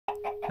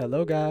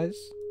Hello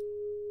guys.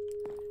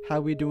 How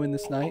we doing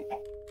this night?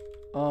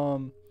 I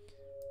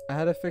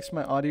had to fix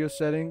my audio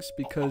settings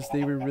because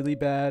they were really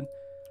bad.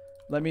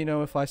 Let me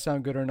know if I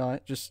sound good or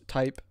not. Just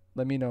type.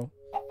 Let me know.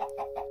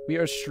 We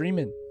are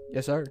streaming.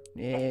 Yes sir.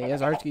 Yeah,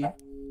 yes Archie.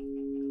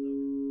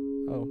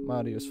 Oh, my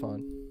audio's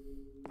fine.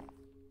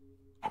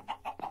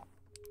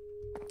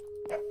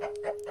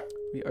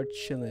 We are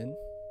chilling.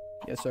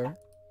 Yes sir.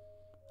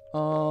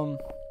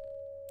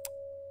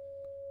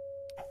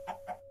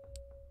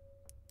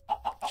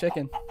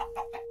 Chicken.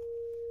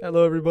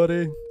 Hello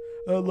everybody.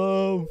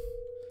 Hello.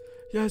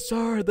 Yes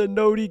sir, the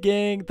Noti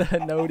gang.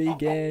 The Noti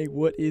gang.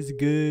 What is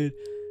good?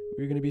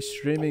 We're gonna be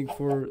streaming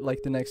for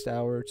like the next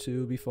hour or two.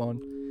 It'll be fun.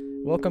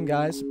 Welcome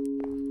guys.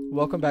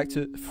 Welcome back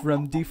to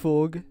From the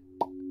Fog.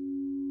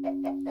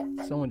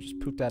 Someone just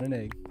pooped out an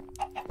egg.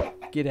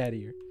 Get out of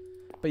here.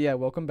 But yeah,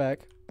 welcome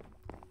back.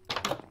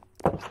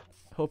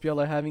 Hope y'all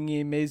are having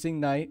an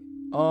amazing night.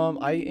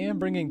 I am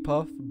bringing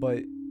Puff, but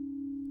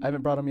I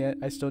haven't brought him yet.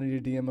 I still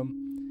need to DM him.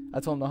 I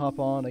told him to hop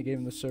on. I gave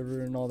him the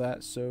server and all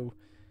that. So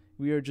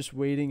we are just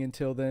waiting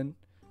until then.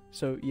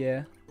 So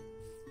yeah.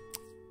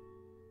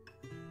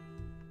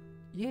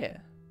 Yeah.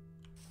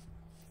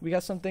 We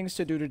got some things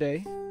to do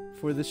today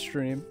for the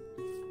stream.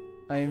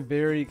 I am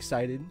very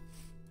excited.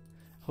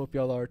 Hope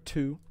y'all are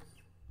too.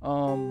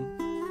 Why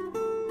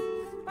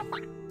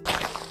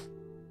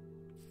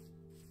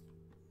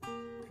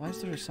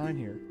is there a sign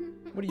here?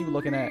 What are you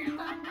looking at?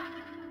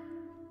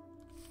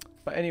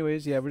 But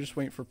anyways, yeah, we're just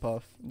waiting for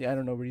Puff. Yeah, I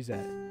don't know where he's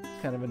at.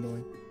 It's kind of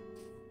annoying.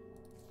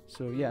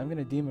 So yeah, I'm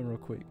gonna DM him real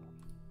quick.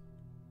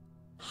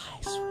 Hi,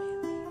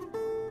 Swaley.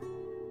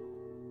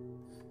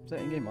 Is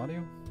that in-game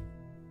audio?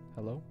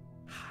 Hello?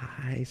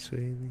 Hi,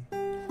 Swaley.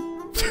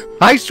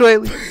 Hi,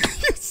 Swaley.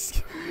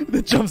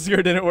 The jump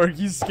scare didn't work.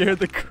 You scared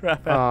the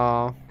crap out.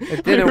 Oh,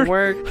 it didn't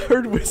work.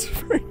 Heard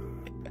whispering.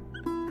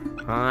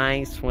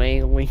 Hi,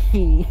 Swaley.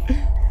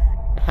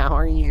 How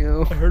are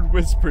you? I heard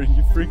whispering.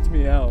 You freaked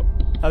me out.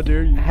 How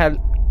dare you?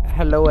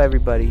 Hello,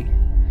 everybody.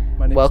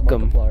 My name's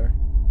Welcome. Markiplier.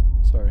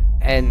 Sorry.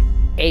 And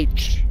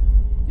H.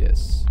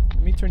 Yes.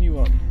 Let me turn you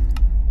up.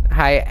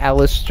 Hi,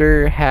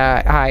 Alistair.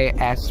 Hi,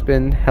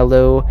 Aspen.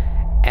 Hello,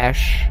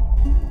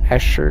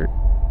 Asher.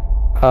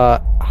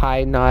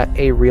 Hi, not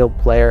a real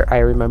player. I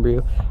remember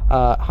you.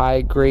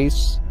 Hi,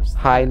 Grace.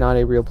 Hi, not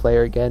a real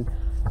player again.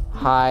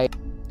 Hi. I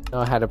don't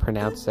know how to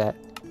pronounce that.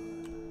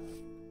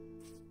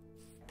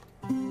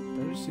 Did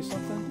I just see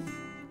something?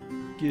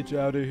 Get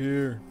out of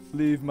here.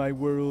 Leave my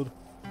world.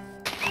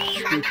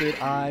 Stupid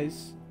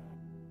eyes.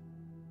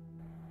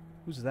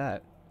 Who's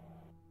that?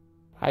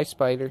 Hi,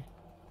 Spider.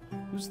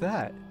 Who's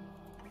that?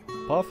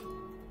 Puff?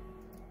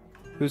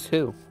 Who's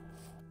who?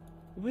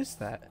 Who is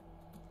that?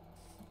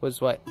 Was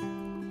what?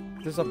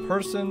 There's a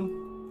person.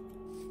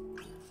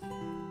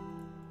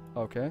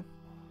 Okay.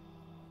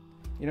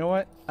 You know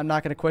what? I'm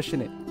not gonna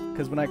question it.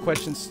 Because when I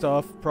question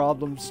stuff,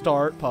 problems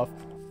start. Puff.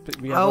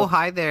 We have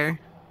Hi there.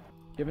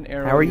 You have an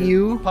arrow. How are here.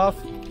 you? Puff.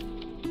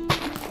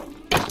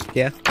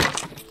 Yeah.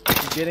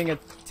 You're getting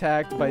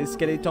attacked by a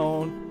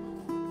skeleton.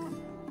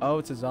 Oh,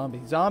 it's a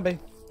zombie. Zombie.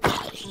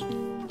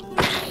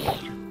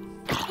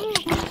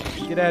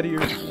 Get out of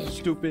here,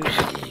 stupid.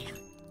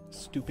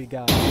 Stupid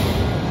guy.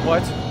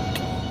 What?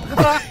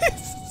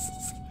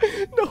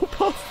 No,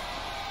 Puff.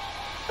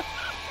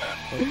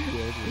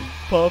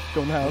 Puff,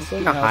 go in the house.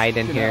 I'm gonna hide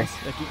in here.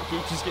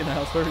 Just get in the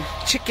house, hurry.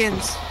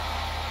 Chickens.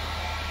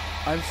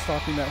 I'm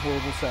stopping that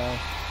horrible sound.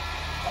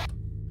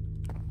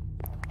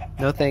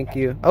 No, thank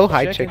you. Oh,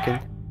 hi, Chicken. chicken.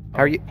 How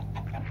are you?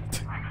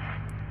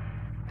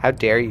 How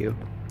dare you?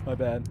 My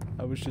bad.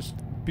 I was just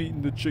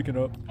beating the chicken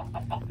up.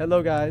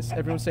 Hello, guys.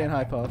 Everyone's saying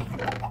hi, Puff.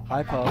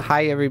 Hi, Puff.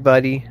 Hi,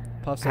 everybody.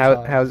 Puff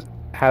says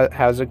hi.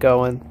 How's it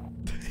going?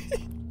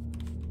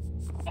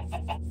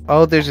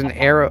 Oh, there's an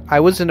arrow. I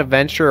was an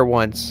adventurer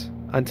once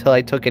until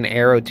I took an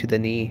arrow to the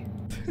knee.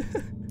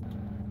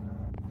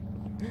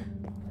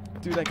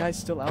 Dude, that guy's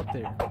still out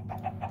there.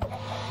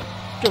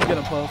 Go get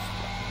him, Puff.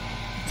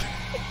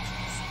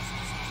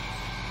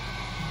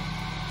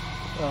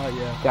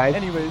 Yeah. Guys.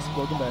 Anyways,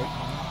 welcome back.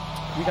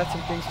 We got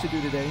some things to do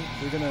today.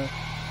 We're gonna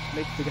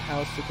make the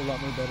house look a lot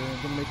more better. I'm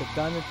gonna make a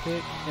diamond pick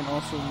and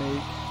also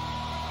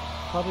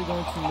probably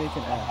going to make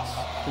an axe.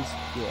 Cause,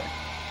 yeah.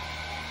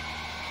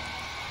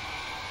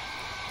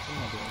 What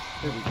am I doing?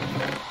 There we go.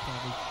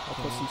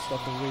 I'll put some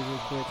stuff away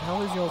real quick.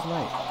 How is y'all's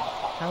night?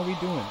 How are we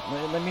doing?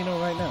 Let me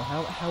know right now.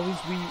 How is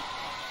we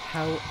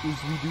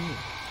doing?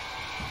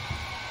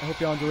 I hope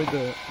y'all enjoyed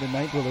the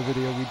night dweller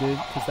video we did,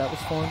 cause that was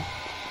fun.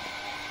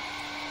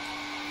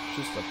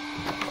 Just a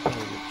herd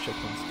of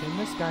chickens. Can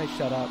this guy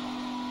shut up?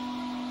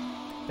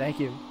 Thank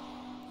you.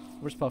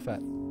 Where's Puff at?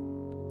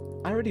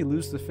 I already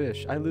lose the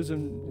fish. I lose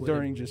him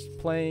during just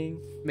playing.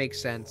 Makes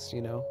sense,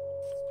 you know.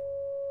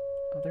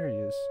 Oh, there he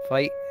is.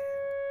 Fight.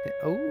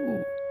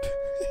 Oh.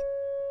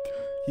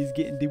 He's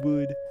getting the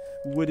wood.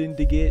 Wooden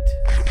to get.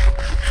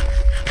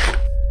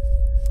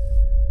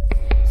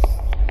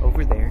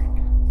 Over there.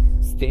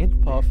 Stand.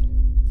 Puff.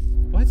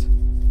 What?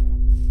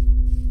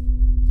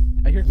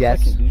 I hear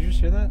Yes. clicking. Did you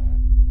just hear that?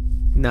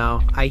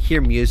 No, I hear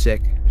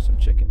music. Here's some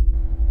chicken.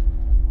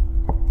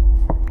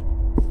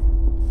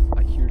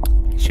 I hear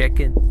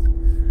Chicken.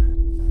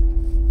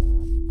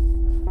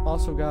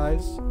 Also,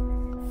 guys,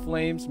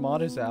 Flames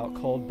mod is out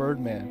called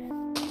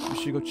Birdman. You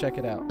should go check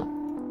it out.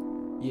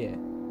 Yeah.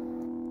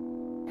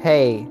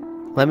 Hey,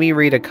 let me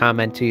read a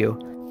comment to you.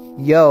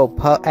 Yo,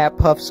 at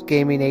Puffs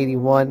Gaming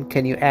 81,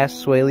 can you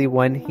ask Swaley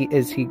when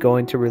is he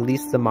going to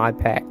release the mod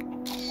pack?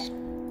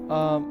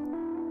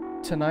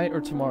 Tonight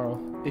or tomorrow.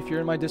 If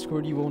you're in my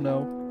Discord, you will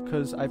know,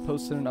 because I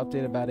posted an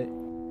update about it.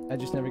 I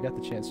just never got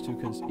the chance to,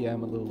 because, yeah,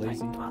 I'm a little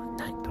lazy.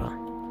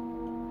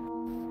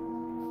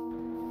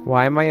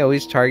 Why am I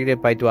always targeted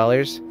by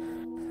dwellers?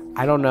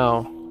 I don't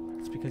know.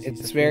 It's because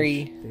It's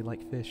very... fish. They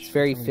like fish. It's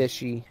very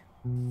fishy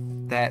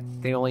that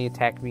they only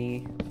attack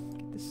me.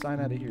 Get this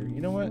sign out of here.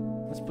 You know what?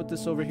 Let's put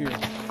this over here.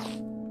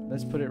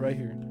 Let's put it right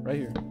here. Right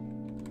here.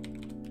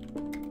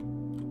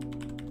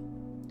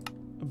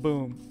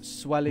 Boom.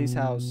 Swaley's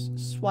house.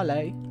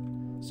 Swaley.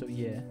 So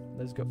yeah,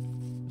 let's go.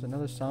 There's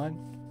another sign.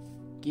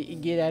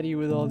 Get out of here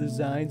with all the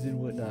signs and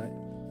whatnot.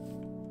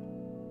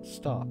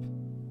 Stop.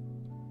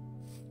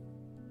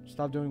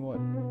 Stop doing what?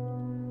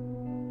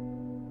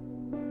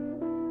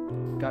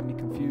 Got me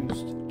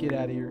confused. Get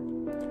out of here.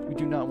 We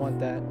do not want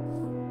that.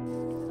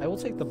 I will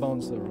take the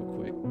bones though real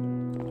quick.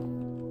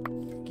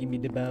 Give me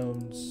the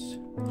bones.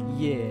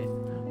 Yeah.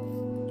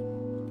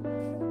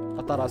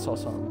 I thought I saw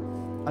something.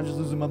 I'm just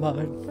losing my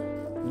mind.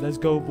 Let's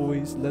go,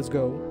 boys. Let's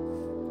go.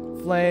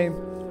 Flame.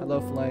 Hello,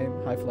 Flame.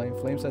 Hi, Flame.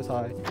 Flame says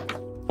hi.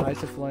 Hi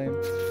to Flame.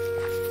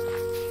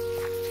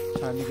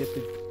 Time to get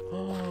the...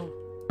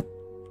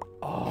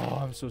 Oh,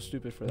 I'm so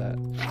stupid for that.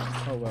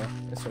 Oh, well.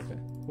 It's okay.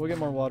 We'll get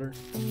more water.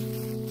 Hope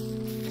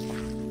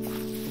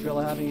y'all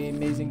are having an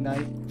amazing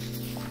night.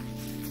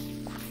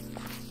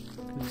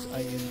 Because I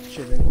am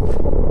chilling.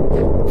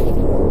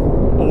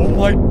 Oh,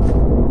 my...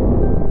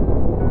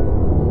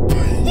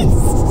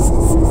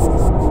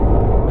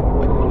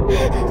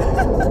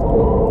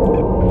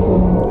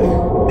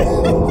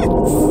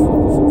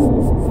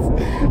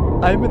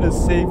 I'm in a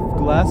safe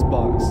glass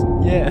box.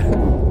 Yeah.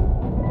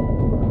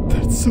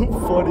 That's so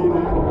funny,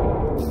 dude.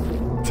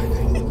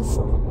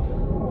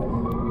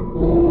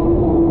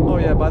 Oh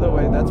yeah, by the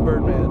way, that's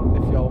Birdman,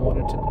 if y'all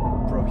wanted to.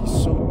 Bro, he's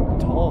so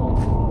tall.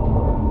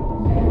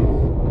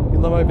 You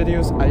love my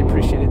videos? I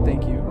appreciate it,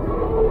 thank you.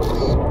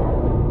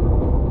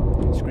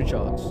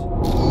 Screenshots.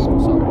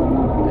 Sorry. I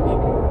need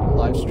more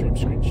live stream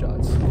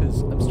screenshots,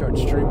 because I'm starting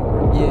to stream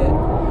more. Yeah.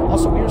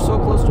 Also, we are so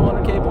close to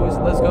 100K, boys.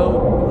 Let's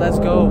go. Let's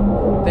go.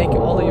 Thank you,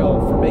 all of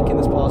y'all, for making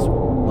this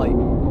possible. Like,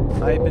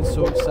 I've been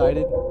so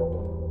excited.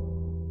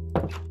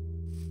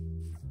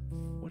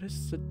 What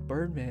is the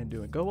Birdman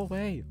doing? Go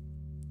away.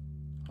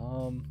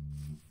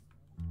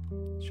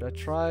 Should I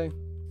try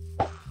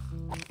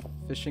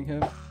fishing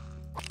him?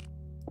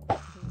 I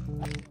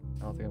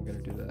don't think I'm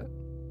gonna do that.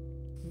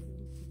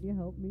 Can you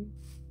help me?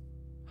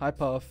 Hi,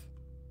 Puff.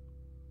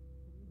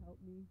 Can you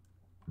help me?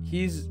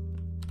 He's...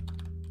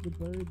 The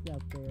bird's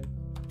out there.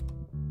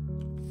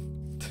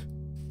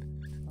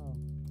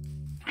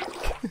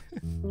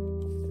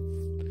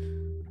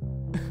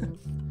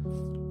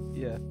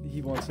 Yeah,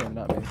 he wants him,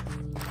 not me.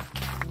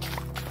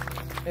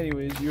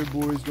 Anyways, your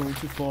boy is going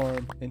to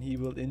farm, and he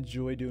will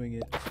enjoy doing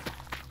it.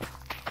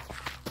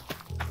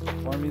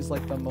 Farming is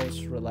like the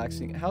most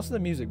relaxing. How's the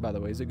music, by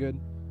the way? Is it good?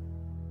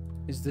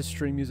 Is this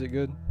stream music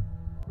good?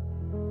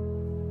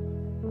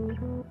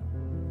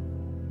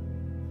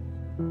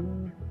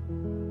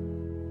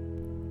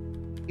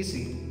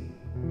 Easy.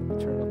 Let me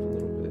turn it up a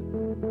little bit.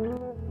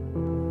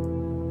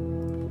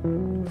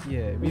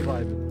 Yeah, we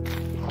vibing.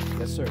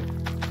 Yes, sir.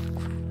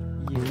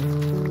 Yeah.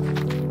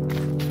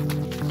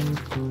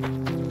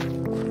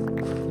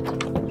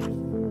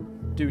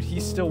 Dude, he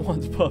still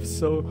wants Puff,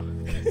 so...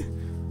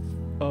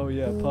 Oh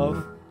yeah, Puff.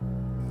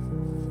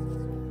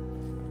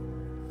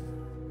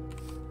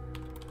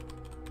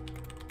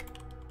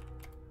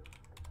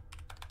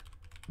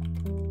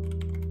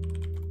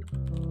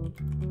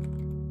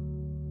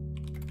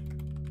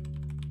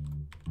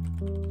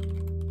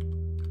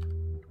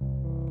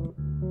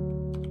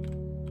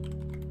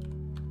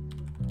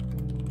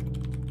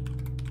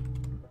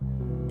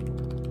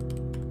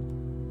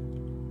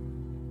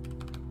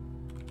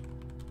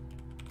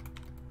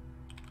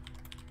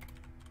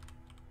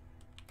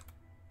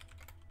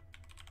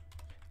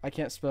 I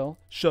can't spell.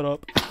 Shut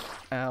up.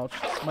 Ouch.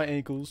 My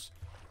ankles.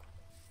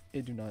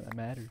 It do not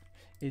matter.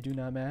 It do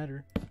not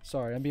matter.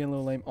 Sorry, I'm being a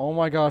little lame. Oh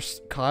my gosh,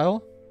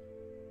 Kyle?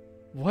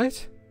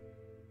 What?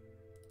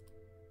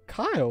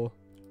 Kyle?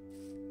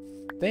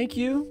 Thank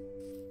you.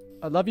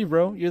 I love you,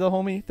 bro. You're the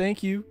homie.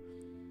 Thank you.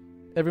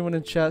 Everyone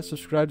in chat,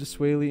 subscribe to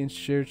Swaley and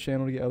share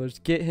channel to get others.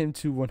 Get him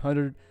to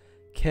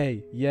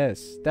 100K.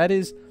 Yes. That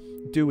is,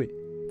 do it.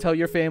 Tell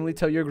your family,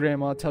 tell your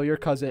grandma, tell your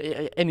cousin,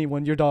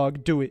 anyone, your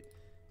dog, do it.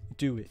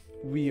 Do it.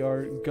 We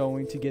are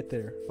going to get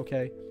there,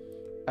 okay?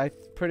 I'm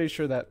pretty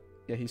sure that...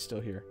 Yeah, he's still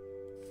here.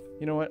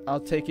 You know what? I'll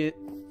take it.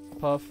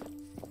 Puff.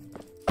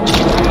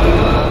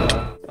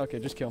 Okay,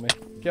 just kill me.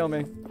 Kill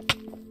me.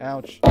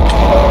 Ouch. Birdman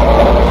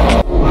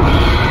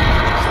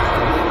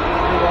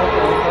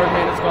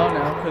is gone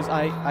now. because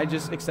I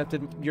just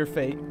accepted your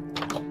fate.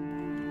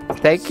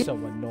 Thank you. So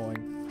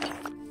annoying.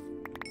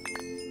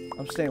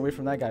 I'm staying away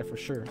from that guy for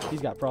sure.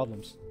 He's got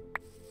problems.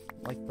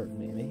 Like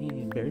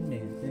Birdman.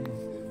 Birdman.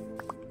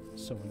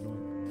 So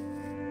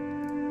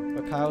annoying.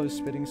 But Kyle is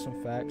spitting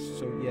some facts,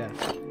 so yeah.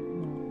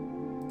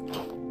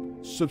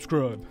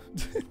 Subscribe.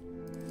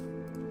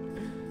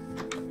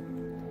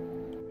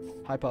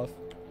 Hi, Puff.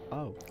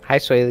 Oh. Hi,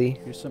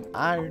 Swaley. Here's some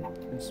iron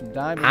and some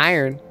diamonds.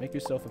 Iron. Make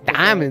yourself a pickaxe.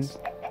 Diamonds.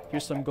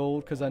 Here's some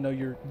gold, because I know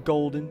you're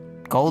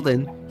golden.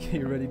 Golden.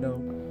 You already know.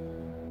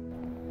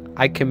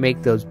 I can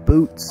make those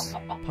boots.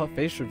 Puff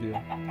face reveal.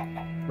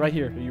 Right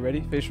here. Are you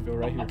ready? Face reveal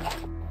right here.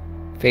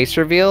 Face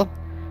reveal?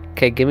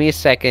 Okay, give me a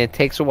second. It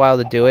takes a while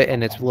to do it,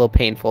 and it's a little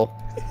painful.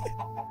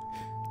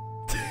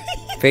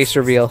 Face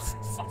reveal.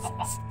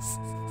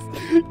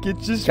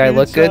 Get your Do I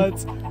look good?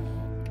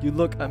 screenshots. You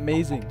look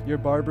amazing. Your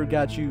barber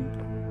got you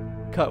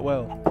cut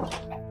well.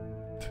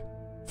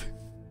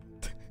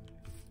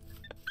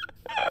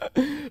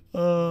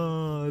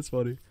 Oh, that's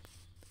funny.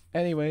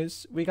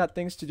 Anyways, we got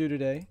things to do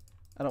today.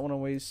 I don't want to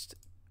waste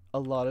a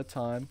lot of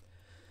time.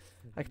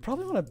 I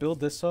probably want to build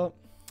this up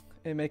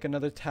and make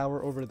another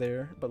tower over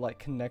there, but like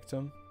connect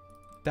them.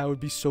 That would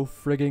be so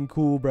friggin'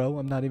 cool, bro.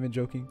 I'm not even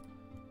joking.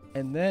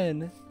 And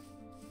then,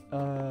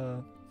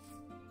 I'm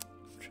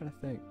trying to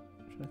think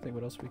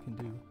what else we can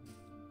do.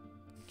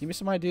 Give me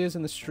some ideas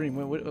in the stream.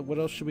 What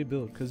else should we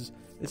build? Because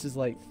this is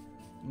like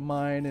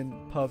mine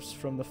and Puff's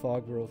from the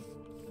Fog World.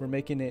 We're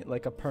making it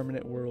like a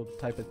permanent world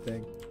type of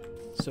thing.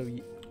 So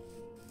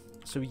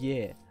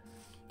yeah.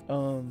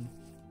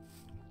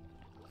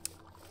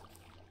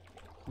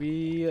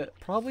 We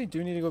probably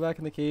do need to go back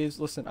in the caves.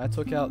 Listen, I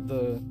took out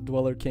the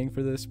Dweller King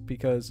for this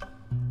because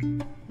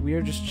we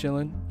are just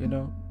chilling, you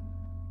know?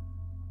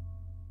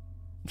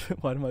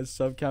 Why did my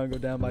sub count go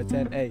down by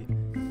 10? Hey,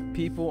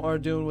 people are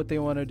doing what they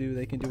want to do.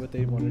 They can do what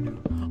they want to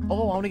do.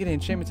 Oh, I want to get an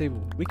enchantment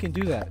table. We can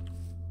do that.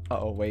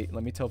 Uh-oh, wait.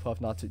 Let me tell Puff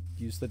not to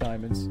use the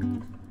diamonds.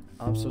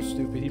 I'm so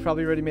stupid. He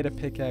probably already made a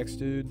pickaxe,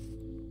 dude.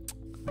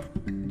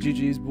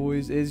 GG's,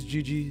 boys. Is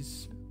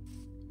GG's.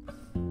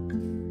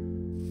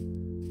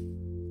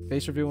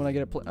 Face reveal when I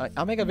get it.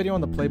 I'll make a video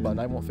on the play button.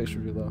 I won't face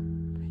reveal, though.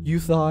 You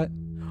thought?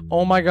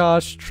 Oh, my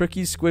gosh.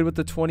 Tricky Squid with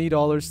the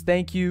 $20.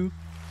 Thank you.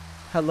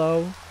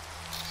 Hello.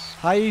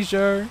 Hi,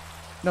 Azure.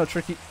 No,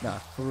 Tricky. Nah,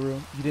 for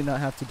real. You did not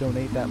have to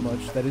donate that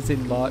much. That is a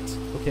lot.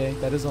 Okay?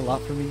 That is a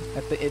lot for me.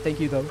 Thank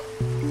you, though.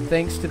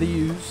 Thanks to the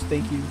U's.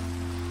 Thank you.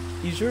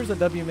 Azure's a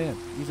W man.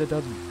 He's a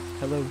W.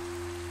 Hello.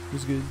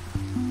 Who's good?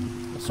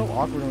 It's so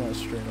awkward on a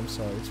stream. I'm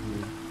sorry. It's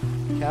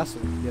weird.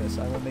 Castle. Yes,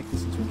 I will make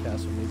this into a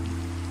castle, maybe.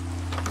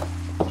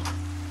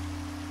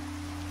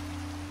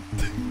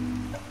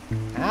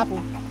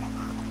 Apple.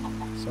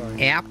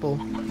 Sorry. Apple.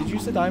 Did you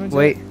use the diamonds?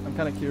 Wait. Yet? I'm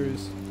kind of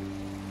curious.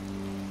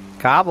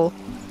 Cobble.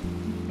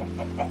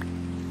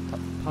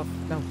 Puff.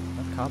 No,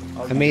 not cobble.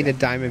 Oh, I made a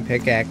diamond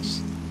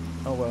pickaxe.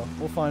 Oh well,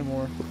 we'll find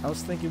more. I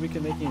was thinking we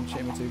could make an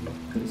enchantment table,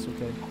 but it's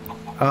okay.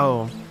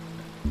 Oh.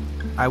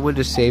 I would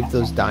have saved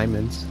those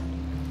diamonds.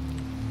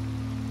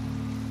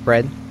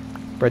 Bread.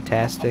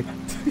 Breadtastic.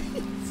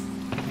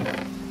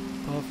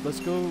 Puff,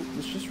 let's go.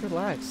 Let's just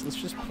relax. Let's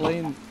just play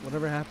and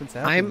whatever happens.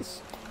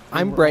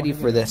 I'm ready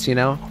for this, you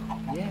know?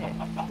 Yeah,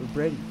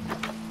 we're ready.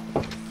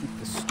 Keep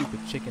the stupid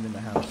chicken in the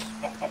house.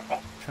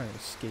 Trying to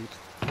escape.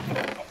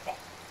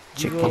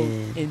 Chicken. You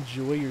will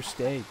enjoy your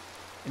stay.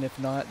 And if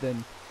not,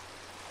 then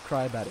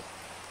cry about it.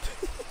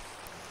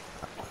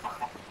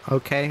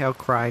 Okay, I'll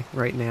cry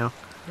right now.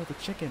 No, the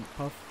chicken,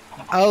 Puff.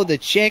 Oh, the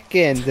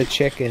chicken! The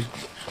chicken.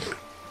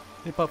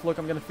 Hey, Puff, look,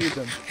 I'm gonna feed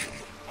them.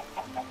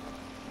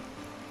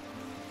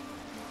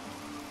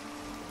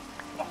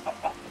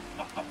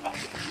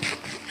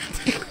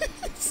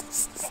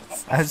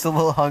 I was a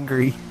little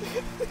hungry.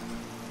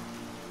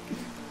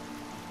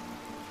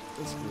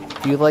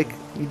 Do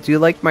you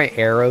like my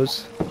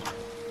arrows?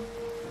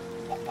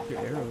 Your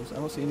arrows? I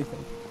don't see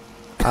anything.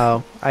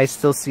 Oh, I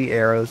still see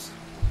arrows.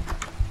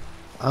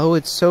 Oh,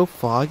 it's so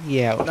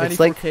foggy out. 94K, It's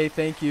like,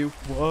 thank you.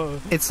 Whoa.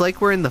 it's like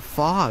we're in the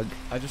fog.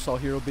 I just saw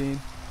Hero Bean.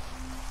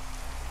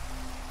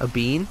 A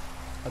bean?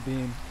 A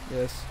bean,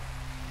 yes.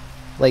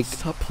 Like,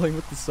 Stop playing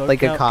with the sub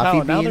like a count.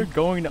 coffee Now bean? they're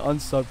going to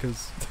unsub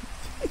because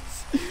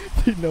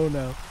they know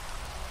now.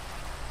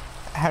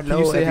 Can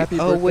you say happy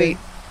birthday? Oh, wait.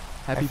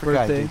 Happy I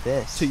forgot to birthday do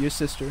this. to your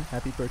sister.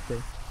 Happy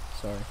birthday.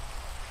 Sorry.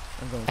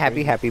 I'm going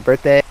crazy. Happy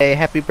birthday.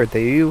 Happy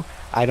birthday to you.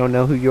 I don't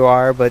know who you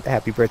are, but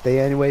happy birthday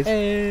anyways.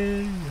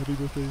 Hey, happy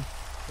birthday.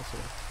 That's it.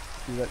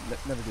 Do that,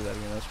 never do that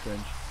again. That's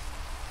cringe.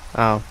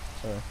 Oh.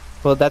 Sorry.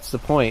 Well, that's the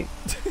point.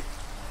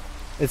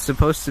 It's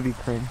supposed to be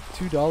cringe.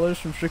 $2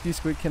 from Tricky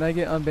Squid. Can I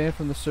get unbanned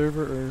from the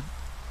server or?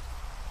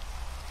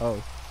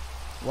 Oh.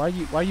 Why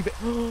you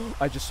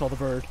I just saw the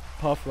bird.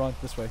 Puff, run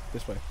this way.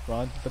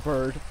 Run. The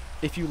bird.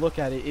 If you look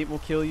at it, it will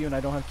kill you, and I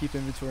don't have to keep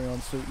inventory on.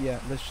 So yeah,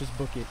 let's just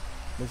book it.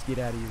 Let's get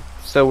out of here.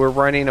 So we're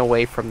running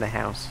away from the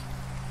house.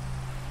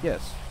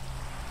 Yes.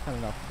 Kind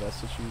of not the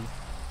best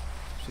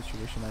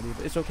situation idea,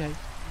 but it's okay.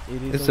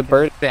 It is. Is the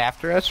bird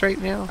after us right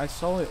now? I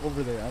saw it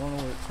over there. I don't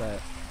know where it's at,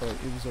 but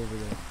it was over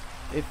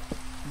there.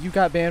 You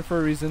got banned for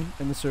a reason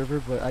in the server,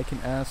 but I can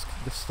ask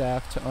the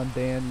staff to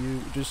unban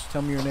you. Just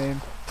tell me your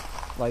name,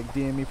 like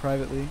DM me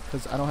privately,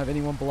 because I don't have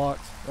anyone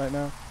blocked right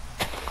now.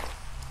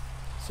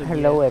 So,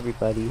 Hello yeah.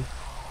 everybody,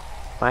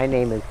 my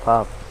name is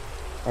Puff,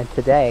 and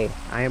today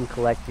I am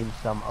collecting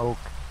some oak.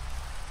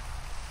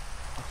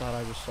 I thought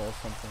I just saw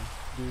something,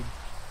 dude.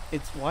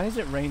 Why is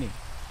it raining?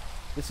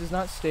 This is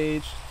not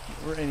staged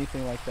or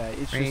anything like that.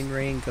 It's Rain, just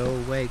rain, go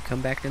away,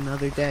 come back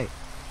another day.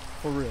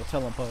 for real.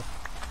 Tell him, Puff.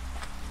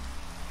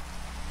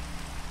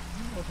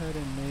 Go ahead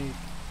and make.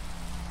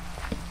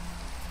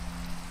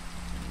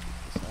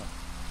 This up.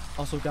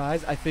 Also,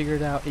 guys, I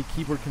figured out a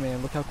keyboard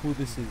command. Look how cool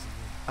this is.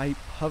 I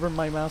hover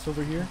my mouse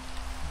over here,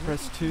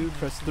 press 2,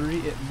 press 3,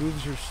 it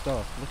moves your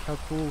stuff. Look how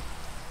cool.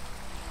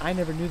 I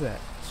never knew that.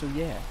 So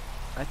yeah,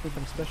 I think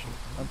I'm special.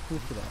 I'm cool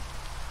for that.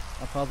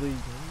 I probably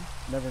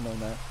never known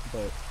that,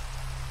 but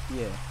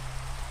yeah,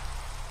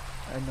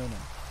 I know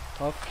now.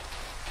 Puff.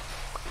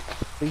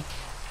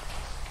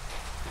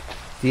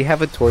 Do you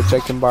have a torch I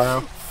can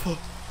borrow?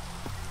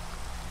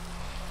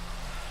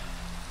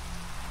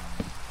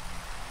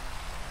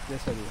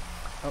 Yes, I do.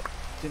 Oh,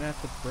 didn't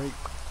have to break.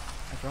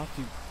 I dropped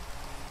you.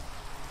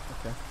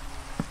 Okay.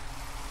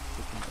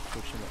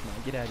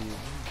 Get out of here.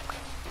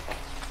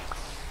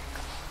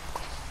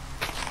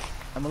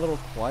 I'm a little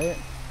quiet.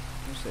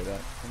 Don't say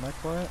that. Am I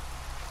quiet?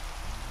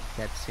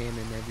 Got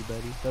salmon,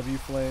 everybody. W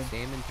flame.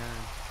 Salmon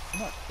time. I'm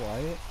not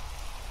quiet.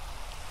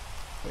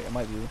 Wait, I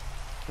might be.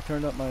 I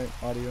turned up my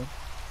audio.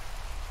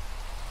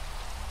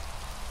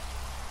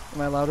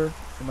 Am I louder?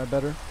 Am I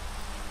better?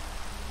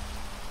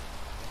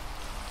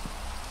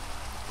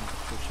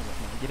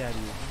 Get out of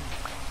here.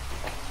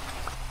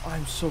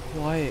 I'm so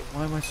quiet.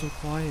 Why am I so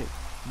quiet?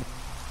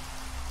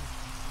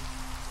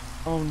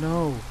 Oh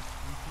no.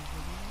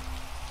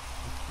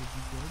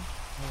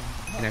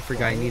 And I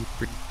forgot I need.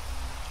 Wait,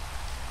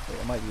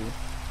 I might be.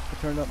 I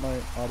turned up my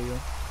audio.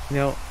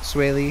 No,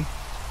 Swaley.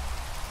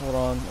 Hold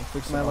on, I'm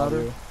fixing Am I my louder?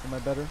 audio. Am I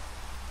better?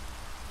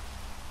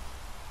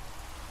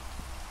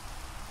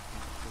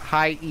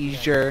 Hi,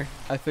 Eager.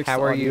 I fixed How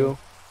the are audio. you?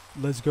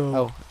 Let's go.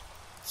 Oh,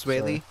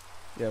 Swaley. Sorry.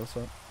 Yeah, what's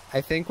up? I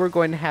think we're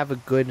going to have a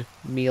good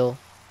meal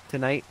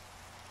tonight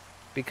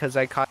because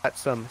I caught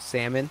some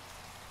salmon.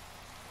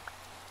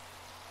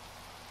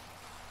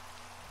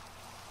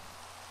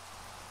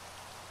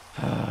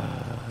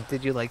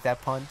 Did you like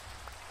that pun?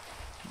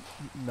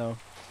 No.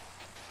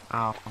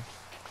 Oh.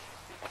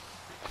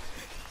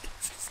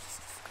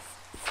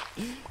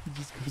 He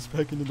just goes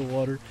back into the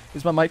water.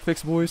 Is my mic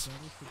fixed, boys?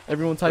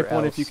 Everyone type Or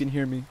 1 if you else. can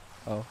hear me.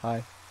 Oh,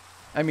 hi.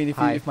 I mean,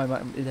 Hi.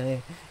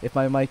 if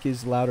my mic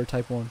is louder,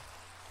 type 1.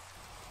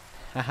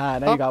 Haha,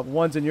 now you got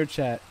ones in your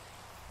chat.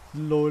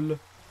 Lol.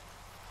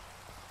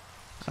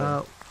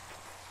 I'm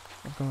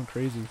going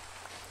crazy.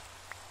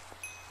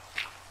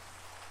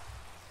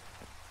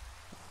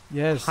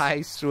 Yes.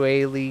 Hi,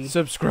 Swaley.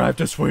 Subscribe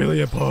to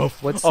Swaley and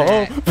Puff. What's Oh,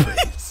 that?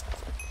 please.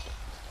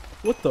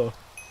 What the?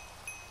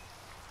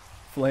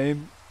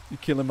 Flame, you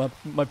killing my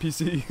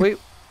PC. Wait,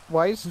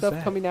 why is Who's stuff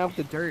that? coming out of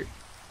the dirt?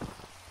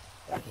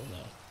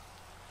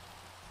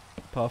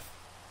 Puff.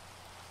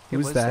 Hey,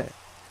 Who's what's that?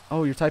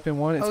 Oh, you're typing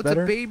 1. It's Oh, it's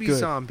better. a baby Good.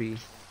 zombie.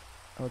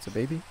 Oh, it's a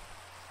baby.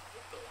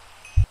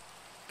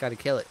 Gotta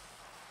kill it.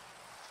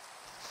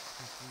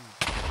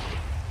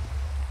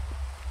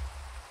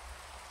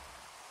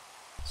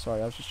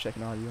 Sorry, I was just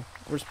checking audio.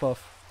 Where's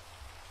Puff?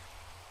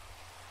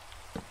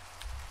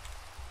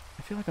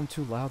 I feel like I'm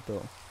too loud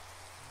though.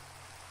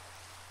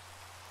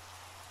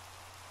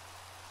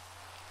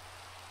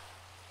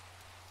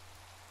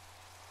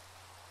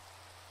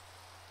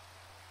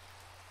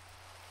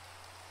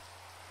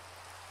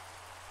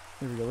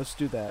 There we go. Let's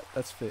do that.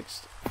 That's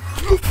fixed.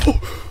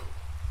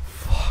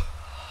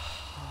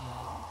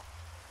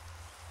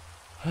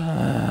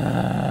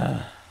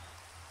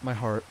 My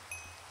heart.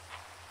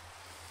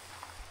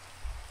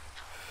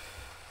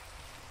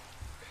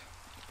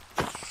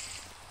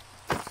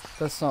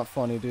 That's not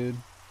funny, dude.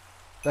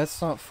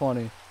 That's not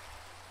funny.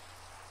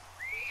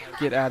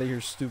 Get out of here,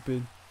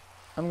 stupid.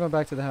 I'm going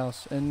back to the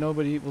house, and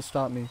nobody will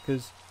stop me,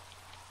 because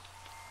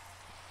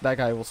that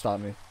guy will stop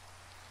me.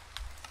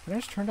 Can I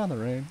just turn down the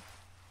rain?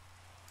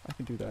 I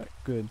can do that.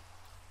 Good.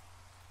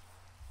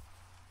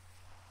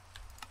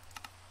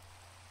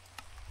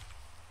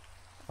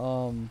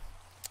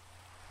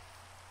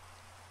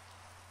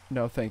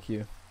 No, thank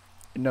you.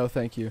 No,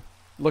 thank you.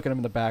 Look at him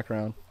in the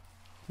background.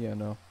 Yeah,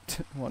 no.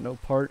 Want no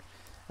part.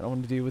 I don't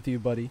want to deal with you,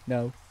 buddy.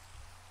 No.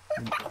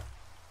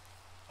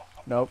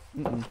 Nope.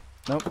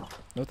 Nope.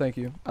 No, thank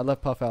you. I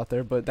left Puff out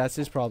there, but that's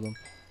his problem.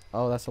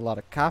 Oh, that's a lot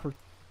of copper.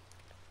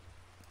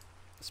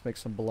 Let's make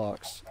some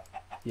blocks.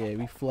 Yeah,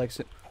 we flex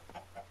it.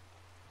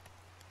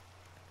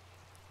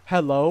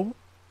 Hello?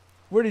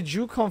 Where did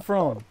you come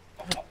from?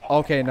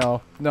 Okay,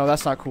 no. No,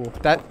 that's not cool.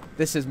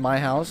 This is my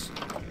house.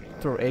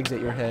 Throw eggs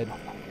at your head.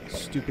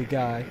 Stupid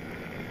guy.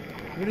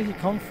 Where did he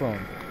come from?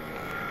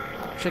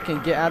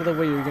 Chicken, get out of the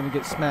way, you're gonna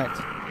get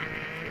smacked.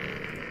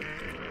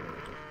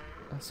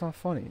 That's not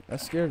funny.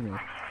 That scared me.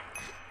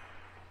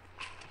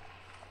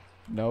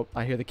 Nope,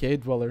 I hear the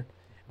cave dweller.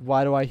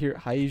 Why do I hear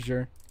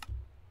Haizer?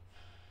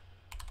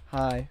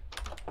 Hi.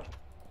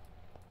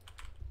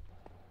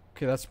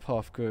 Okay, that's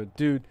Puff. Good.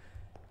 Dude,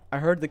 I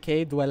heard the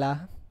que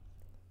duela.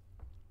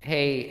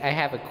 Hey, I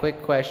have a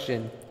quick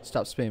question.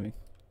 Stop spamming.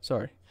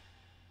 Sorry.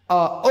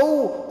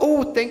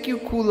 Oh, thank you,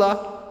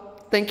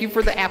 Kula. Thank you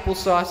for the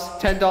applesauce.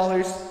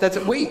 $10. That's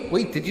it.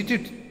 Wait, did you do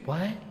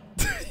what?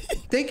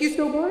 Thank you,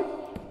 Snowboard.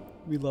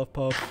 We love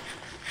Puff.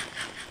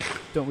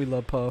 Don't we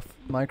love Puff?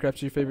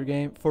 Minecraft's your favorite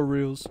game? For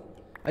reals.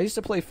 I used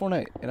to play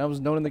Fortnite, and I was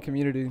known in the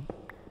community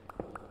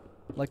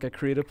like a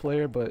creative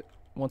player, but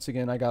once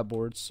again, I got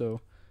bored,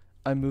 so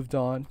I moved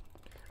on.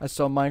 I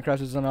saw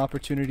Minecraft as an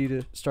opportunity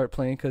to start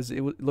playing because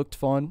it looked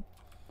fun,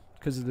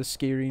 because of the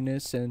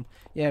scariness, and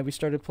yeah, we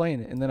started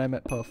playing it, and then I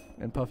met Puff,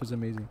 and Puff is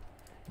amazing.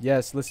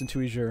 Yes, listen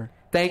to Azure.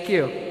 Thank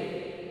you.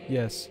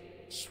 Yes.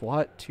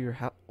 SWAT to your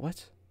house.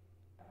 What?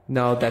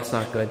 No, that's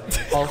not good.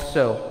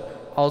 Also,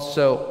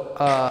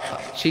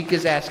 Cheek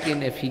is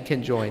asking if he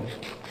can join.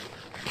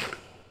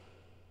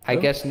 I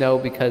guess no,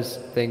 because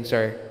things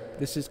are.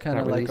 This is kind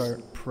of like our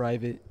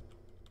private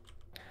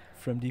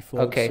from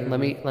default. Okay, server. let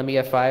me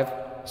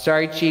F5.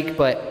 Sorry, Cheek,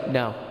 but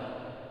no.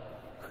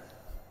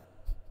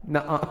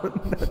 No,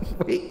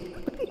 wait.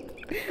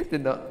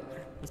 No.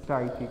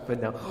 Sorry, Cheek,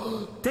 but no.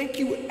 Thank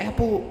you,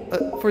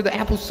 Apple, for the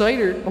apple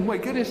cider. Oh my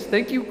goodness,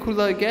 thank you,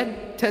 Kula, again.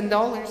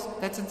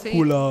 $10. That's insane.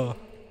 Kula.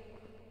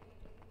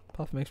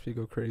 Puff makes me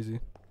go crazy.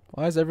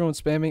 Why is everyone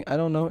spamming? I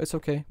don't know. It's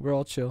okay. We're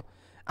all chill.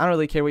 I don't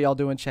really care what y'all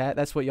do in chat.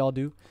 That's what y'all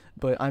do.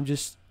 But I'm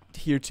just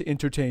here to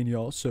entertain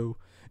y'all. So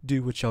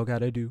do what y'all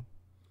gotta do.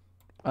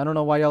 I don't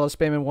know why y'all are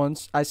spamming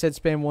ones. I said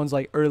spam ones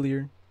like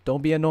earlier.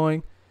 Don't be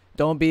annoying.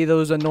 Don't be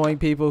those annoying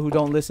people who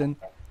don't listen.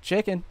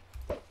 Chicken.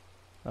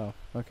 Oh,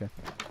 okay.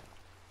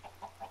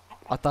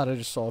 I thought I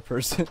just saw a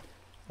person.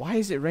 Why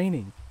is it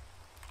raining?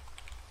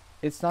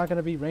 It's not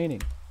gonna be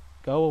raining.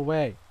 Go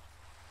away.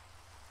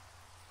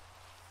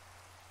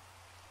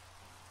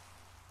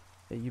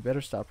 Hey, you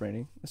better stop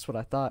raining. That's what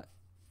I thought.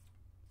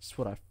 That's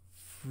what I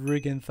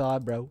friggin'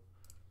 thought, bro.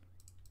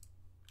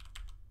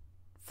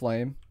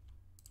 Flame.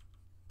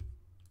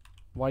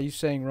 Why are you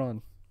saying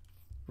run?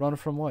 Run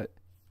from what?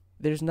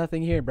 There's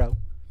nothing here, bro.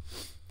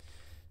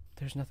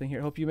 There's nothing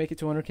here. Hope you make it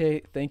to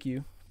 100K. Thank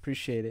you.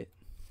 Appreciate it.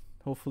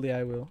 Hopefully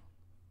I will.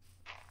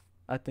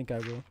 I think I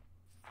will.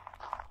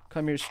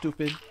 Come here,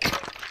 stupid.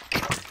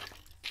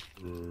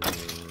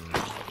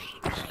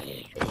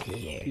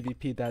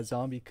 PvP that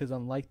zombie, because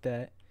I'm like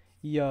that.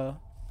 Yeah.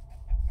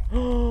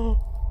 Mm-mm.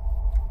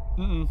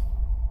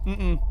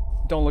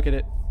 Don't look at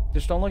it.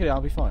 Just don't look at it.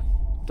 I'll be fine.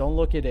 Don't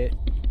look at it.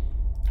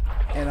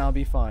 And I'll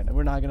be fine. And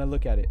we're not going to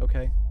look at it,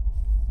 okay?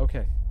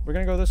 Okay. We're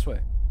going to go this way.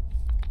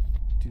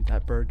 Dude,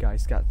 that bird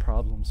guy's got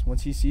problems.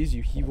 Once he sees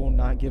you, he will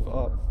not give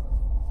up.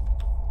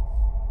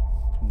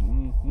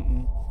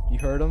 You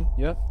heard him?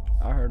 Yep.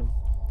 I heard him.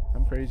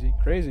 I'm crazy.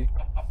 Crazy.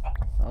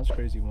 I was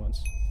crazy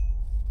once.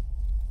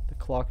 The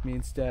clock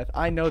means death.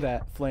 I know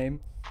that, Flame.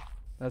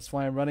 That's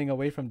why I'm running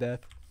away from death.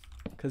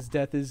 Because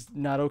death is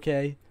not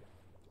okay.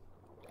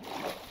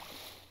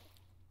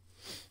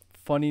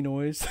 Funny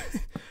noise.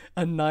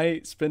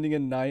 Spending a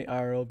night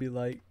IRL be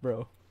like, bro.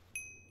 What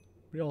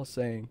are y'all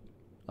saying?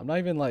 I'm not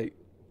even like...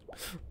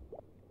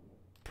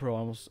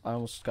 Bro, I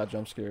almost got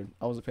jump scared.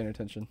 I wasn't paying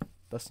attention.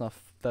 That's not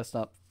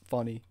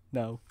funny.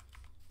 No.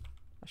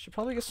 I should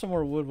probably get some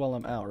more wood while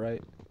I'm out,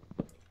 right?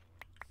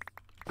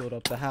 Build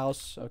up the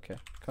house. Okay,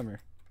 come here.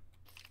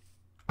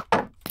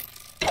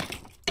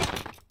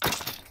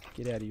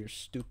 Get out of here,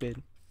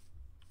 stupid.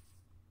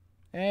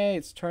 Hey,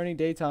 it's turning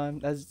daytime.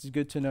 That's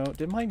good to know.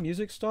 Did my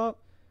music stop?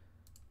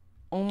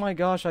 Oh my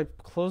gosh, I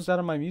closed out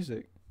of my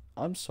music.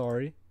 I'm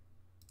sorry.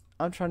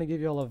 I'm trying to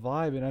give y'all a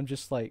vibe and I'm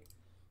just like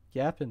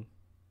yapping.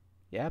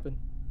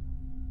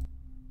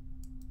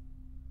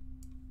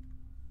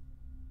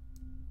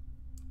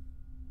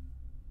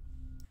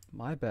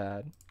 My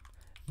bad.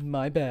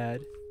 My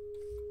bad.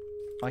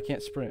 I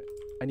can't sprint.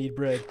 I need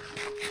bread.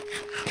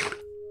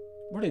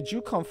 Where did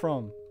you come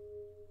from?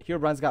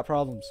 Herobrine's got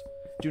problems.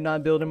 Do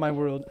not build in my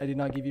world. I did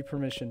not give you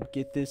permission.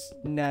 Get this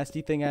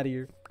nasty thing out of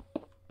here.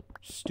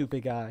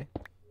 Stupid guy.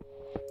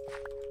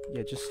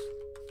 Yeah, just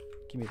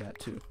give me that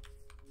too.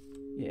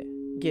 Yeah,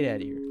 get out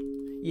of here.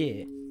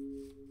 Yeah.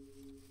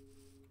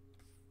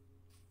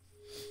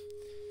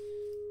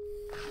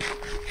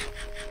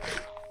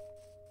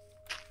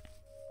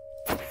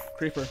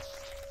 Creeper.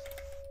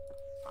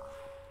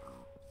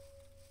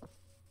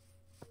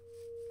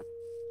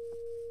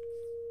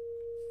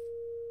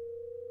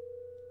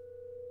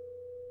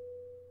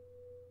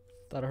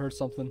 Thought I heard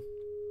something.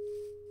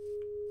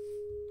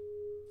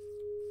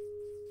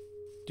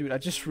 Dude, I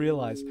just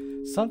realized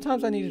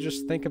sometimes I need to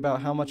just think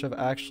about how much I've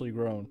actually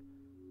grown.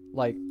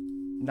 Like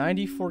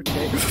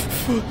 94K.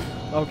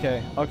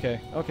 Okay,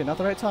 not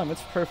the right time.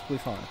 It's perfectly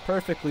fine.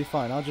 Perfectly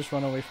fine. I'll just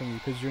run away from you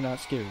because you're not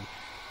scary.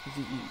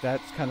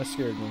 That kind of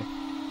scared me,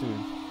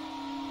 dude.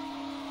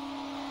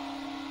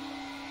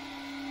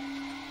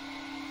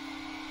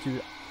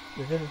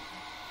 Yeah.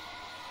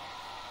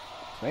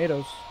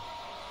 Tomatoes.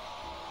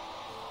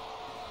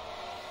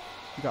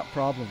 You got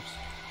problems.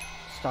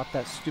 Stop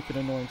that stupid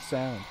annoying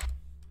sound.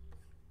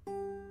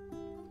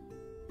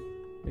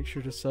 Make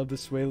sure to sub to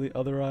Swaley,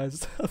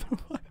 otherwise.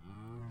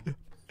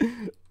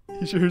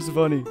 He sure is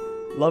funny.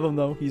 Love him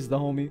though, he's the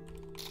homie.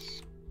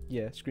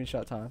 Yeah,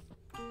 screenshot time.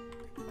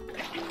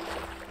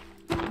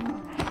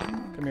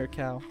 Come here,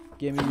 cow.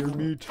 Give me your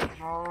meat.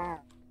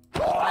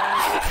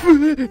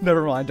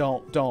 Never mind,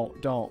 don't.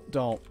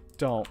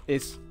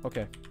 It's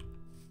okay.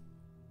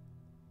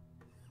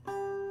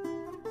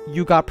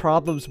 You got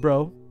problems,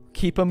 bro.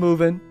 Keep 'em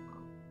moving.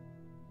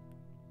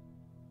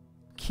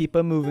 Keep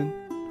 'em moving.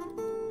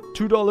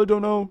 $2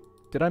 dono.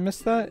 Did I miss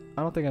that?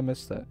 I don't think I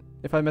missed that.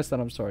 If I missed that,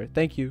 I'm sorry.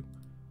 Thank you.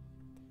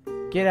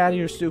 Get out of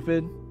here,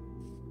 stupid.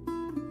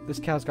 This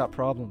cow's got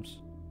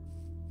problems.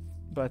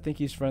 But I think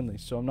he's friendly,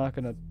 so I'm not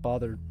gonna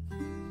bother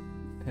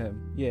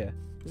him. Yeah.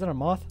 Is that a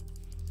moth?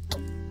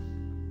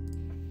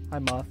 Hi,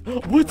 moth.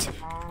 What?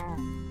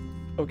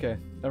 Okay,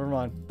 never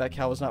mind. That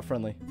cow was not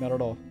friendly. Not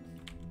at all.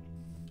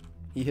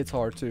 He hits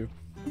hard, too.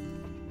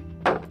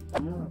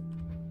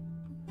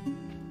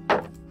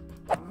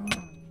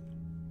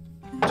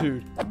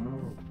 Dude.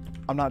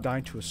 I'm not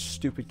dying to a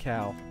stupid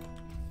cow.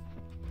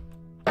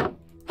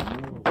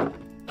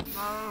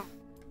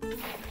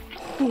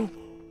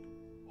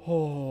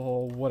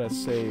 Oh, what a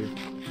save.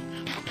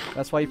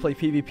 That's why you play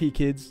PvP,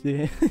 kids.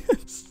 Yeah.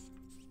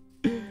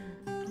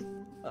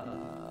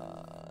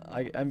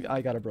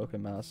 I got a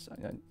broken mouse.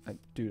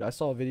 Dude, I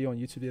saw a video on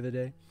YouTube the other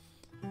day.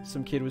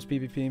 Some kid was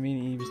PvPing me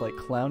and he was like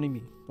clowning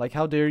me. Like,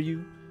 how dare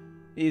you?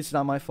 It's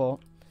not my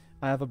fault.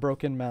 I have a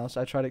broken mouse.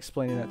 I tried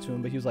explaining that to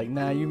him, but he was like,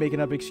 nah, you making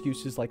up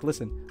excuses. Like,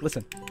 listen.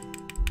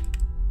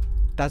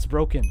 That's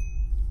broken.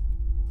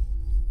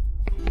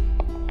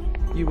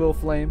 You will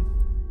flame.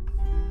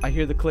 I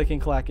hear the clicking,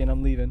 clacking.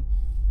 I'm leaving.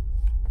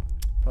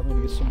 Probably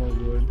gonna get some more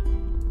wood.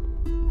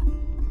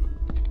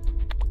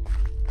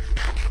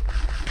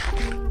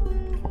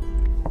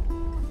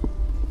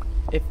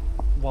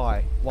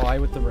 Why? Why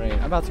with the rain?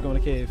 I'm about to go in a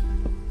cave.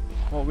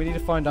 Well, we need to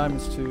find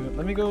diamonds too.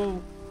 Let me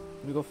go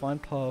find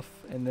Puff,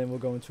 and then we'll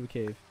go into a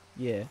cave.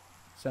 Yeah,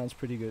 sounds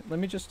pretty good. Let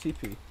me just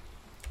TP.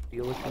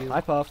 Hi,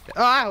 Puff.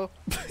 Ow!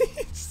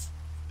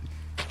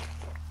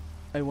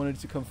 I wanted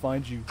to come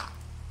find you,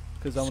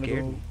 because I want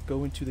to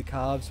go into the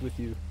cobs with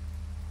you.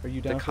 Are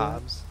you down the for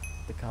cobs?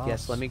 That? The cobs.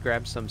 Yes, let me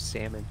grab some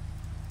salmon.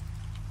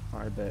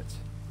 I bet.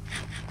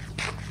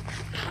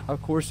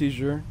 Of course,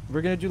 Easier.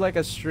 We're gonna do like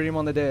a stream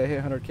on the day I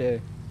hit 100K.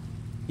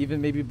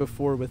 Even maybe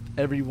before, with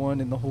everyone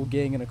in the whole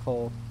gang in a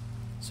call.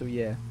 So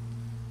yeah,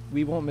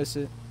 we won't miss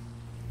it.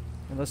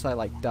 Unless I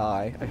like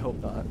die. I hope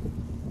not.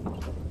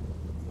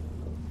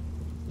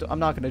 I'm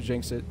not gonna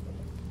jinx it.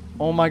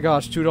 Oh my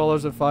gosh,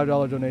 $2 and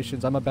 $5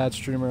 donations. I'm a bad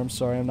streamer. I'm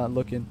sorry. I'm not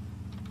looking.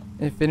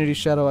 Infinity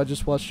Shadow. I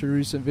just watched your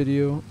recent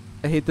video.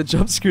 I hate the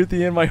jump scare at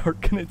the end. My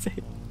heart couldn't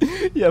take.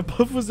 Yeah,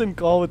 Puff was in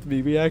call with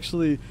me. We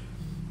actually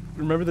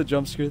remember the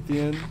jump scare at the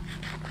end.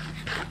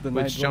 The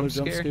Which jump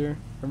scare.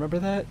 Remember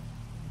that?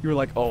 You were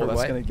like, oh, For that's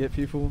what? gonna get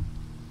people.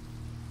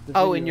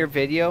 Oh, in your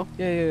video?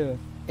 Yeah.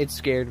 It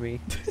scared me.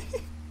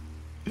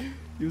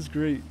 It was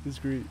great. It was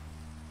great.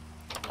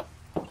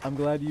 I'm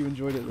glad you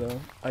enjoyed it,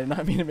 though. I did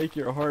not mean to make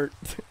your heart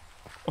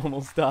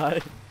almost die.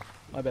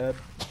 My bad.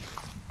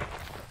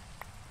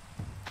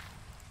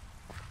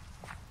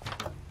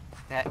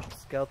 That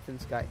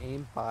skeleton's got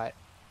aimbot.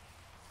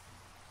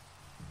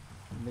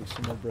 Make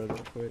some more bread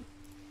real quick.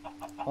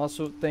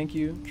 Also, thank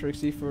you,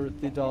 Trixie, for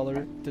the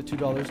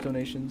 $2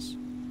 donations.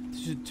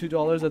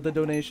 $2 of the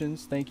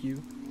donations. Thank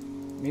you.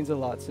 Means a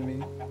lot to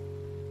me.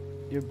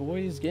 Your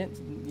boy is getting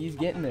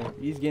there.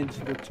 He's getting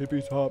to the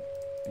tippy top,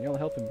 and y'all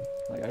helping me.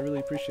 Like, I really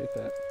appreciate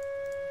that.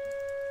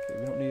 Okay,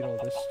 we don't need all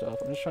this stuff.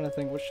 I'm just trying to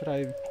think. What should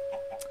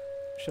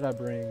I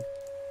bring?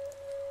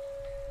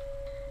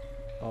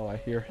 Oh, I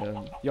hear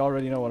him. You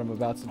already know what I'm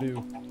about to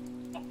do.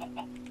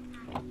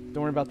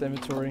 Don't worry about the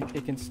inventory.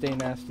 It can stay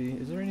nasty.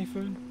 Is there any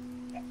food?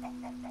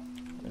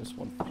 There's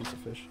one piece of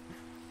fish.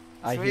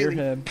 I hear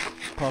him.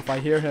 Puff, I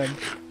hear him.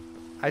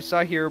 I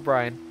saw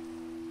Herobrine.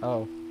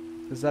 Oh.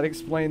 Does that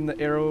explain the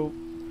arrow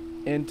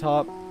in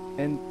top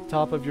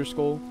of your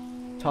skull?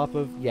 Top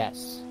of...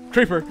 Yes.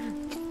 Creeper!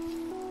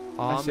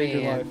 Aw, I saved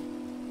your life.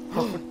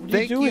 Puff, what are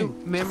Thank you doing? you,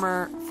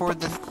 Mimmer, for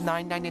the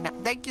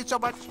 $9.99. Thank you so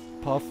much.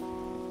 Puff,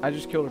 I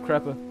just killed a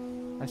Creppa.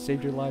 I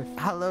saved your life.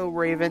 Hello,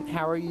 Raven.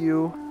 How are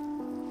you?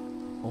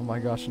 Oh my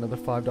gosh, another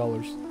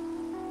 $5.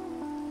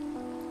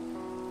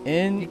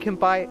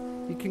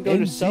 You can go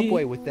to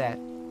Subway with that.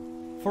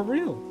 For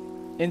real.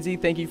 NZ,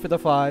 thank you for the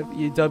 5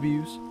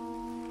 EWs.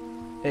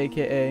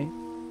 AKA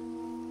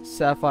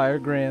Sapphire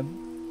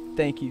Graham.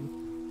 Thank you.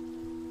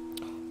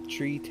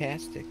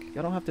 Tree-tastic.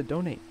 Y'all don't have to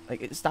donate.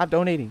 Like, stop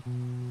donating.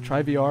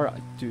 Try VR.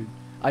 Dude,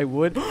 I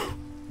would.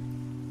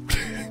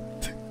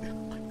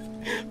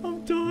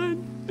 I'm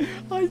done.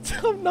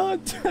 I'm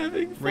not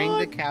having fun. Ring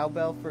the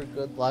cowbell for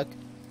good luck.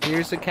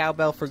 Here's the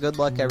cowbell for good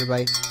luck,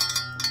 everybody.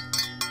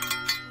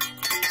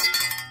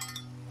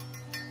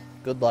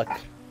 Good luck.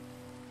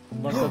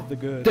 Luck of the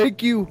good.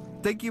 Thank you.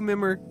 Thank you,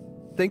 Mimmer.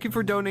 Thank you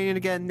for donating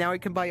again. Now I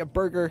can buy a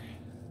burger.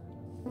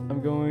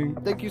 I'm going.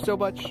 Thank you so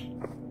much.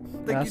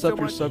 Thank you Mass so up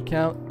your much. sub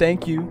count.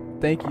 Thank you.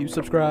 Thank you.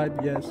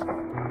 Subscribe. Yes.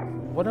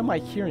 What am I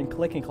hearing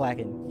clicking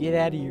clacking? Get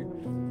out of here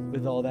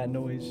with all that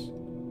noise.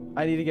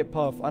 I need to get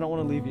Puff. I don't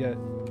want to leave yet.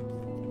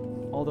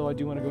 Although I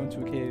do want to go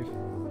into a cave.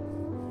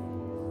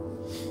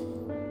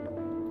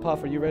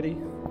 Puff, are you ready?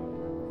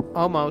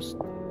 Almost.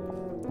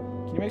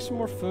 Can you make some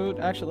more food?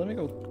 Actually, let me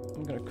go.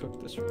 I'm gonna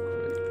cook this real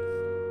quick.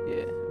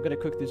 Yeah, I'm gonna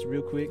cook this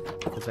real quick.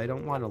 Because I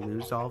don't want to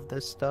lose all of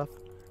this stuff.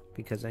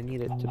 Because I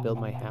need it to build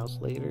my house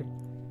later.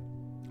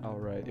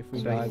 Alright, if we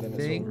So die, I then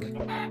think- it's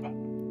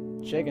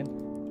over.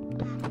 Chicken.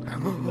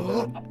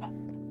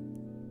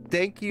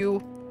 Thank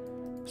you,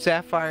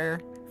 Sapphire,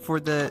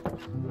 for the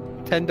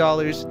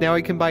 $10. Now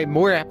I can buy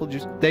more apple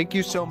juice. Thank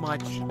you so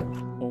much.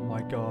 Oh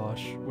my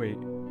gosh. Wait.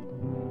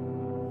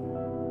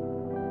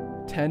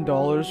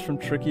 $10 from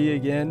Tricky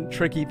again.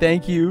 Tricky,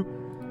 thank you.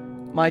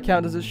 My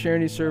account doesn't share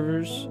any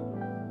servers,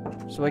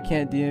 so I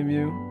can't DM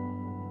you.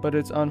 But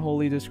it's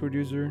unholy Discord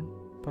user.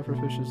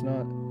 Pufferfish is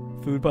not.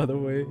 Food, by the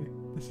way.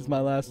 This is my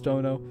last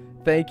dono.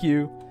 Thank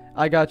you.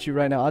 I got you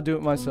right now. I'll do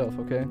it myself,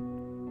 okay?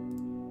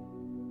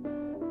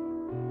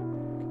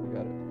 Okay,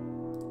 got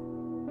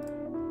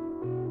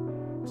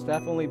it.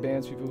 Staff only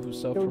bans people who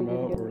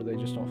self-promote or they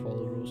just don't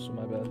follow the rules, so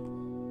my bad.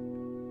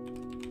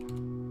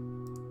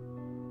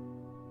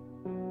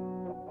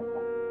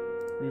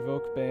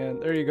 Revoke ban.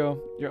 There you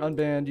go. You're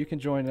unbanned. You can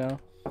join now.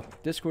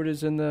 Discord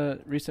is in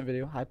the recent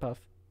video. Hi, Puff.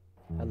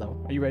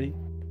 Hello. Are you ready?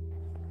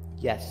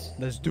 Yes.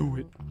 Let's do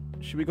it.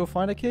 Should we go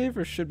find a cave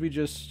or should we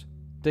just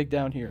dig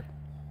down here?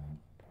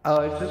 Oh,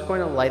 I was just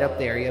going to light up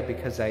the area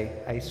because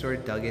I sort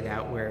of dug it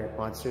out where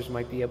monsters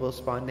might be able to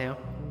spawn now.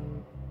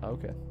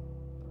 Okay.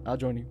 I'll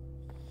join you.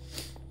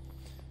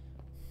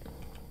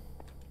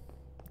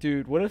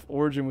 Dude, what if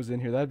Origin was in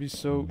here? That'd be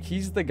so...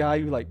 He's the guy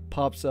who, like,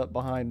 pops up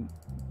behind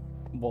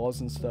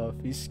walls and stuff.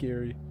 He's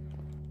scary.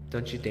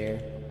 Don't you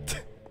dare.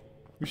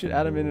 We should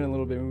add him in a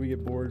little bit when we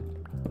get bored.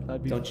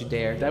 That'd be... Don't you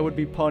dare. That would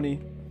be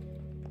punny.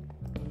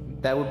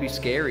 That would be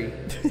scary.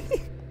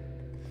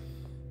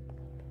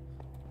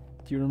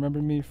 Do you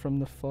remember me from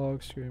the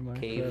Fog Stream,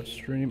 Minecraft Cave.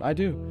 stream? I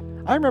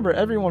do. I remember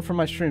everyone from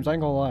my streams, I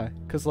ain't gonna lie.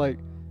 Cause like,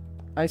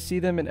 I see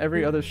them in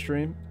every other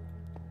stream.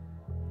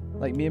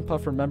 Like, me and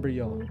Puff remember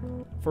y'all.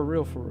 For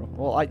real, for real.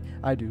 Well,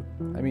 I do.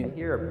 I I mean,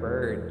 hear a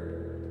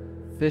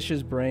bird.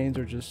 Fish's brains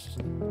are just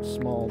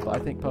small, but I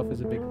think Puff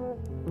is a big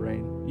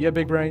brain. You have a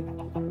big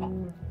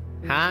brain?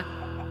 Huh?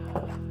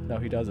 No,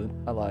 he doesn't.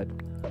 I lied.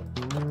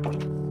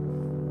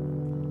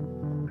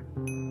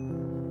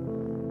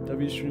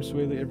 W stream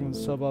Swaley, everyone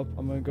sub up.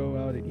 I'm gonna go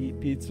out and eat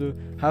pizza.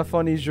 Have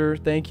fun, Easier.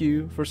 Thank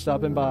you for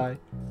stopping by.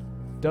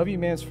 W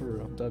man's for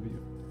real.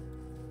 W.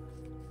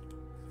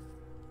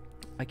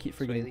 I keep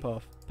forgetting Swaley.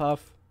 Puff.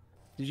 Puff,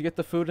 did you get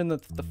the food in the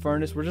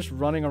furnace? We're just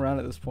running around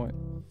at this point.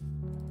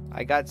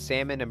 I got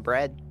salmon and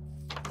bread.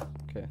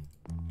 Okay.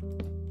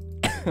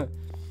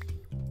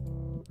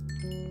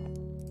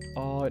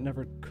 Oh, it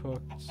never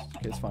cooked.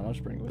 Okay, it's fine. I'll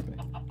just bring it with me.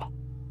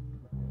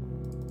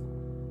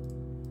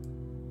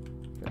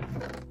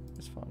 Okay,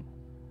 it's fine.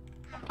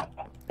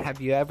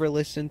 Have you ever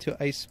listened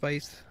to Ice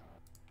Spice?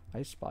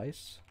 Ice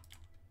Spice?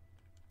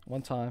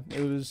 One time.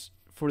 It was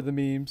for the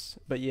memes.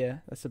 But yeah,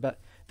 that's about...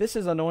 This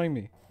is annoying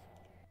me.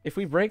 If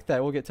we break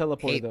that, we'll get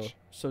teleported though.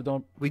 So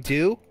don't... We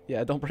do?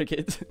 Yeah, don't break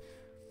it.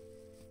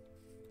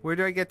 Where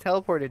do I get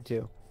teleported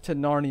to? To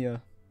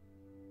Narnia.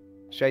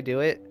 Should I do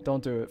it?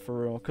 Don't do it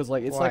for real. Because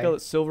like, it's like Why? a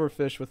silver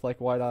fish with like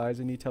white eyes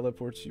and he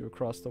teleports you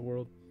across the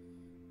world.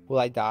 Will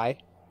I die?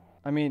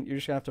 I mean, you're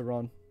just gonna have to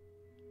run.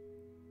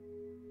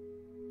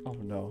 Oh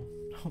no.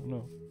 Oh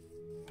no.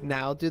 Nah,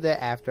 I'll do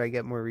that after I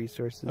get more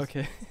resources.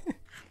 Okay.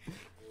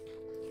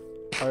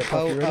 Alright,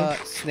 Puff, you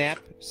ready?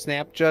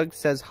 Snapjug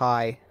says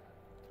hi.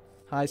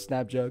 Hi,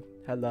 Snapjug.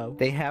 Hello.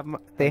 They have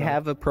Hello.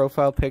 have a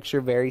profile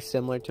picture very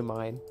similar to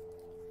mine.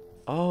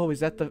 Oh, is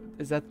that the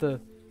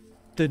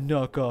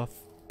knockoff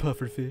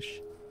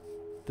pufferfish?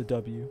 The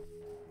W.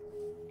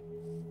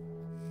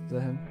 Is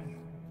that him?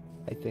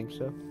 I think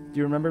so. Do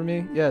you remember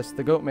me? Yes,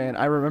 the goat man.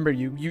 I remember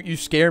you. You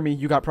scare me.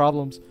 You got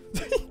problems.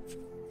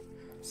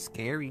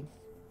 Scary.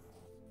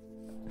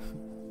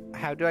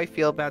 How do I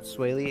feel about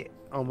Swaley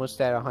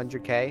almost at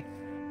 100k?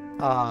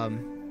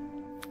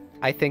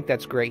 I think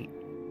that's great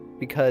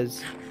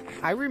because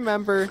I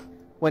remember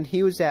when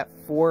he was at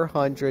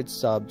 400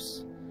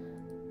 subs.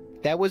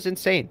 That was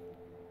insane.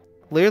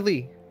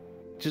 Literally,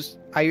 just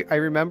I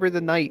remember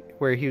the night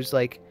where he was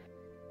like,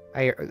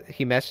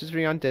 he messaged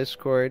me on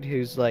Discord. He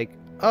was like,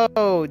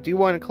 "Oh, do you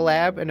want to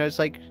collab?" And I was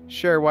like,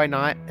 "Sure, why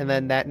not?" And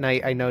then that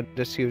night I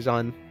noticed he was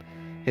on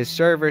his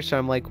server, so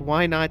I'm like,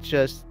 "Why not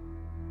just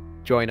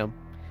join him?"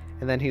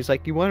 And then he's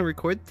like, "You want to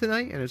record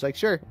tonight?" And I was like,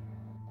 "Sure."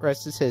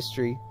 Rest is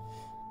history.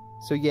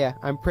 So yeah,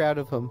 I'm proud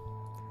of him.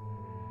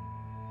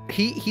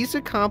 He's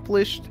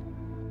accomplished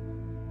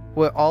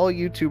what all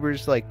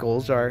YouTubers like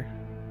goals are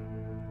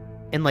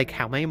in like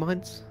how many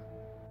months?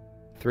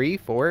 3,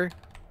 4?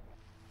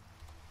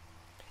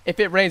 If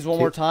it rains one Two-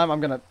 more time, I'm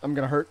gonna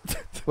hurt.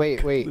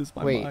 Wait. Lose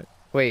my mind.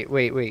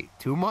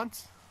 2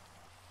 months?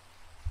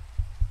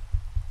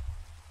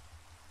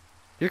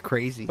 You're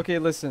crazy. Okay,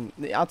 listen.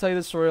 I'll tell you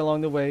the story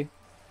along the way.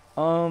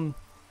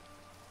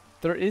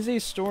 There is a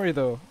story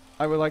though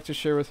I would like to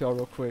share with y'all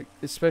real quick,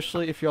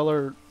 especially if y'all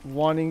are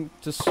wanting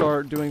to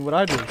start doing what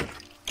I do.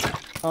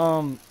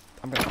 I'm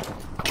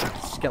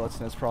gonna skeleton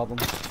has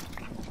problems.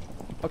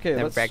 Okay,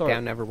 Never let's back start.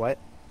 down, never what?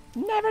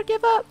 Never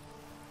give up.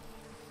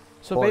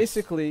 So Horse.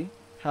 basically,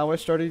 how I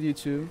started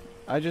YouTube,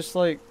 I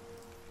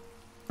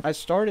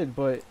started,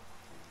 but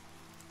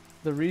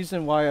the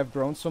reason why I've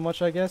grown so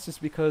much, I guess, is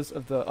because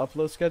of the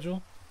upload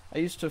schedule. I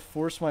used to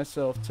force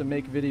myself to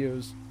make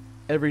videos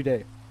every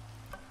day.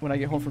 When I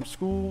get home from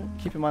school,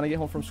 keep in mind I get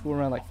home from school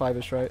around like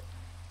 5ish, right?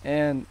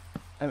 And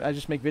I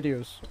just make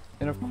videos.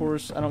 And of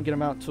course, I don't get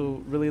them out till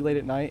really late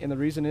at night. And the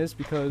reason is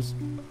because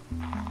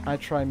I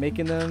try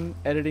making them,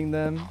 editing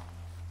them,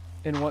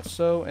 and what's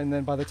so. And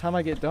then by the time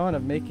I get done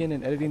of making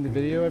and editing the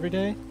video every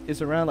day,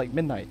 is around like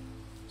midnight.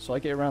 So I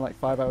get around like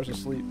 5 hours of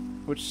sleep,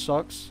 which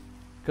sucks.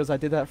 Because I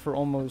did that for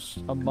almost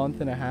a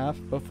month and a half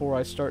before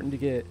I started to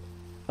get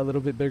a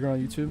little bit bigger on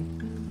YouTube.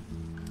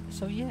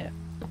 So yeah.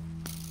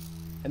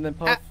 And then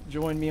Puff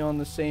joined me on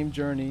the same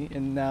journey,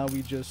 and now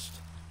we just,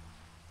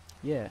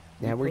 yeah.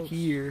 Now we're close.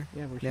 here.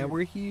 Yeah, we're here. Now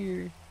we're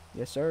here.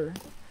 Yes, sir.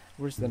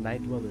 Where's the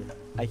Night Dweller?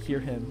 I hear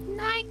him.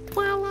 Night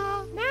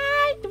Dweller.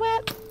 Night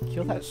Dweller.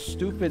 Kill that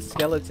stupid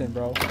skeleton,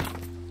 bro.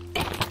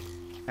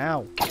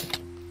 Ow.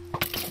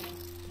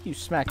 You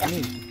smacked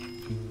me.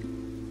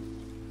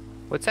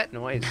 What's that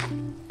noise?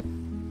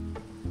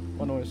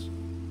 What noise?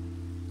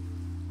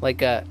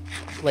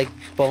 Like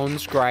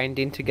bones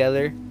grinding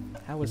together.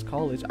 How was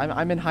college?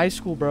 I'm in high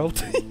school, bro.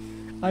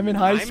 I'm in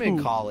high school. I'm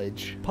in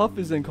college. Puff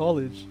is in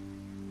college.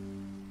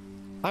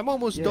 I'm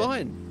almost Yeah.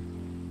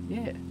 done.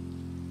 Yeah.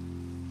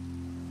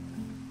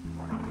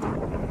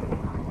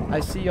 I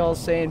see y'all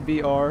saying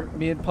VR.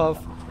 Me and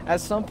Puff, at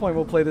some point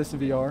we'll play this in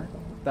VR.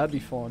 That'd be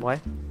fun. What?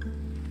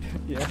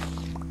 Yeah,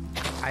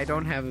 I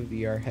don't have a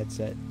VR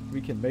headset.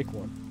 we can make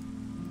one.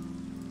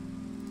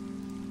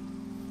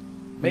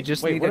 We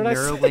just wait, need what a did I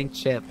say? Neuralink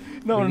chip.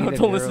 No, We no, need a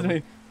don't listen to Neuralink.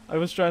 me. I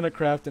was trying to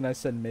craft and I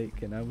said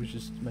make, and I was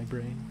just my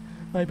brain.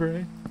 My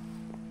brain.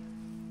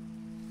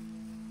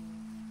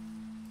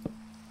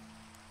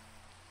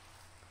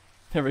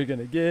 Never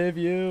gonna give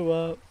you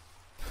up.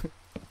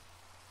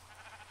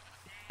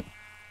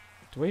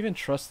 Do I even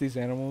trust these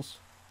animals?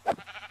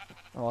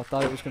 Oh, I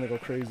thought it was gonna go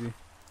crazy.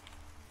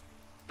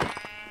 Okay,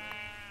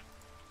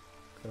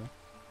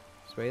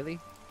 Swaley?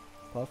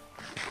 Puff.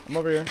 I'm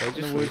over here. I in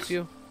just the woods. lose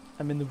you?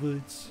 I'm in the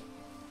woods.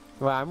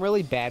 Well, I'm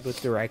really bad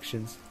with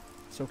directions.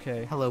 It's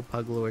okay. Hello,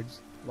 Pug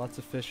Lords. Lots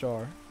of fish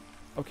are.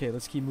 Okay,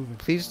 let's keep moving.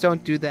 Please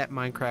don't do that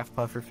Minecraft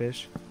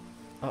pufferfish.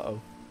 Uh-oh.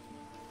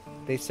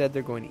 They said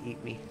they're going to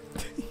eat me.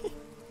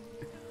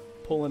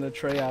 Pulling a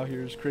tray out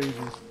here is crazy.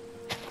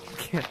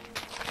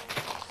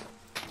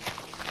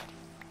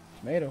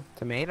 Tomato.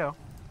 Tomato.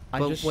 I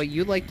But just what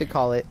you like to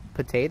call it,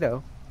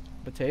 potato.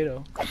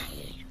 potato.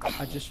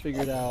 I just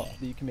figured out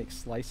that you can make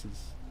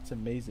slices. It's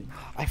amazing.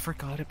 I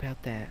forgot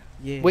about that.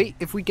 Yeah. Wait,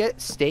 if we get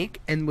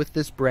steak and with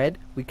this bread,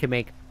 we can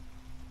make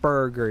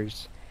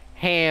burgers.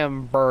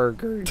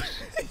 Hamburgers.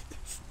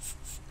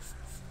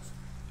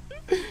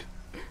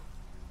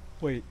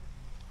 Wait.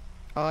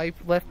 I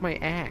left my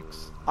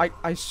axe.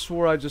 I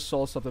swore I just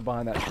saw something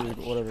behind that tree,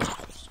 but whatever.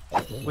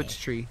 Which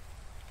tree?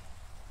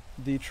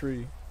 The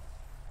tree.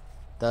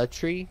 The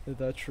tree?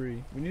 The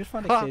tree. We need to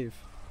find a Huh. cave.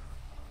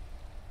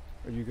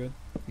 Are you good?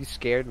 You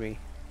scared me.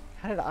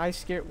 How did I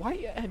scare? Why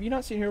have you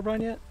not seen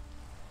Herobrine yet?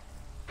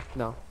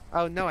 No.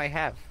 Oh, no, I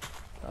have.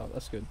 Oh,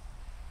 that's good.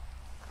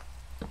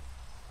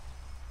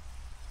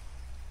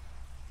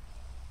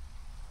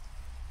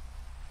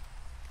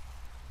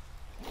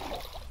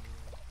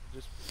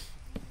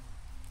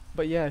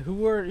 But yeah,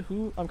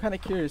 who I'm kind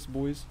of curious,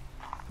 boys.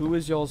 Who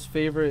is y'all's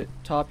favorite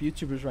top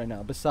YouTubers right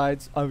now?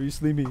 Besides,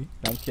 obviously me.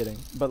 No, I'm kidding.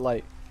 But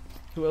like,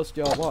 who else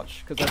do y'all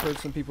watch? Because I've heard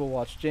some people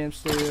watch Jam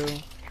Stereo,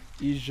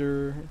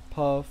 Easier,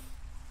 Puff,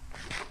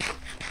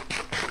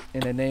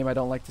 and a name I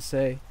don't like to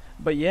say.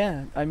 But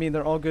yeah, I mean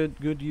they're all good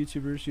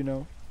YouTubers, you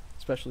know.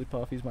 Especially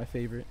Puff, he's my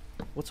favorite.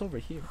 What's over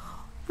here?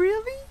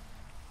 Really?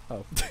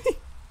 Oh.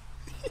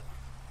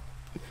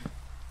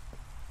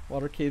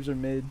 Water caves are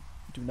mid.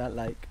 Do not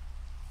like.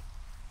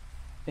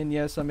 And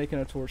yes, I'm making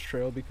a torch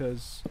trail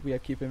because we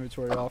have to keep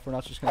inventory off. We're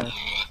not just gonna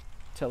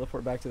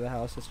teleport back to the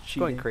house. That's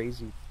cheating. Going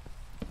crazy.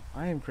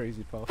 I am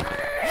crazy, Puff.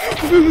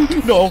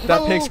 No,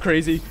 that pig's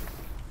crazy.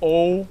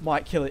 Oh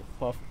my, kill it,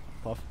 Puff,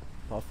 Puff,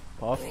 Puff,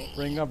 Puff.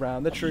 Ring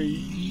around the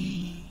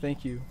tree.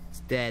 Thank you, It's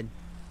dead.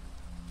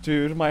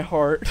 dude. My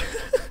heart.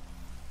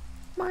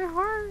 My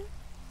heart.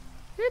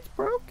 It's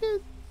broken.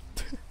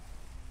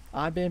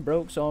 I've been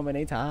broke so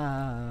many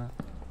times.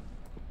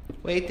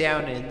 Way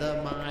down in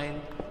the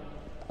mine.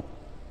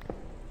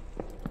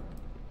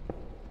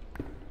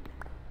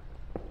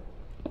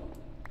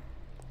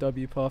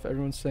 W Puff.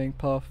 Everyone's saying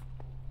Puff.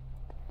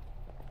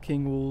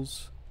 King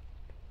Wolves.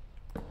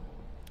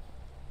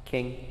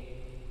 King.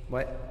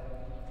 What?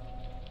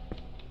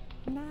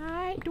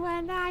 Night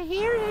when I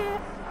hear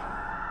it.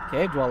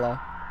 Cave Dweller.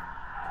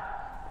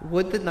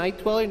 Would the Night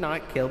Dweller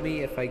not kill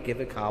me if I give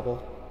it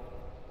cobble?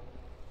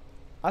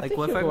 I Like, think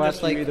what he'll if go I'm after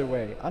just you like- either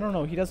way. I don't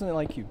know. He doesn't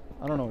like you.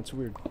 I don't know. It's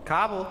weird.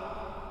 Cobble.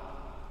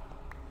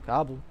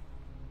 Gobble.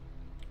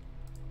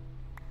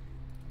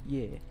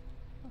 Yeah.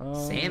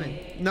 Salmon.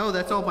 No,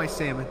 that's all my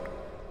salmon.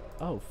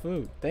 Oh,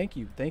 food. Thank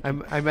you. Thank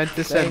you. I meant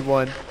to send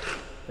one.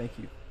 Thank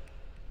you.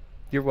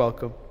 You're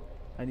welcome.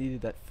 I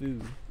needed that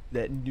food.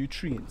 That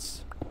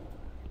nutrients.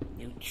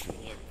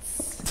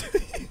 Nutrients.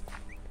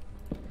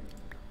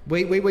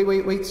 Wait,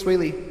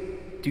 Swaley.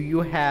 Do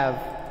you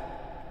have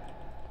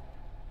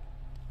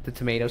the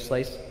tomato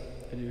slice?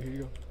 I do. Here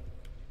you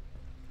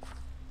go.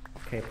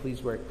 Okay,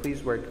 please work.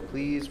 Please work.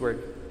 Please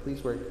work.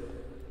 Please work.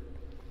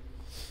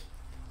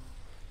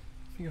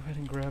 Let me go ahead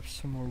and grab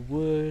some more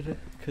wood.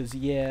 Cause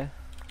yeah.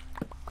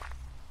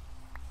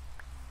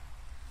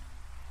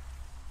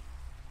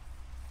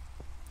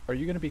 Are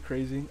you gonna be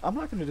crazy? I'm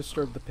not gonna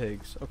disturb the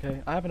pigs,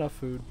 okay? I have enough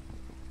food.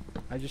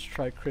 I just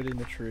tried critting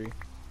the tree.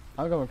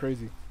 I'm going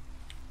crazy.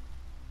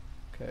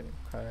 Okay.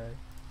 I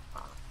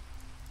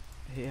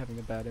hate having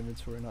a bad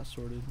inventory not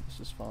sorted. This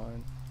is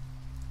fine.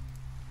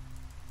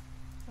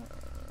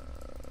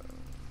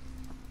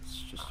 Let's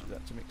just do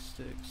that to make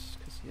sticks.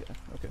 Cause yeah.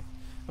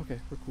 Okay,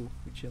 we're cool.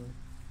 We're chilling.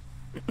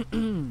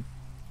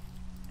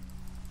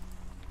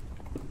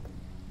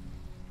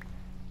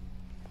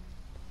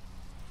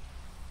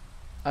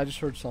 I just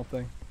heard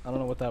something. I don't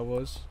know what that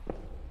was.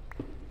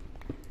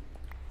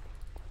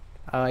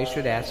 I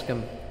should ask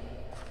him.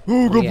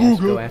 Ooga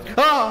Booga.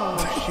 Oh,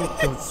 shoot.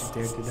 Don't you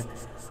dare do that.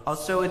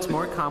 Also, it's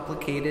more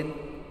complicated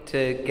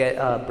to get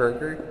a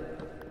burger.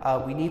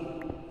 We need...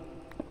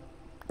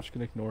 I'm just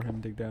gonna ignore him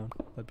and dig down.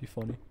 That'd be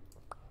funny.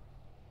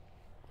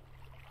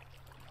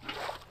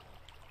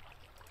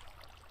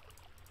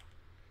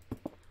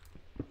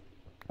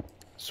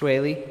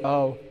 Swaley.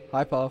 Oh,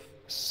 hi Puff.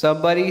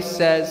 Somebody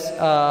says,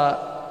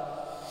 how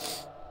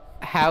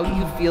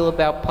you feel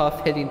about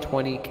Puff hitting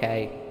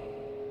 20K?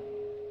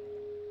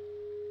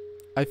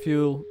 I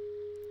feel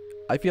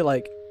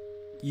like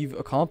you've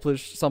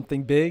accomplished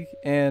something big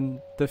and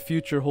the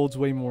future holds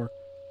way more.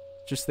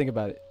 Just think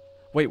about it.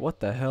 Wait, what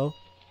the hell?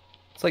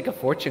 It's like a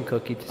fortune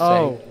cookie to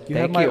Oh, say. you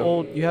have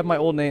my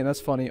old name. That's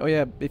funny. Oh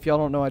yeah, if y'all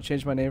don't know, I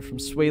changed my name from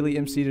Swaley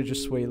MC to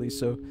just Swaley.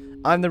 So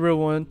I'm the real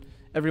one.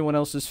 Everyone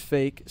else is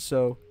fake.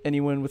 So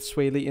anyone with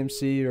Swaley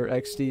MC or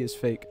XD is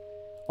fake.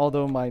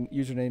 Although my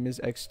username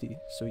is XD.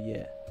 So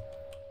yeah.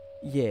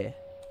 Yeah.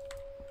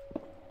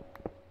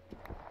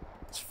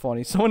 It's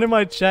funny. Someone in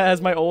my chat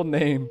has my old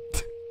name.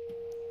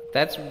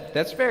 That's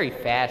very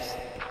fast.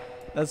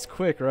 That's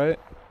quick, right?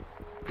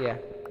 Yeah.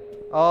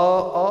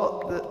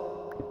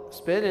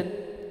 Spinning.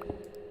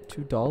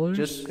 $2?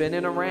 Just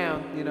spinning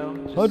around, you know.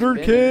 just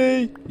 100K!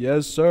 spinning.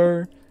 Yes,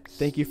 sir.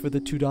 Thank you for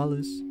the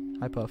 $2.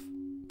 Hi, Puff.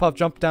 Puff,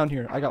 jump down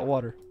here. I got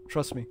water.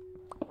 Trust me.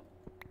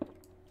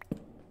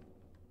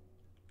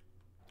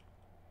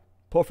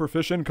 Puffer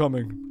fish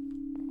incoming.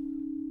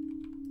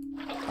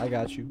 I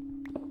got you.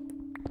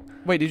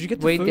 Wait, did you get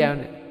the Way food? down.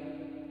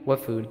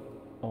 What food?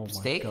 Oh my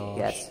Steak? gosh.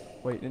 Yes.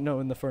 Wait, no,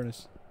 in the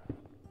furnace.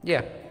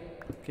 Yeah.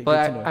 Okay,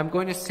 But good to know. I'm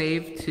going to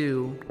save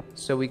 2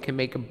 so we can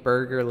make a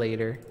burger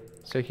later.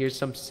 So here's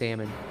some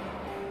salmon.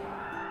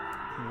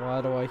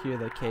 Why do I hear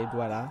the K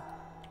Buena?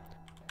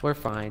 We're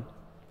fine.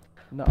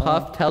 No.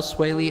 Puff, tell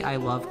Swaley I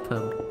loved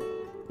him.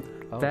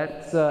 Oh.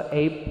 That's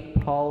Abe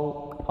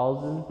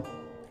Paulson.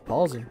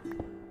 Pausing.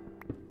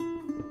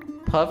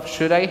 Puff,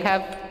 should I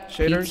have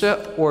Shaders?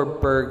 pizza or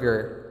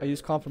burger? I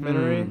use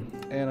complimentary,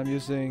 and I'm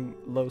using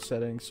low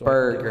settings. So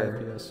Burger. I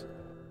can get high FPS.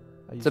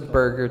 It's a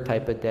burger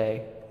type of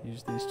day.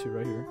 Use these two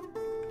right here.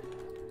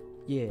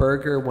 Yeah.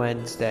 Burger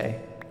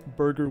Wednesday.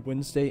 Burger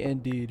Wednesday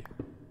indeed.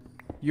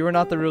 You are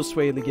not the real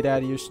Swaley. Get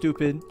out of here,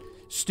 stupid.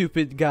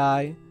 Stupid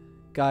guy.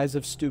 Guys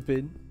of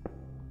stupid.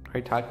 Are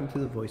you talking to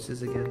the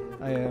voices again?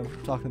 I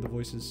am talking to the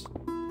voices.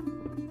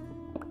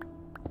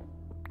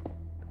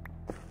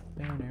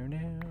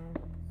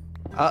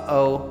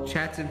 Uh-oh.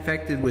 Chat's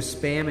infected with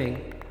spamming.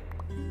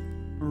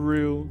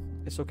 Real.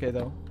 It's okay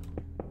though.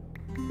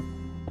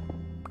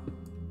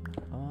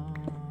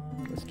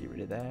 Let's get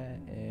rid of that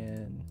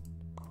and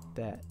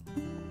that.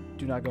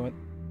 Do not go in.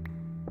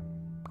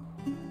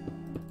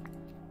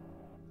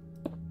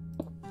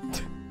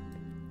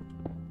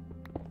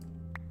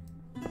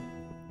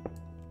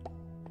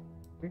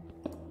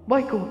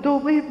 Michael,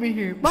 don't leave me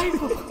here.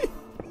 Michael.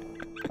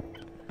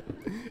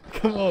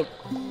 Come on.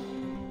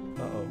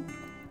 Uh-oh.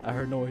 I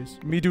heard noise.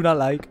 Me do not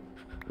like.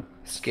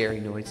 Scary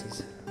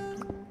noises.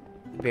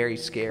 Very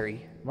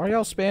scary. Why are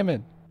y'all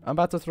spamming? I'm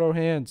about to throw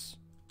hands.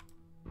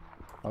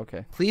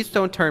 Okay. Please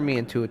don't turn me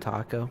into a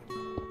taco.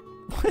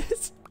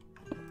 What?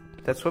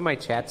 That's what my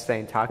chat's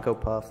saying, Taco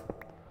Puff.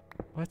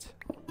 What?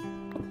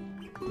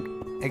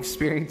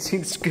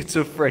 Experiencing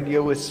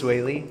schizophrenia with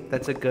Swaley?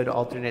 That's a good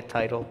alternate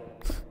title.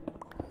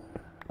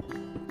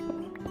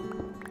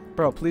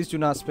 Bro, please do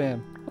not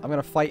spam. I'm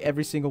gonna fight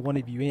every single one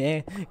of you.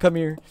 Eh, come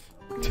here.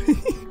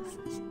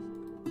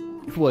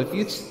 Well, if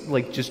you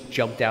like just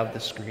jumped out of the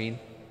screen.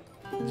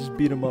 Just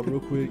beat him up real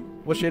quick.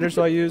 What shaders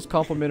do I use?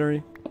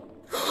 Complimentary.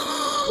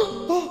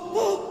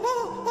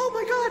 Oh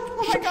my god!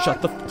 Oh my god!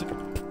 Shut the.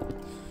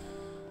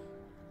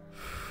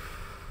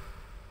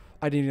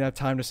 I didn't even have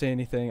time to say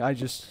anything. I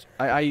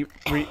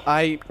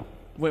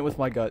went with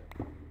my gut.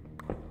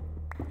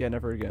 Yeah,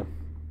 never again.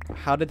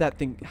 How can that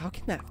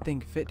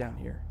thing fit down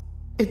here?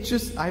 It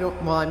just,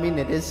 well, I mean,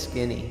 it is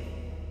skinny.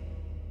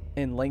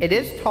 And lengthy. It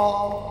is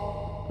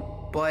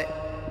tall, but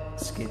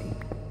skinny.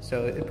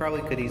 So it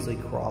probably could easily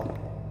crawl.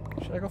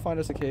 Should I go find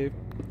us a cave?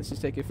 This is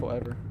taking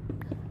forever.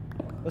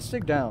 Let's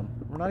dig down.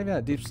 We're not even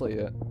at Deep Slate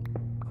yet.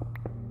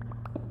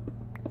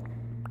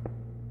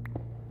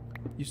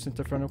 You sent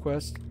a friend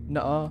request?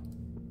 Nuh-uh.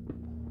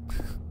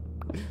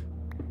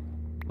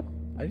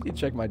 I need to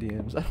check my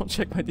DMs. I don't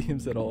check my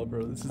DMs at all,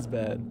 bro. This is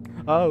bad.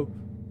 Oh.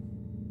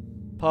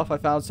 Puff, I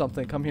found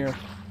something. Come here.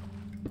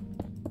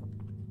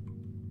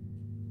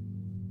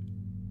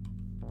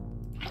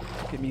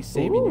 Look at me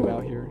saving you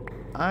out here.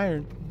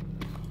 Iron.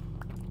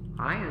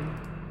 Iron?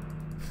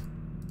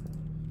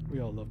 We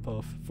all love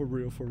Puff. For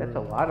real, for That's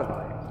real. a lot of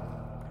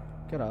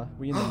iron.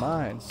 We in the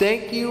mines.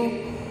 Thank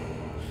you,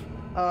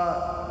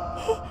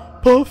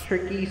 Puff!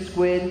 Tricky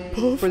Squid,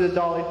 Puff. for the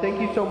dollar. Thank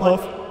you so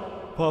Puff.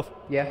 much. Puff.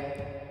 Yeah.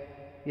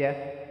 Yeah.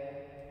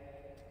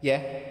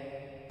 Yeah.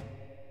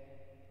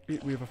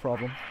 We have a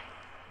problem.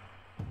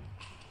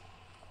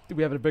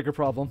 We have a bigger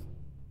problem.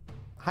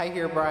 Hi,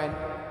 Herobrine.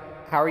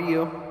 How are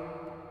you?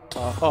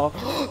 Oh.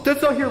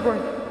 That's not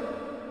Herobrine.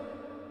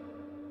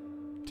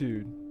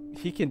 Dude,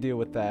 he can deal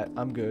with that.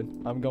 I'm good.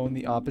 I'm going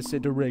the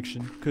opposite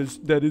direction, because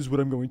that is what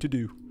I'm going to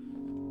do.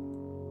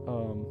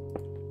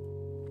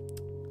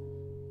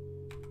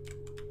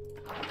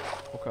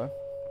 Okay.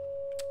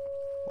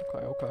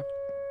 Okay.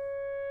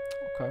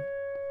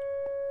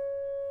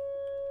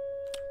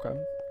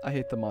 I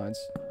hate the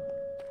mines.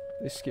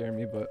 They scare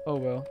me, but oh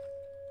well.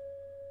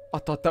 I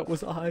thought that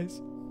was eyes.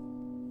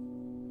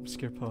 I'm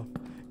scared Puff.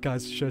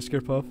 Guys, should I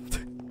scare Puff?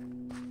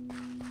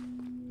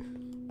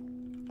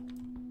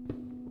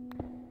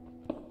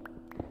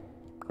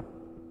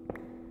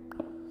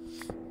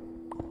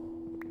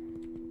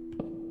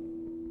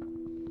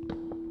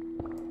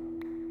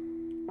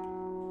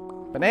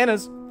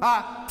 Bananas!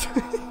 Ah!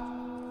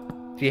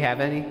 Do you have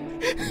any?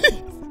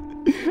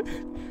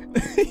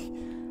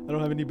 I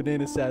don't have any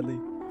bananas, sadly.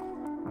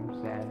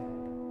 I'm sad.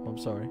 I'm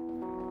sorry.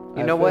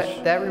 You know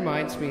what? That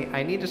reminds me.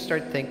 I need to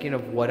start thinking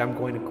of what I'm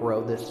going to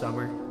grow this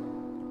summer.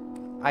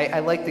 I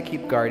like to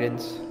keep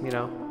gardens, you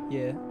know.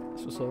 Yeah.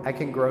 So. I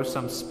can grow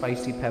some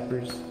spicy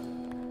peppers.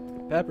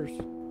 Peppers.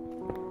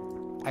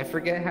 I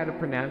forget how to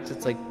pronounce it.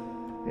 It's like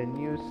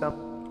venue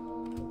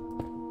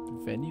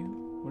something. Venue?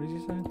 What is he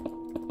saying?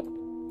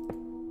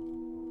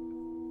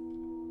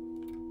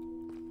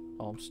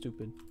 Oh, I'm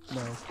stupid.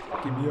 No.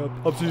 Give me up.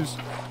 Upsies.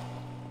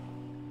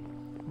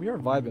 We are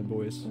vibing,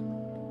 boys.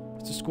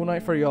 It's a school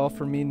night for y'all.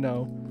 For me,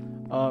 no.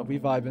 We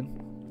vibing.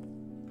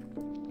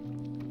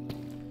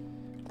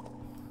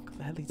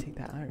 Gladly take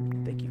that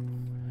iron. Thank you.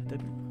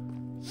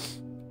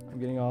 I'm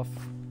getting off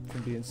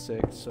from being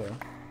sick, so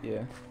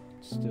yeah.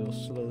 Still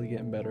slowly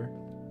getting better.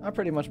 I'm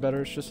pretty much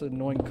better. It's just an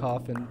annoying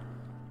cough in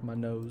my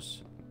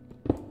nose.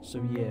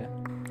 So yeah.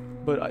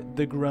 But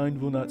the grind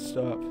will not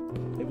stop.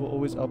 It will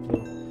always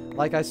upload.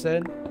 Like I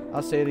said,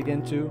 I'll say it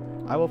again too.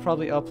 I will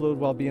probably upload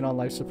while being on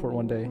life support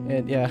one day.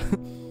 And yeah.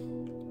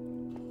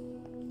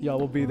 Y'all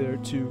will be there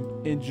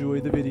to enjoy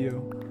the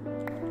video.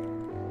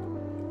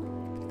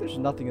 There's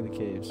nothing in the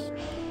caves.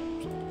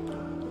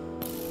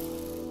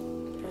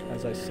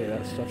 As I say,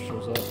 that stuff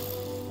shows up.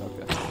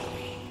 Okay.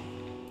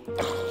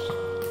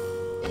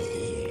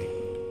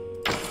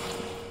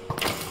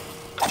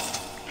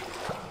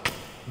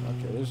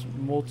 Okay, there's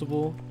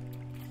multiple.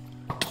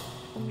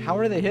 How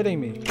are they hitting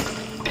me?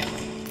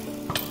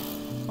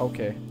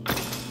 Okay.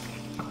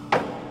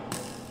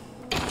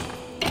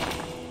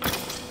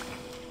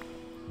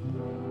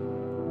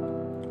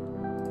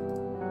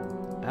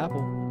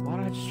 Apple? Why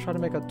did I just try to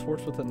make a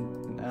torch with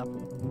an apple?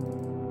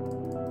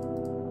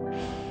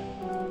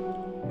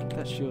 Get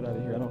that shield out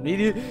of here. I don't need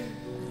it.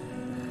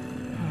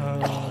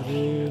 Oh,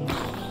 dude.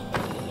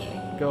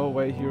 Go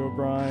away,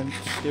 Herobrine.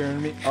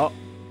 Scaring me. Oh.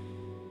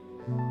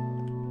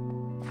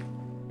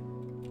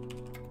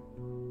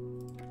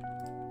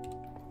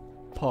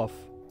 Puff.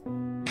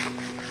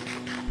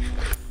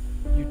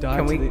 You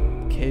died to the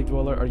cave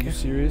dweller? Are you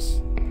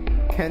serious?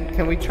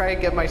 Can we try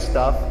to get my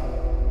stuff?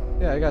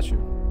 Yeah, I got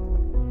you.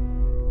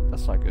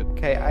 That's not good.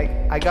 Okay,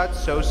 I got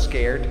so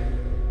scared.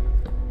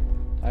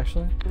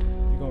 Actually?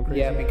 You going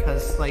crazy? Yeah,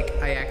 because like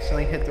I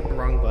accidentally hit the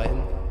wrong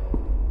button.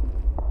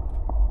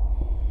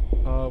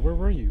 Where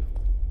were you?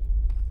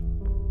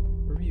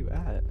 Where were you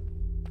at?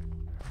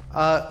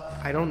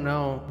 I don't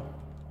know.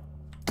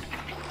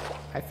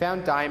 I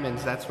found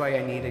diamonds, that's why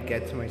I need to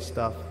get to my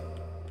stuff.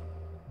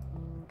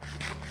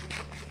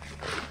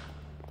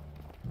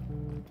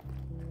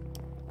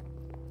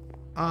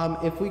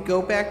 If we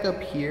go back up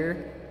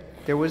here,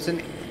 there was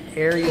an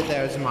area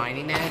that I was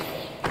mining at.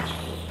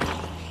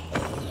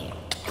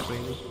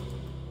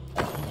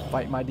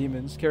 Fight my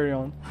demons. Carry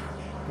on.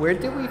 Where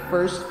did we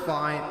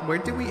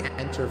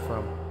enter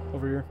from?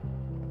 Over here.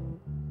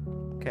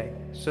 Okay,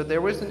 so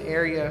there was an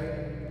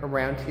area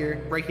around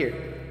here, right here.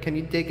 Can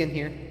you dig in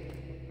here?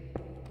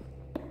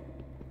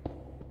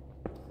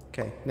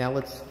 Okay, now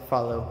let's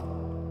follow.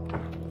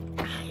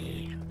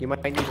 You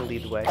might need to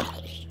lead the way.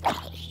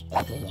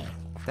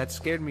 That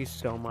scared me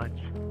so much.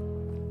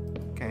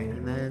 Okay,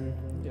 and then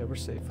Yeah, we're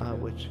safe.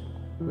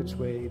 which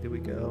way do we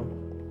go?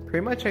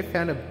 Pretty much I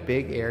found a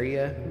big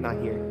area.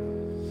 Not here.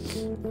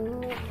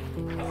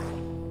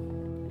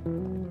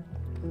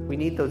 We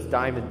need those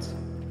diamonds.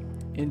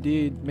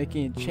 Indeed,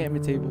 making an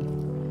enchantment table.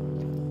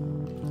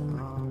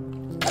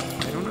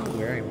 I don't know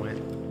where I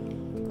went.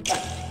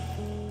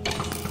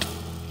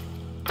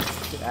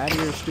 Get out of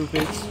here,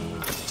 stupids.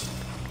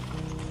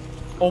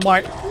 Oh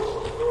my.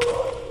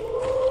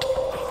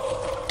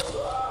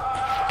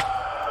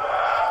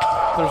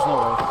 There's no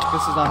way.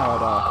 This is not how I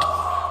die.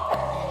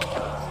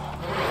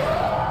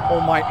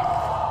 Oh my.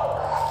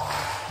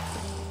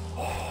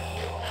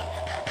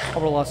 I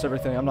would have lost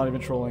everything. I'm not even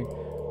trolling.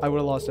 I would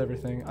have lost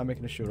everything. I'm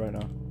making a shoot right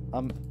now.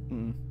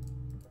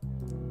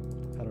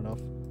 Had enough.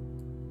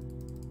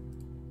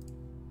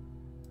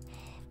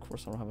 Of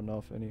course I don't have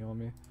enough any on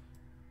me.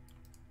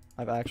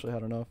 I've actually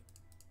had enough.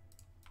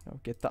 Now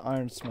get the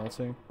iron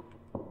smelting.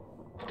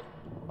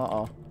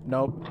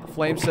 Nope.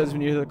 Flame says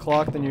when you hear the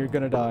clock, then you're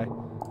gonna die.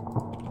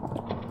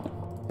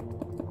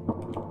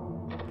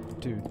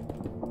 Dude.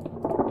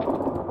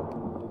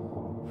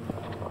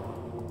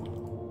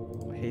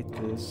 I hate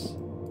this.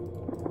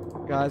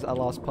 Guys, I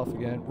lost Puff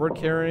again. We're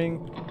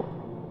carrying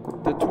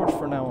the torch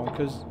for now on,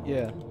 because,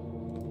 yeah.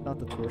 Not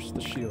the torch,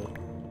 the shield.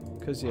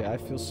 Because, yeah, I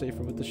feel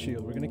safer with the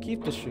shield. We're gonna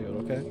keep the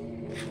shield, okay?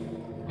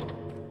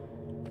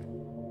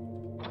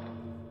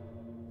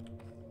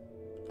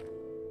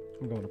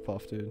 I'm going to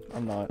Puff, dude.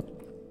 I'm not.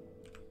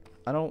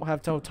 I don't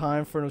have no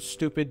time for no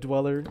stupid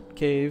dweller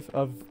cave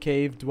of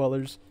cave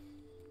dwellers.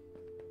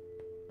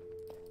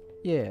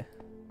 Yeah.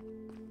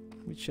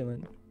 We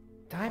chilling.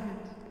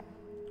 Diamonds.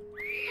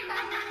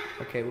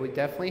 Okay, we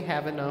definitely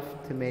have enough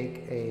to make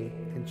a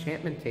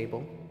enchantment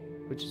table,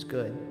 which is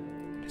good.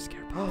 I'm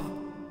scared, Puff.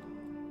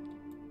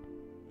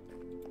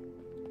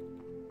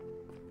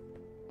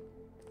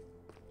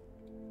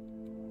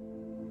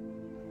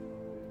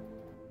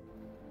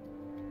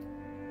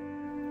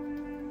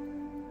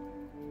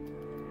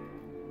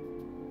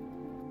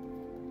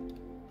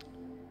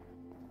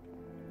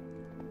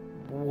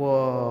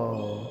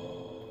 Whoa.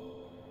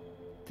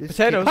 This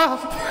Potatoes.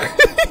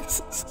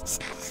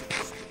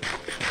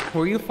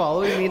 Were you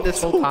following me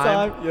this whole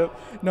time? Yep.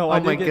 No, Oh I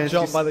my did get goodness,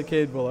 jumped by the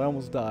cave dweller. I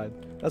almost died.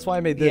 That's why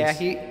I made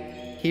this.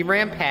 Yeah, he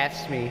ran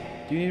past me.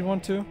 Do you need one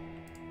too?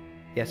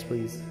 Yes,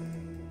 please.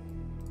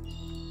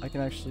 I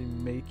can actually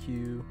make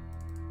you.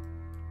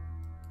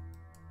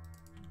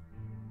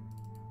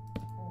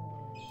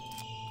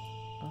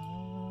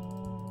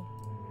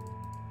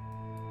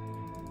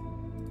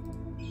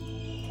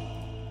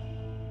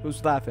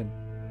 Who's laughing?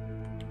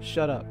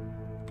 Shut up.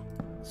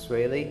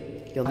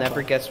 Swaley, you'll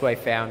never guess who I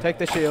found. Take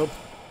the shield.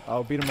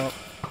 I'll beat him up.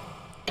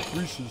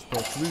 Reese's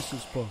Puffs,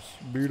 Reese's Puffs.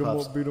 Beat him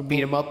up, beat him up.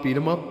 Beat him up, beat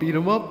him up, beat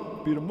him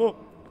up. Beat him up.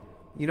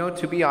 You know,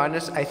 to be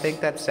honest, I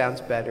think that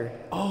sounds better.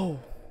 Oh.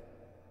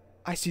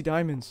 I see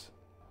diamonds.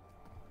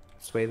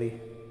 Swaley,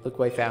 look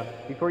what I found.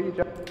 Before you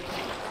jump.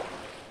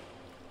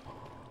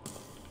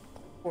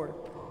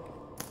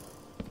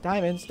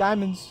 Diamonds,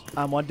 diamonds.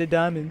 I want the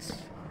diamonds.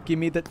 Give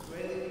me the.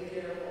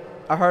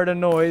 I heard a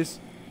noise.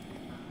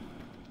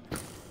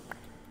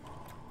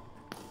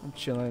 I'm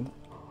chilling.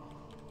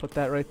 Put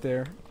that right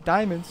there.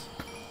 Diamonds.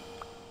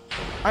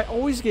 I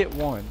always get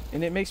one,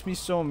 and it makes me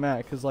so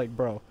mad, because, like,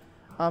 bro,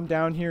 I'm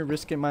down here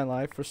risking my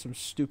life for some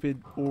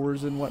stupid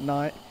ores and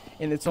whatnot,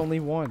 and it's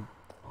only one.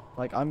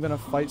 Like, I'm gonna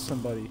fight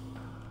somebody.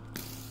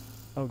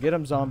 Oh, get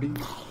him, zombie.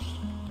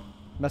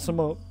 Mess him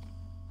up.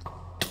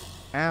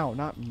 Ow,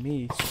 not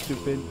me,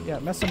 stupid. Yeah,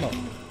 mess him up.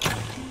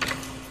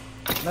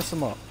 Mess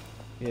him up.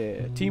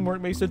 Yeah,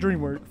 teamwork makes the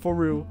dream work, for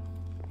real.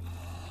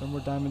 No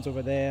more diamonds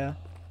over there.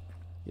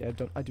 Yeah,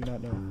 I do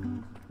not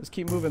know. Let's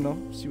keep moving though.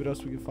 See what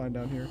else we can find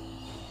down here.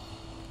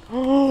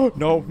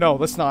 No,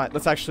 let's not.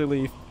 Let's actually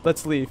leave.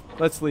 Let's leave.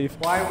 Let's leave.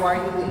 Why are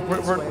you leaving?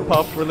 We're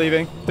Puff, we're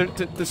leaving.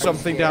 There's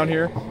something down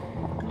here.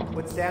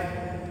 What's down?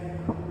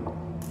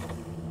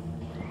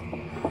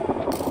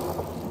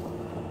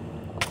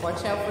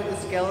 Watch out for the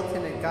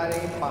skeleton, it got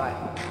a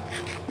pot.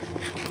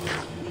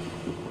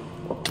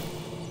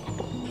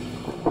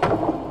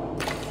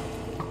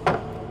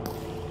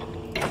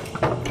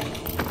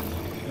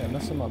 Yeah,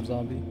 mess him up,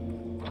 zombie.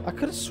 I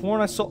could have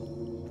sworn I saw.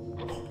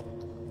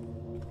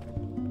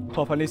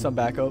 Puff, I need some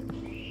backup.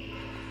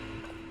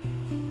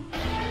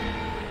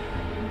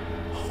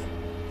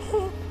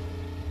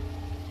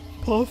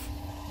 Puff.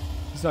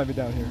 He's not even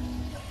down here.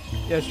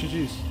 Yeah, it's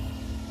GG's.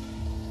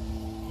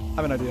 I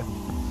have an idea.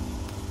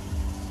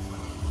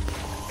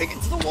 Make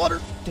it to the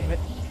water. Damn it.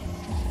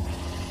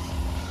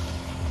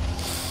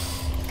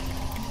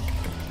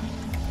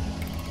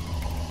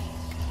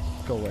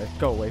 Go away.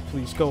 Go away,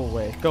 please. Go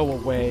away. Go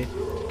away.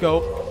 Go.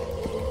 Go.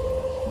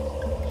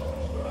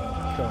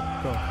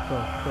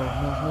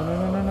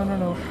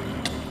 No.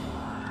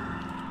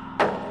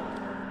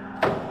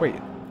 Wait.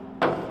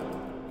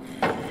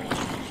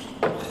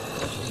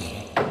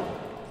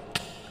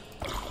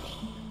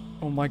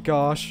 Oh my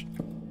gosh.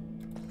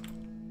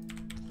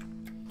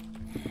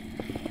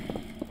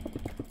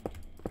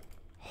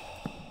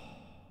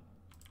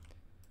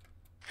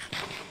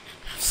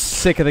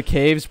 sick of the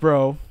caves,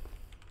 bro.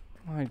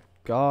 My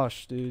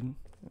gosh, dude.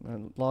 I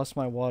lost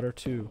my water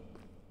too.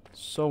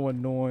 So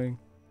annoying.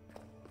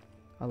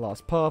 I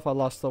lost Puff, I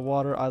lost the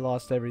water, I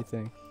lost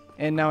everything.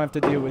 And now I have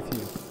to deal with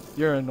you.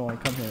 You're annoying.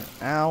 Come here.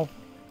 Ow.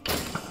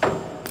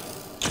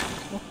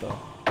 What the?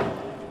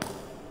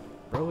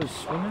 Bro is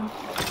swimming?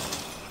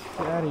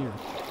 Get out of here.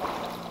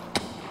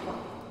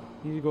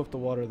 You need to go up the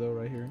water though,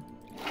 right here.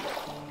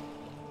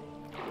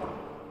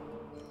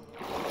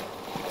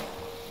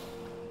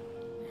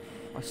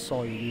 I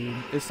saw you,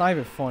 dude. It's not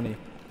even funny.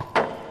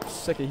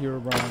 Sick of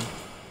Herobrine.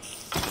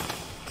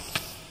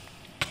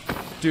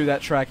 Dude,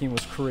 that tracking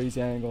was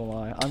crazy, I ain't gonna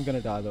lie. I'm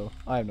gonna die though.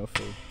 I have no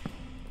food.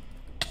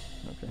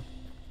 Okay.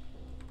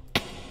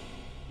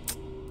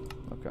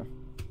 Okay.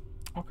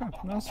 Okay,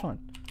 no, it's fine.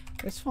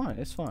 It's fine,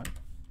 it's fine.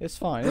 It's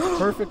fine. It's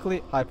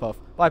perfectly... Hi, Puff.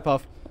 Bye,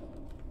 Puff.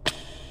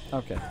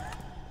 Okay.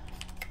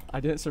 I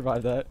didn't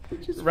survive that.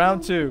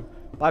 Round 2.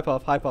 Bye,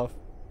 Puff. Hi, Puff.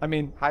 I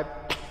mean... Hi.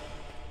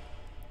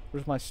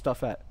 Where's my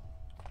stuff at?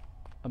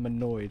 I'm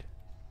annoyed.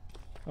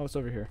 Oh, it's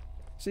over here.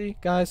 See,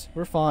 guys,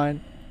 we're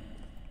fine.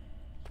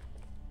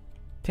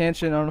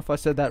 Tangent, I don't know if I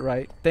said that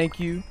right. Thank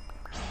you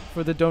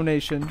for the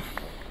donation.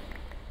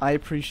 I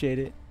appreciate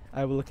it.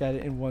 I will look at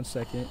it in 1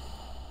 second.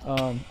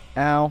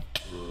 Ow.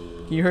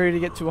 Can you hurry to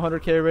get to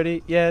 100k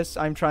already? Yes,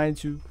 I'm trying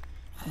to.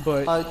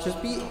 But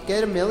Just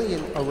get 1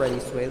 million already,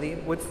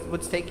 Swaley.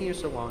 What's taking you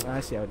so long? I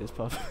see how it is,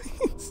 Puff.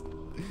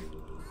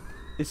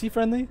 Is he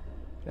friendly?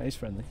 Yeah, he's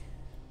friendly.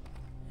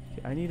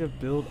 Okay, I need to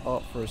build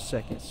up for a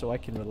second so I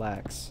can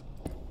relax.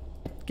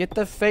 Get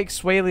the fake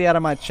Swaley out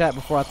of my chat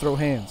before I throw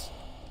hands.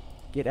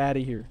 Get out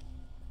of here.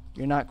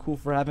 You're not cool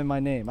for having my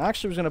name. I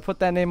actually was going to put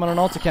that name on an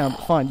alt account,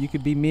 but fine, you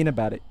could be mean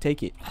about it.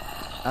 Take it.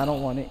 I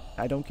don't want it.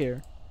 I don't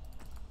care.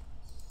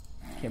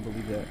 Can't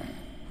believe that.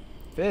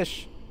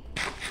 Fish.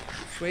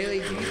 Swaley,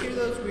 do you hear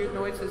those weird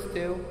noises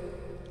too?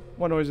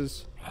 What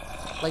noises?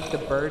 Like the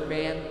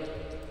Birdman?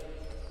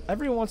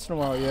 Every once in a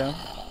while, yeah.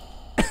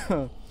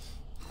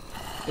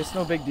 It's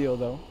no big deal,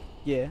 though.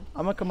 Yeah,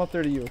 I'm going to come up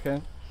there to you,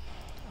 okay?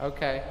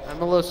 Okay,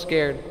 I'm a little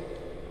scared.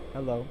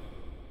 Hello.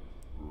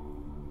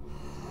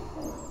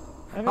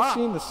 I haven't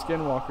seen the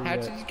Skinwalker How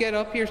yet. did you get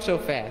up here so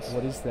fast?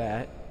 What is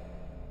that?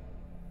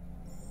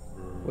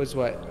 Was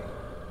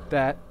what?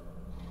 That.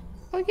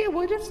 Oh yeah,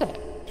 what is that?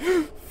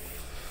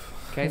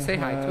 Can I say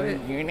hi to it?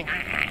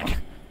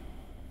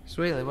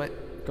 Swaley,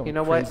 what? Going You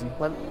know crazy.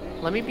 what?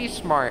 Let me be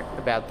smart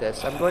about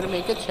this. I'm going to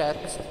make a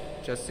chest,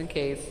 just in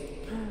case,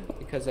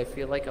 because I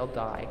feel like I'll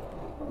die.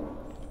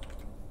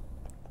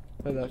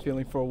 I had that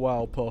feeling for a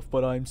while, Puff,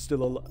 but I'm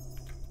still alive.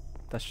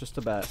 That's just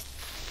a bat.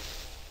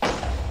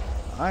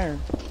 Iron.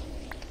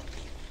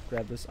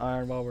 Grab this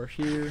iron while we're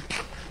here.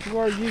 Who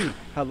are you?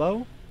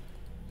 Hello?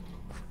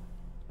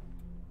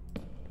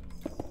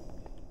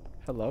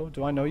 Hello?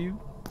 Do I know you?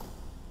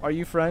 Are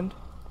you friend?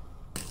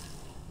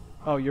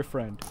 Oh, you're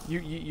friend.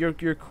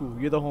 You're cool.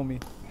 You're the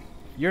homie.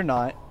 You're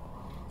not.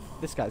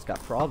 This guy's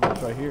got problems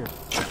right here.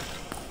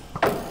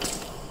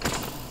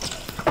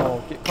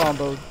 Oh, get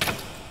comboed.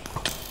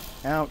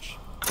 Ouch.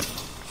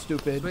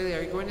 Stupid. Swaley,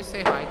 are you going to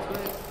say hi to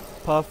it?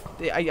 Puff.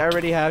 I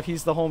already have.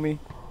 He's the homie.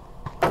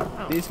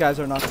 Oh. These guys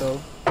are not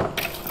though.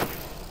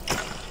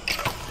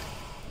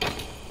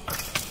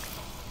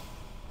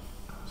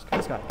 This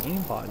guy's got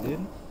aimbot,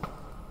 dude.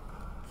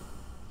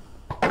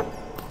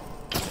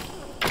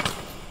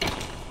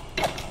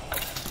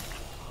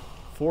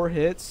 Four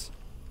hits.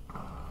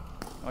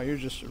 Oh, you're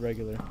just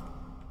regular.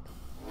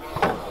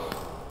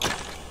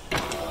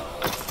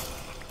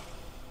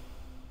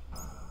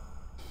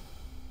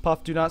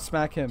 Puff, do not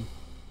smack him.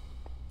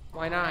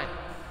 Why not?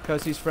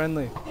 Because he's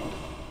friendly.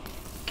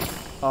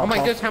 Oh my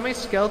Puff. goodness, how many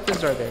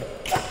skeletons are there?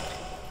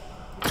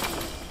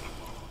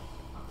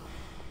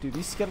 Dude,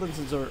 these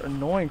skeletons are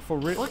annoying for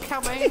real. Look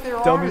how many there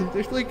are. Dummy.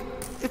 There's like,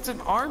 it's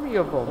an army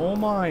of them. Oh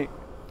my.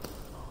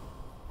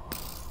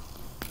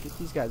 Get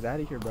these guys out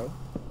of here, bro.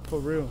 For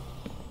real.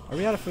 Are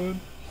we out of food?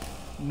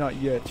 Not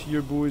yet.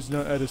 Your boy's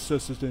not out of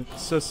sustenance.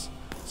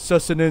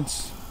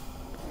 Sustenance.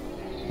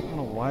 I don't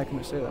know why I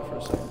couldn't say that for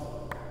a second.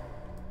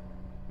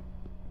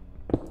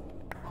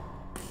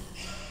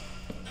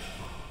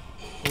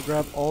 We'll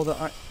grab all the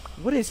iron.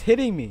 What is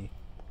hitting me?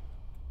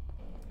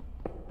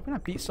 I'm gonna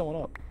beat someone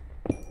up.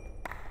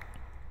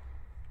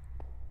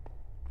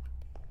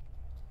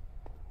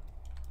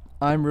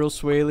 I'm real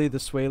Swaley, the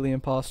Swaley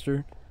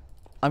imposter.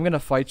 I'm gonna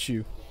fight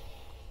you.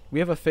 We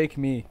have a fake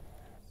me.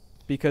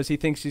 Because he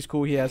thinks he's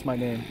cool, he has my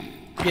name.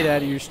 Get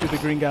out of here, stupid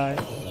green guy.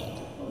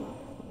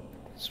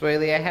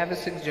 Swaley, I have a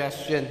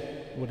suggestion.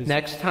 What is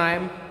Next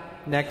time,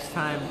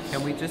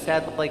 can we just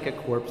add like a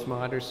corpse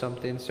mod or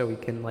something so we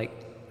can like,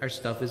 our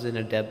stuff is in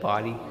a dead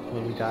body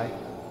when we die? it?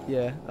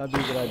 Yeah, that'd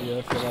be a good idea,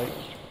 I feel like.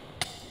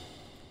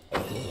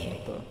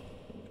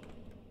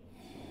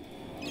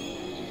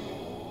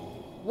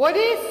 What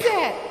is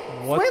that?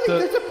 What Swaley, the-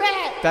 there's a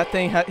bat! That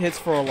thing hits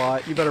for a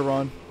lot. You better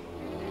run.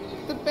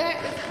 The bat,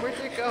 where'd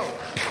it go?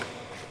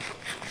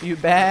 You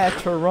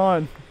better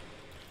run.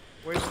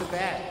 Where's the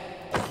bat?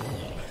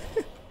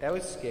 That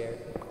was scared.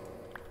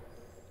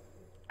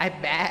 I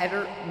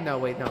batter. No,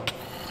 wait, no.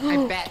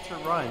 I bat to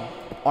run.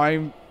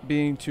 I'm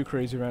being too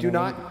crazy right Do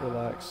now. not-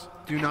 Relax.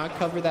 Do not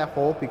cover that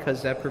hole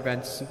because that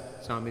prevents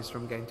zombies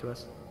from getting to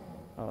us.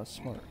 Oh, that's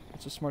smart.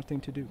 It's a smart thing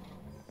to do.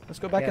 Let's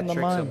go back Yeah, in the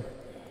tricks 'em. mine.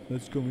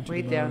 Let's go into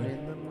Way the down mine.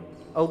 in the.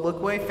 Oh, look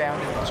what I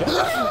found in the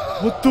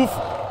chest. What the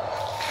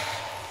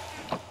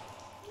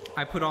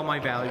I put all my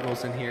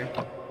valuables in here.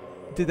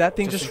 Did that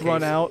thing Just just in run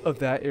case. out of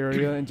that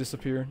area and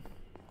disappear?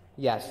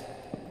 Yes.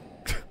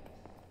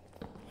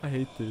 I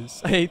hate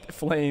this. I hate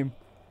Flame.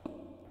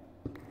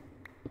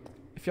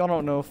 If y'all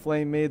don't know,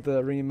 Flame made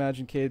the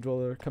Reimagined Cave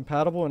Dweller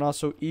compatible and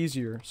also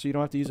easier, so you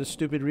don't have to use a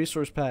stupid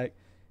resource pack.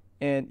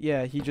 And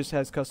yeah, he just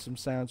has custom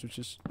sounds, which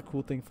is a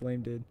cool thing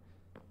Flame did.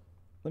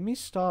 Let me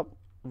stop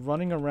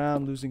running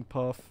around losing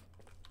Puff.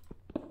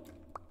 Oh,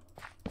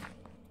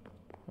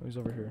 he's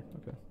over here.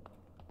 Okay.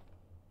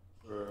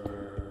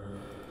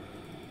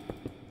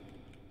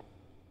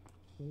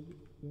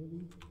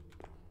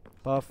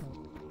 Puff.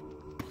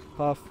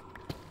 Puff.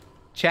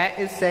 Chat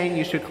is saying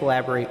you should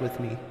collaborate with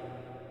me.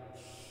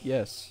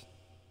 Yes.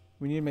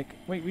 We need to make...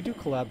 Wait, we do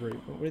collaborate.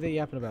 What are they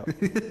yapping about?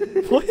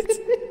 What?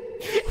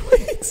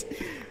 What?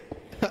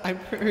 I'm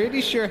pretty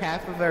sure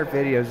half of our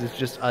videos is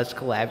just us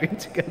collabing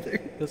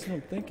together. That's what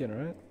I'm thinking,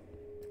 right?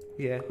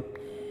 Yeah.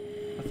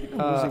 I think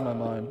I'm losing my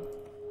mind.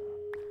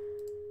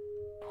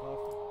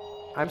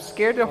 I'm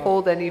scared to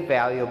hold any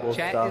valuable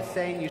Chat stuff. is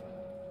saying you.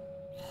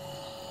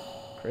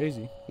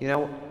 Crazy. You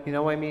know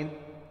what I mean?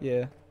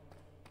 Yeah.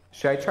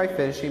 Should I try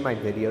finishing my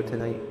video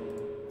tonight?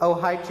 Oh,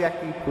 hi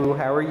Jackie Poo,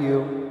 how are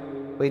you?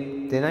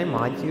 Wait, didn't I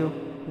mod you?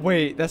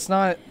 Wait, that's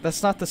not the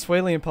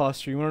Swaley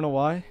imposter. You wanna know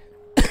why?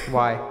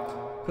 Why?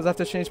 Because I have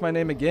to change my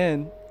name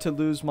again to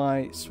lose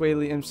my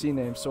Swaley MC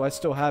name, so I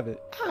still have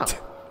it. Oh,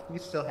 you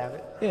still have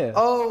it? Yeah.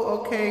 Oh,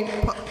 okay.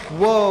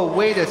 Whoa,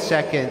 wait a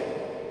second.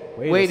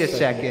 Wait a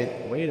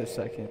second. Wait a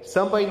second.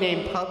 Somebody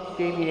named Pup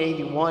Gaming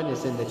 81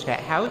 is in the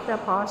chat. How is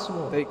that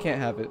possible? They can't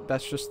have it.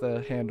 That's just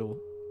the handle,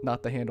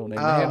 not the handle name.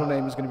 The Oh. handle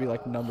name is gonna be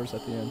like numbers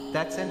at the end.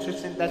 That's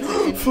interesting. That's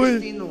an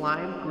interesting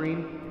lime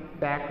green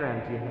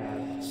background you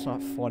have. It's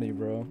not funny,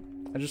 bro.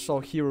 I just saw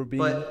Hero Beam.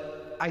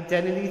 But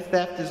identity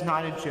theft is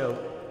not a joke.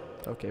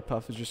 Okay,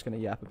 Puff is just gonna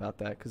yap about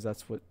that because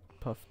that's what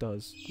Puff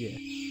does. Yeah.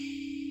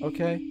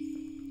 Okay.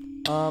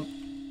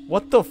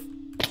 What the?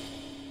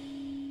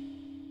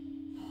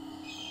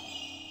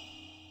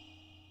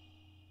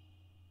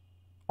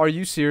 Are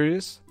you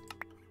serious?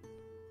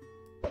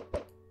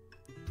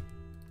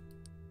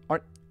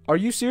 Are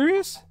you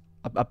serious?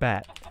 A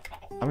bat.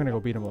 I'm gonna go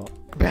beat him up.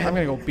 I'm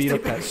gonna go beat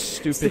up that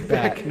stupid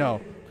bat.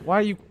 No. Why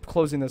are you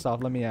closing this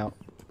off? Let me out.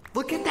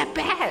 Look at that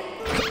bat!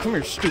 Come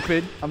here,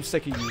 stupid. I'm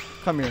sick of you.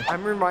 Come here.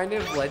 I'm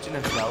reminded of Legend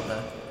of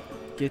Zelda.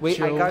 Get Wait,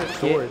 I got a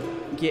sword.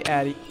 Get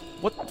at it.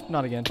 What?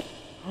 Not again.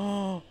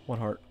 Oh, 1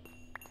 heart.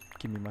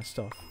 Give me my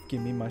stuff.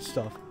 Give me my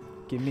stuff.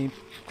 Give me.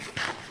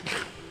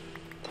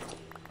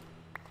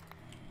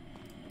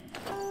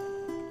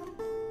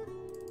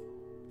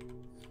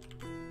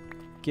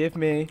 Give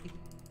me.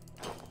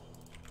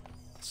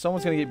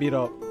 Someone's gonna get beat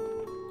up.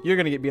 You're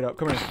gonna get beat up.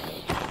 Come here.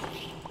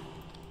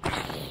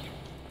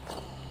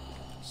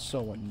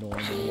 So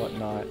annoying and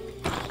whatnot.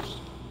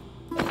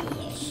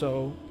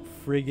 So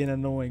friggin'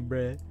 annoying,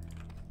 bruh.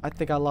 I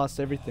think I lost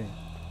everything.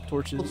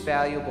 Torches.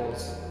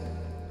 Valuables.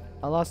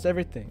 I lost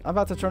everything. I'm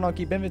about to turn on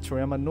keep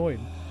inventory. I'm annoyed.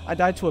 I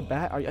died to a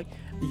bat. Are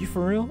you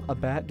for real? A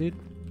bat, dude?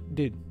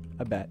 Dude,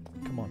 a bat.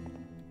 Come on.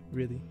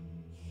 Really?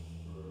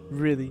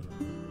 Really?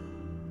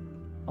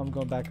 I'm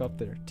going back up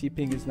there.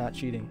 T-Ping is not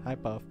cheating. Hi,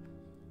 Puff.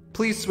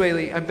 Please,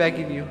 Swaley, I'm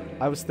begging you.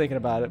 I was thinking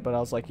about it, but I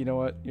was like, you know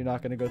what? You're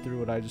not going to go through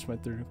what I just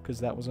went through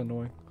because that was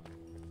annoying.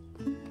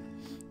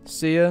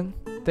 See ya.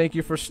 Thank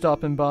you for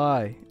stopping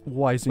by.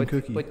 Wise and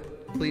Cookie.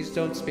 Please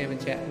don't spam in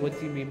chat. What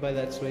do you mean by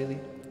that, Swaley?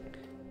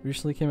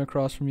 Recently came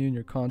across from you and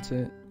your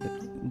content.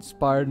 It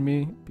inspired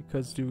me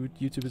because do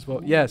YouTube as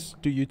well. Yes,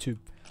 do YouTube.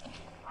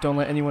 Don't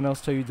let anyone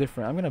else tell you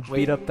different. I'm going to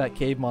beat up that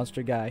cave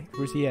monster guy.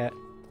 Where's he at?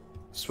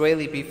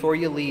 Swaley, before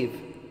you leave,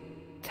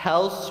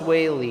 tell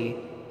Swaley,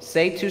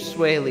 say to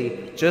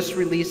Swaley, just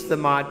release the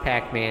mod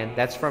pack, man.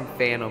 That's from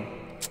Phantom.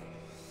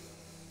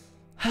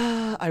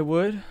 I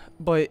would,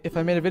 but if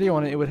I made a video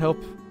on it, it would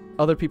help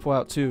other people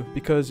out too,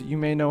 because you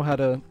may know how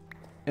to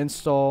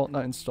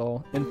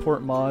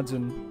import mods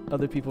and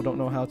other people don't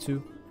know how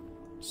to.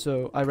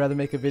 So I'd rather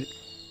make a video.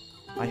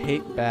 I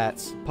hate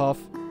bats. Puff.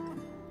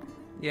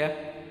 Yeah.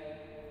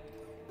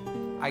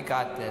 I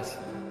got this.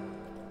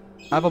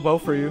 I have a bow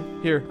for you.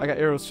 Here, I got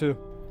arrows too.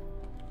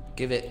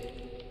 Give it.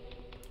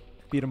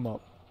 Beat him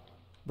up.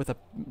 With a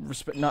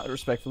not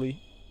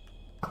respectfully.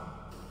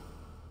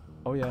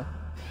 Oh yeah.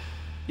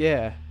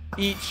 Yeah.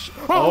 Each.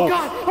 Oh,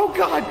 God! Oh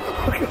God!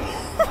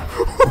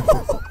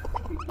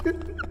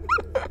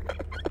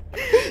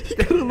 You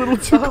got a little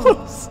too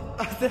close.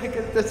 I think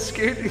that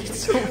scared me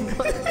so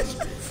much.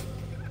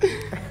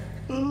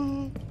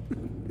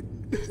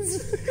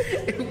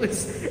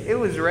 It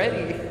was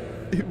ready.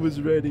 It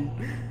was ready.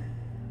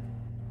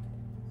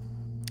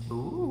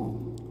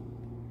 Ooh.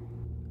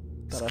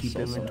 Thought I Just keep saw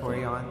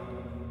inventory something.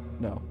 on.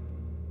 No.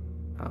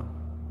 Oh.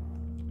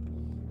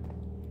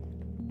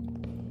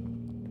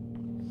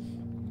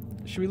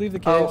 Should we leave the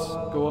caves?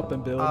 Go up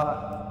and build?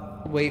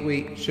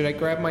 Wait. Should I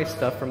grab my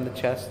stuff from the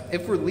chest?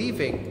 If we're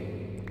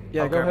leaving,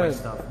 Yeah, I'll go grab my ahead.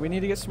 stuff. We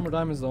need to get some more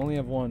diamonds. I only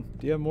have one.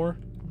 Do you have more?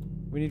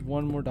 We need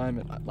one more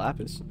diamond.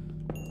 Lapis.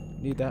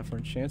 Need that for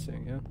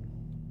enchanting, yeah.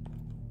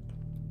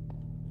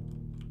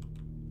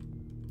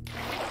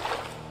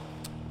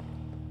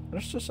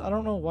 There's just, I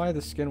don't know why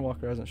the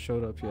skinwalker hasn't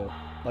showed up yet.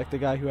 Like the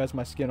guy who has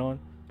my skin on.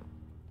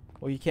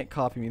 Well, you can't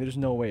copy me. There's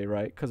no way,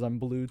 right? Because I'm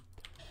blue.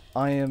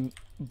 I am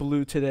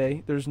blue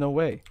today. There's no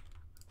way.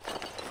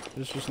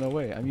 There's just no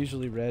way. I'm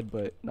usually red,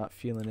 but not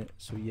feeling it.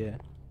 So yeah.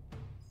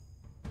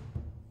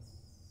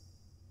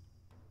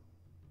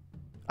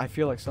 I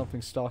feel like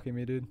something's stalking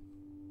me, dude.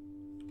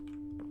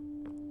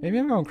 Maybe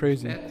I'm going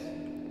crazy. Bats.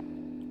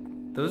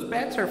 Those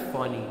bats are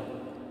funny.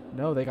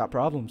 No, they got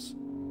problems.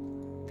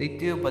 They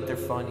do, but they're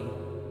funny.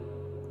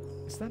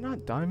 Is that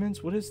not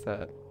diamonds? What is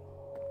that?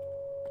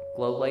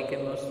 Glow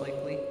lichen, most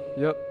likely.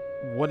 Yep.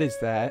 What is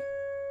that?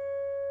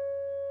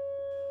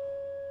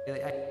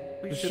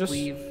 We It's should just-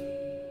 leave.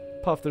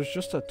 Puff, there's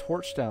just a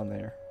torch down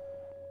there.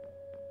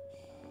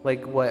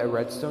 Like what? A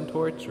redstone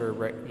torch or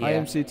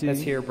IMCT. That's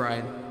here,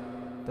 Brian.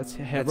 That's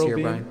That's Hero here,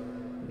 Beam? Brian.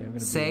 Yeah, I'm gonna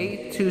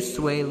Say to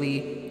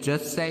Swaley,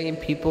 just saying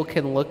people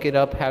can look it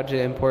up how to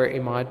import a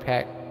mod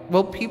pack.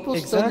 Well, people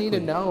still need to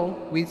Exactly.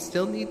 know. We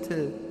still need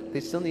to.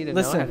 They still need to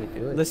know how to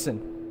do it.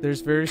 Listen.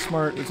 There's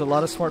a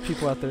lot of smart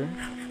people out there.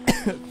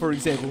 For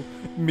example,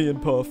 me and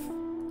Puff.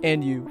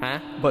 And you. Huh?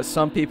 But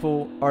some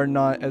people are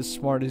not as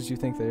smart as you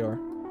think they are.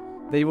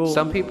 They will...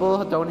 Some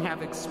people don't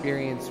have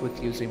experience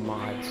with using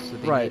mods, so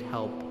they Right. need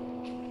help.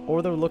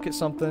 Or they'll look at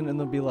something and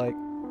they'll be like,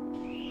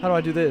 how do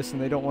I do this?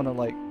 And they don't want to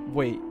like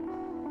wait.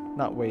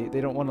 Not wait. They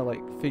don't want to like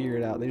figure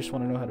it out. They just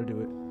want to know how to do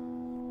it.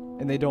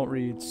 And they don't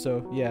read.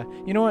 So yeah.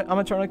 You know what? I'm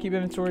going to turn on keep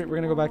inventory. We're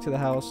going to go back to the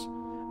house.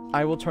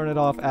 I will turn it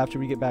off after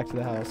we get back to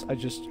the house.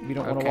 We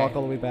don't want to Okay. walk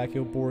all the way back.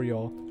 It'll bore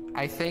y'all.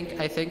 I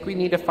think we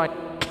need to find.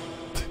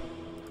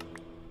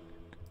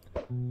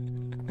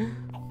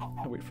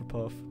 I'll wait for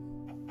Puff.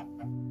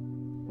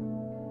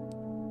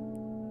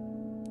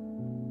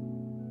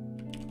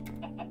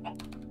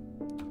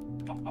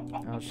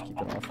 I'll just keep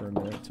it off for a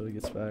minute until he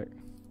gets back.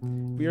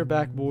 We are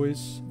back,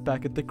 boys.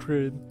 Back at the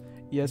crib.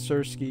 Yes,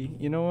 Sirski.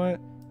 You know what?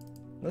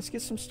 Let's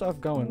get some stuff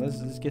going.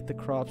 Let's get the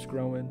crops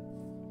growing.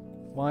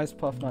 Why is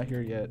Puff not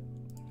here yet?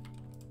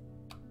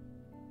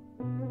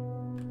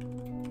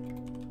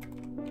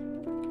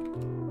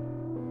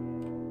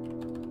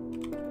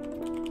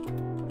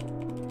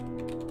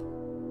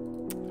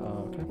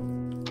 Okay.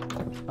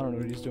 I don't know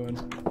what he's doing.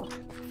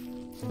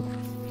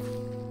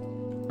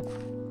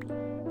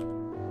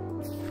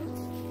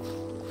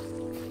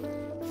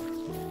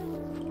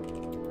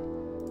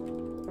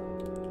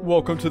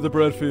 Welcome to the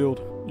bread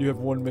field. You have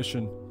one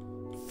mission.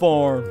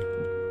 Farm.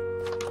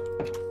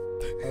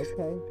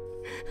 Okay.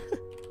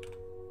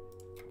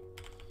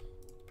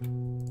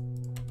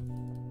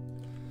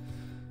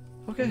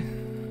 Okay.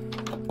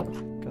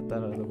 Got that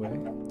out of the way.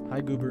 Hi,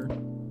 Goober.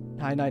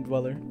 Hi, Night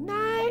Dweller.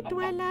 Night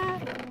dweller.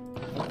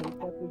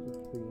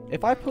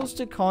 If I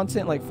posted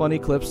content like funny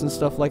clips and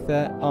stuff like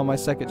that on my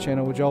second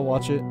channel, would y'all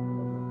watch it?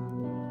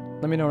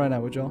 Let me know right now,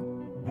 would y'all?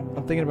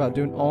 I'm thinking about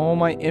doing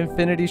my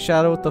Infinity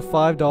Shadow with the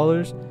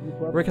 $5.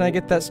 Where can I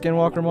get that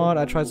Skinwalker mod?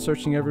 I tried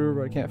searching everywhere,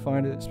 but I can't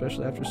find it,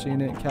 especially after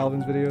seeing it in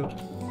Calvin's video.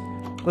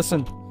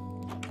 Listen,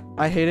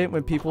 I hate it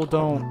when people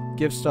don't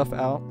give stuff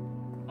out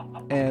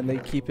and they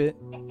keep it.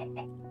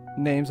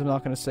 Names I'm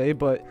not going to say,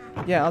 but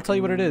yeah, I'll tell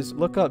you what it is.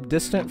 Look up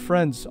Distant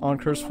Friends on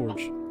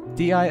CurseForge.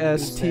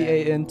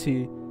 DISTANT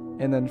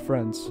and then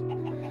friends.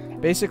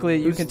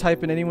 Basically, you can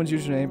type in anyone's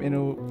username and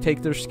it'll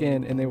take their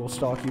skin and they will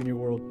stalk you in your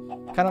world.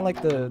 Kind of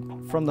like the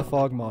From the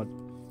Fog mod.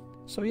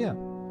 So yeah,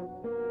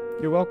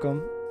 you're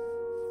welcome.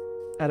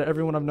 Out of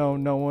everyone I've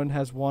known, no one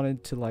has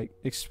wanted to like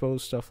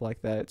expose stuff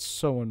like that. It's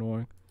so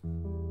annoying.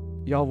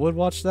 Y'all would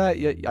watch that?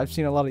 Yeah, I've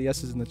seen a lot of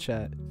yeses in the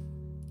chat.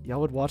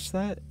 Y'all would watch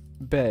that?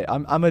 Bet.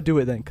 I'm gonna do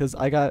it then, cause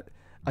I got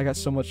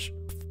so much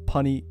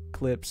punny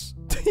clips.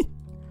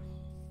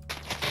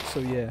 So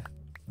yeah,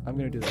 I'm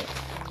gonna do that.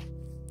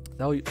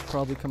 That'll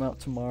probably come out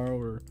tomorrow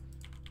or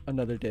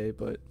another day,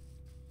 but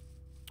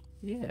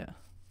yeah.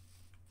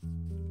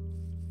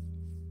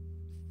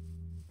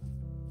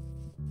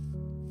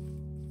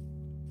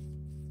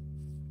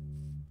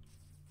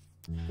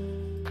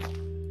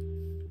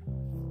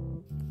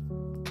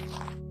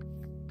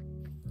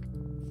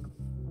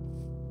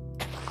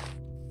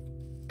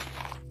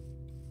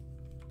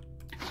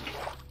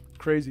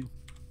 Crazy.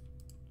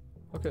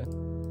 Okay.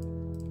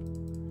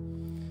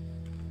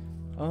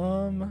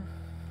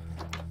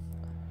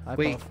 Hi,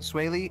 Wait, Puff.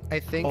 Swaley, I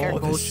think Oh, our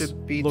goal this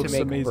should be to looks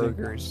make amazing.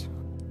 burgers.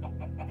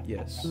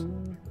 Yes.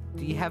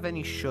 Do you have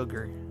any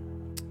sugar?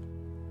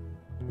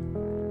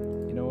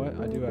 You know what?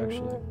 I do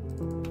actually.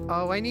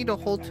 Oh, I need a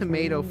whole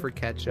tomato for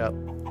ketchup.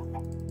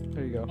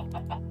 There you go.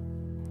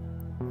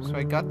 So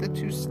I got the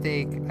 2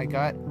 steak. I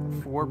got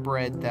 4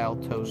 bread that I'll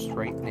toast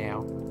right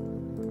now.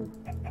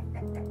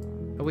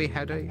 Oh wait,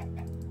 how do I?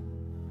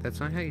 That's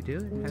not how you do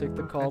it. Take the How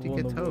do you cobble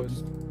and get the wood.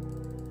 toast?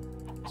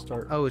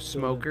 Start. Oh, a doing it.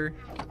 smoker.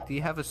 Do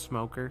you have a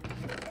smoker?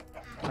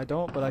 I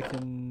don't, but I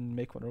can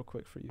make one real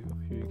quick for you.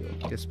 Here you go.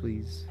 Yes,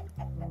 please.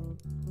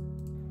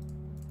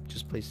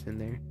 Just place it in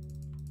there.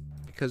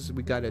 Because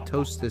we gotta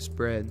toast this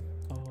bread.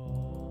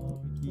 Oh,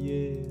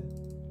 yeah.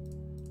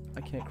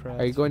 I can't craft.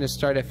 Are you going to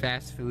start a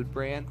fast food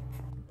brand?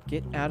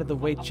 Get out of the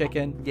way,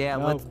 chicken. Yeah,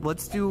 No.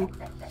 let's do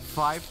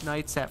 5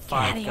 nights at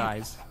Five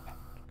Guys. I'm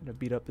gonna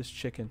beat up this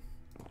chicken.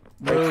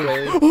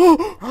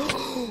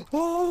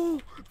 Oh,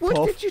 what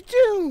Puff. did you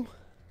do?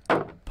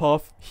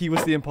 Puff, he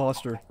was the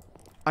imposter.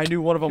 I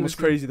knew one of them He was was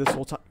the- crazy this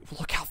whole time.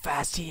 Look how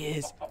fast he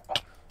is.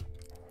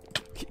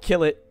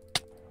 Kill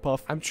it,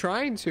 Puff. I'm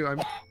trying to.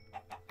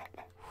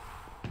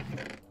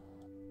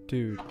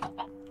 Dude. That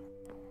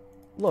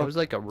Look, was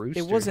like a rooster.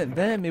 it wasn't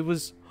them. It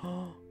was.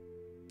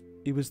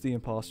 It was the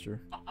imposter.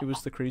 It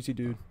was the crazy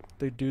dude.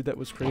 The dude that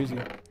was crazy.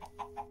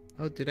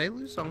 Oh, did I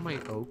lose all my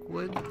oak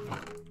wood?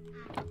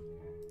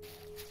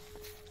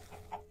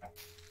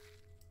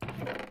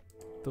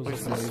 Those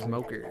Where's are the amazing.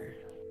 smoker?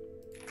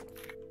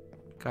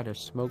 Gotta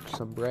smoke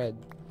some bread.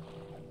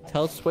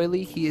 Tell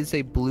Swaley he is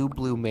a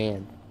blue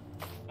man.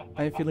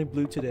 I am feeling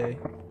blue today.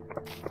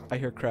 I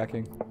hear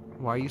cracking.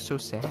 Why are you so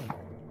sad?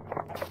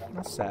 I'm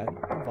not sad.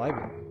 I'm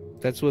vibing.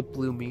 That's what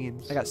blue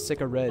means. I got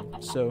sick of red,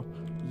 so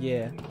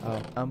yeah,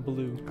 Oh. I'm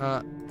blue.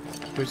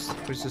 Where's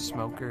the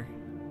smoker?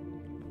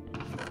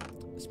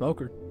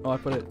 Smoker. Oh, I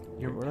put it.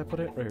 Here, where did I put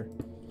it? Right here.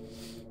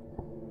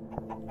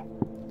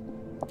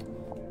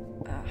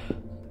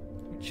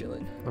 We're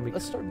chilling. Let me.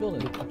 Let's start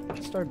building.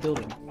 Let's start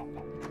building.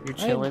 You're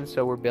chilling,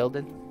 so we're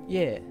building.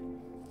 Yeah.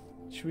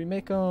 Should we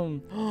make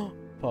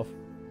Puff?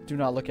 Do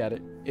not look at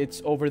it.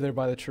 It's over there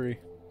by the tree.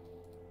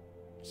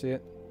 See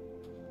it?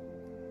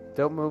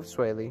 Don't move,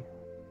 Swaley.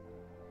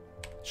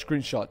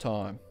 Screenshot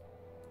time.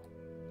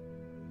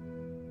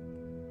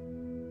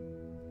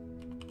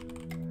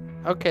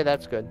 Okay,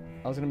 that's good.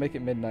 I was gonna make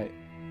it midnight.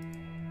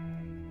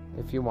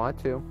 If you want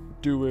to.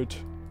 Do it.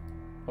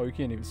 Oh, you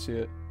can't even see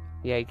it.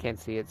 Yeah, you can't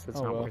see it, so it's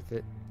Oh, not well. worth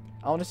it.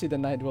 I want to see the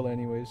night dweller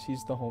anyways.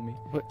 He's the homie.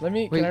 What? Let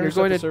me. Wait, can I you're reset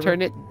going the to server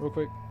turn it? real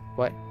quick.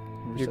 What?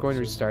 Reset You're the going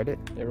to server. restart it?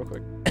 Yeah, real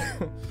quick.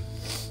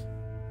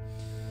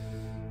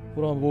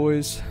 Hold on,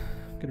 boys.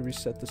 I'm gonna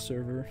reset the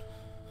server.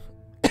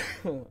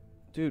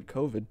 Dude,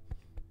 COVID.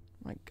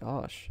 My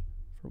gosh.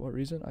 For what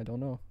reason? I don't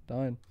know.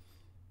 Dying.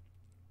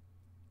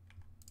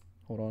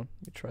 Hold on.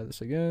 Let me try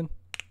this again.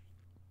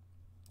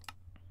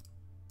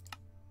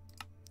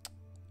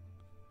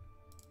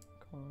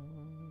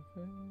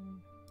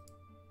 COVID.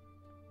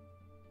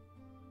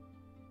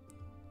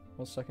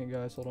 1 second,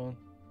 guys. Hold on.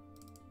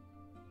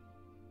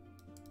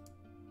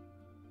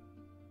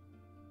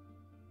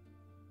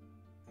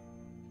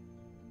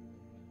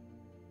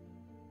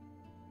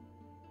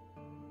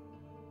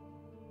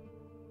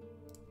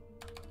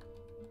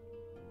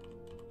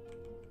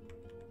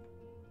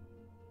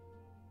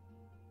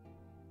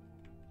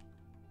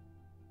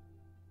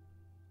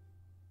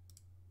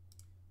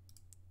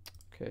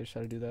 Okay, just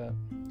had to do that.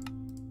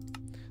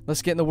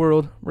 Let's get in the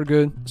world. We're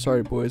good.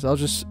 Sorry, boys. I was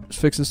just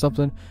fixing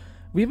something.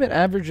 We've been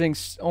averaging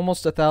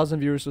almost 1,000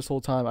 viewers this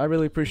whole time. I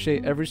really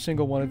appreciate every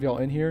single one of y'all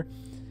in here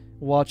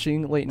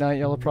watching late night.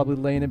 Y'all are probably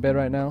laying in bed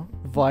right now,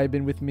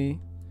 vibing with me.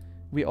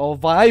 We all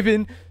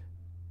vibing.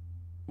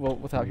 Well,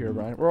 without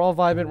Herobrine. We're all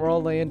vibing. We're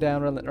all laying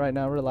down right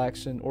now,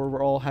 relaxing, or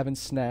we're all having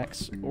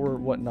snacks or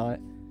whatnot.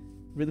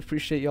 Really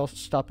appreciate y'all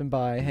stopping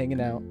by,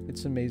 hanging out.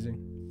 It's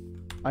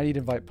amazing. I need to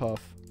invite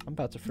Puff. I'm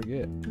about to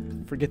forget.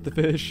 Forget the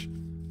fish.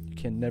 You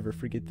can never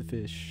forget the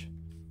fish.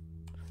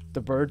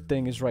 The bird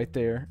thing is right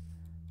there.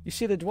 You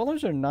see, the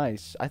dwellers are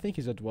nice. I think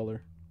he's a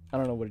dweller. I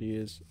don't know what he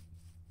is.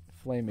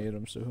 Flame made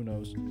him, so who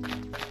knows. You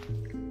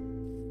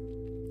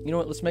know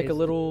what? Let's make a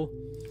little...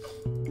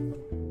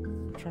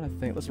 I'm trying to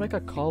think. Let's make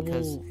a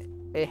cobble...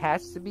 It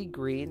has to be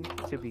green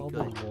to be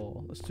Cobble good.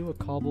 wall. Let's do a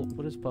cobble...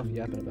 What is Puff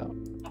yapping about?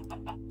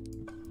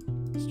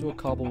 Let's do a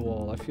cobble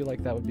wall. I feel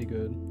like that would be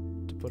good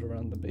to put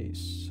around the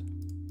base.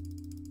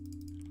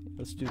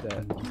 Let's do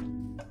that.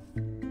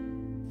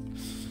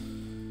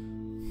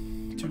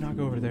 Do not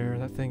go over there.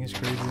 That thing is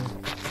crazy.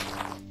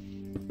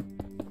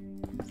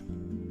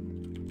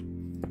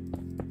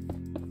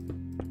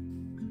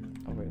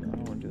 Oh wait, no, I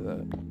don't want to do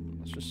that.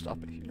 Let's just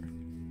stop it here.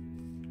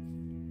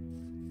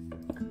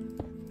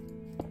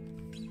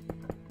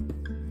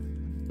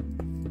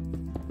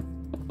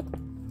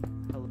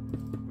 Hello,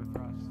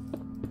 Frost.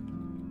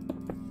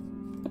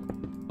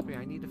 Wait,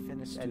 I need to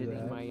finish Let's do editing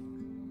that. my.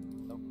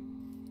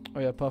 Oh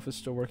yeah, Puff is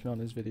still working on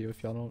his video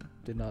if y'all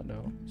did not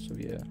know. So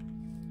yeah.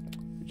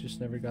 We just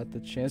never got the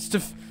chance to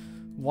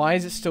why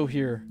is it still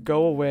here?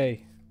 Go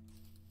away.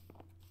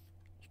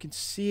 You can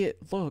see it.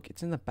 Look,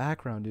 it's in the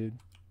background, dude.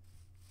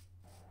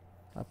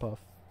 Hi, Puff.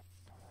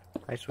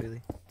 Hi,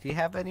 Sweetie. Do you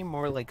have any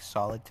more like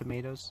solid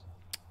tomatoes?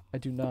 I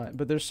do not.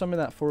 But there's some in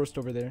that forest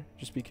over there.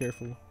 Just be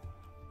careful.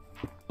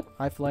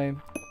 Hi,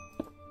 Flame.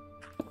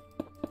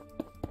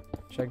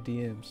 Check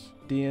DMs.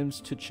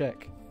 DMs to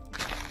check.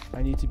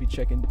 I need to be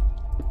checking.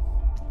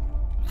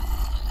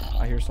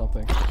 I hear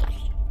something. I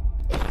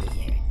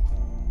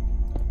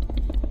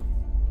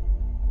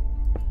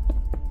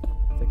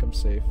think I'm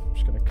safe. I'm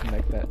just gonna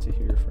connect that to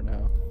here for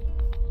now.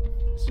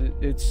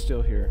 It's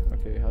still here.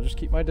 Okay, I'll just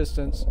keep my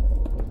distance.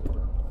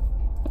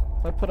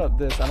 If I put up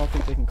this, I don't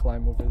think they can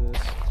climb over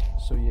this.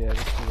 So yeah,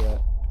 let's do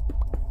that.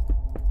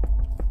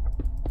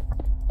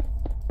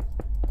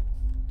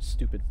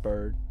 Stupid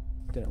bird.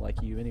 Didn't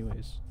like you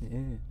anyways.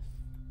 Yeah.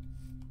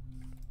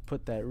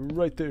 Put that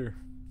right there.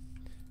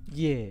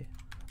 Yeah.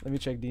 Let me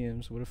check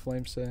DMs. What did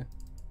Flame say?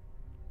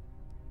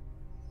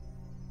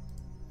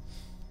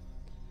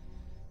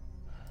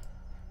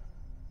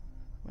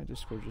 My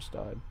Discord just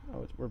died.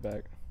 Oh, we're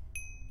back.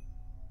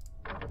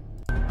 I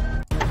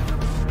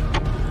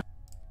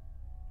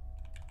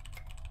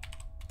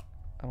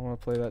don't want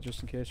to play that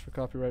just in case for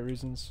copyright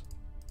reasons.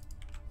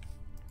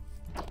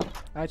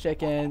 Hi,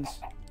 check-ins.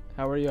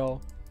 How are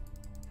y'all?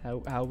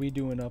 How we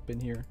doing up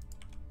in here?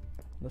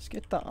 Let's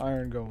get the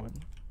iron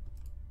going.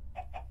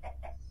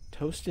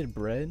 Toasted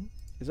bread?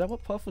 Is that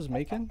what Puff was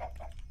making?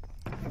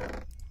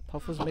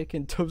 Puff was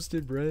making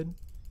toasted bread?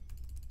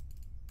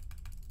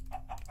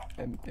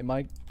 Am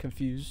I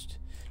confused?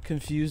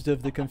 Confused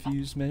of the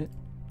confusement?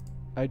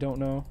 I don't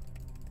know.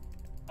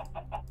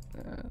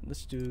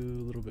 Let's do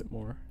a little bit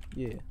more.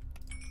 Yeah.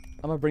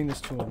 I'm gonna bring this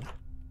to him.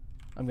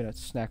 I'm gonna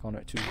snack on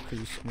it too,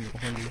 because I'm a little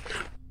hungry.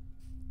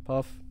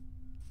 Puff.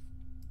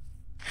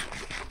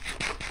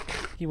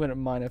 He wouldn't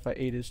mind if I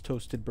ate his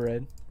toasted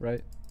bread,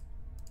 right?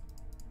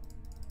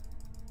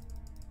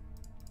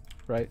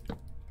 Right?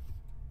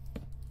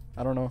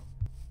 I don't know.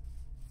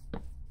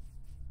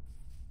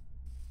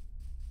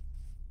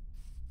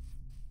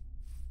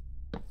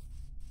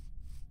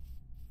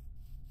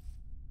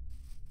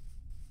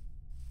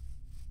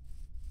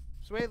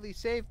 Swaley,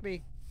 save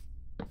me.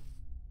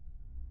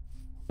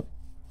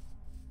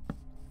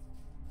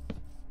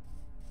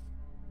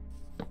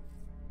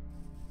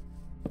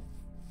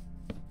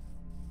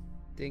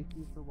 Thank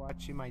you for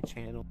watching my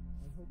channel.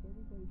 I hope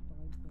everybody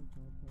finds my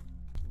content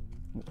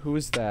funny. Who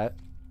is that?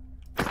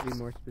 To be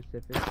more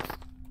specific.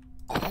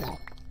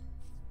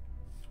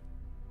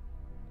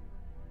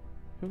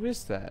 Who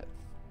is that?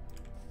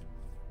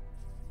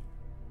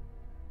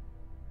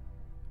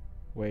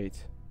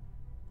 Wait.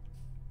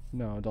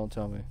 No, don't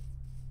tell me.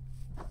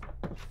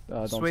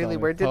 Don't tell me. Swaley,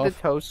 where did the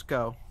Puff, toast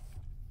go?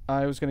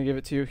 I was gonna give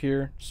it to you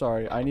here.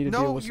 Sorry, I need to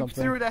deal No, with you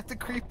something. threw it at the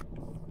creep.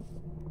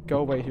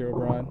 Go away, Hero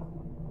Brian.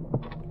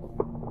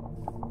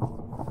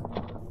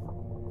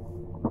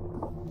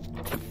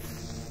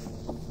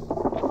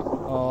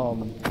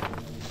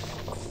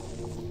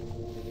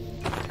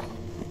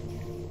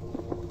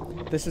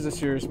 This is a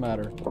serious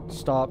matter.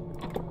 Stop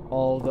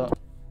all the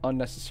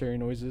unnecessary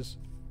noises.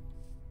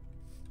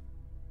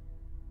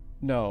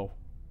 No.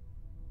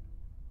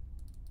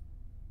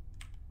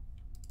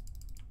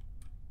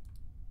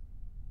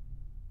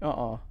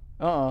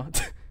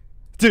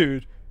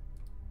 Dude.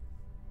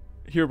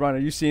 Here, Brian, are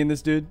you seeing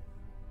this, dude?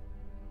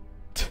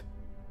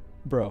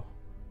 Bro.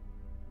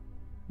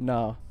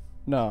 No.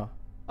 No.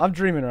 I'm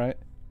dreaming, right?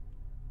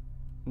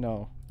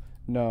 No.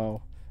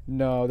 No.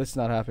 No, this is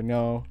not happening.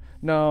 No.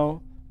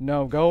 No.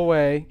 No, go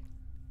away.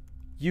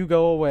 You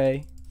go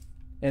away.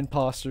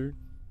 Imposter.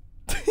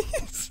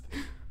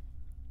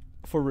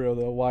 For real,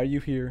 though. Why are you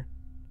here?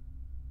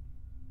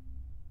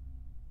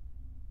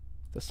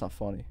 That's not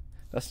funny.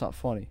 That's not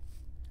funny.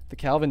 The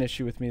Calvin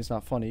issue with me is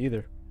not funny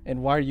either.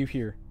 And why are you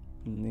here?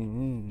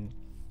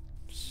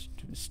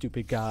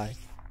 Stupid guy.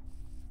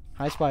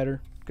 Hi,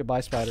 Spider. Goodbye,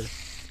 Spider.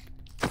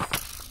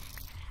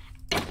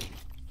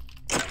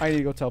 I need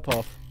to go tell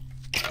Puff.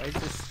 Why is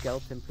this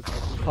skeleton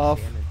protecting the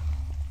Puff. salmon?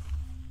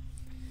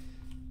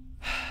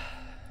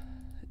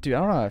 Dude, I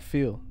don't know how I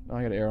feel. Oh,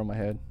 I got an arrow in my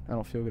head. I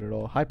don't feel good at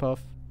all. Hi,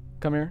 Puff.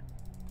 Come here.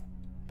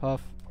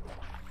 Puff.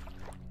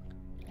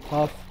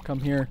 Puff, come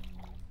here.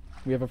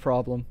 We have a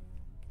problem.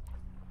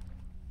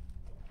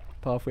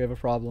 Puff, we have a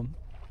problem.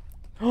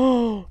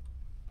 Oh!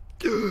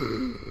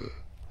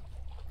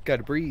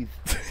 Gotta breathe.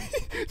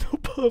 No,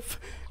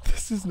 Puff.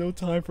 This is no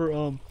time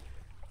for,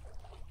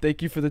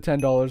 Thank you for the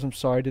 $10. I'm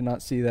sorry, I did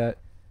not see that.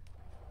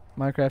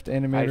 Minecraft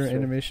animator,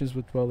 animations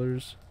with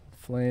dwellers.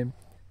 Flame.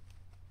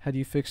 How do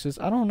you fix this?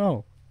 I don't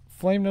know.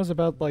 Flame knows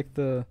about, like,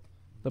 the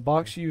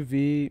box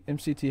UV.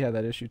 MCT had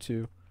that issue,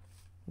 too.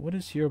 What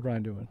is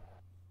Herobrine doing?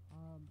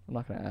 I'm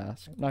not gonna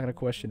ask. I'm not gonna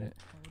question it.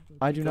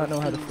 I do not know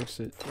how to fix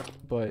it,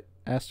 but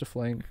ask the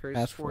Flame.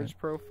 Ask Flame.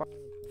 Profile.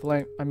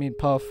 Flame. I mean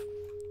Puff.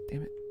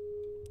 Damn it.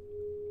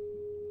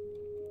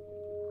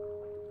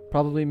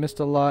 Probably missed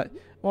a lot.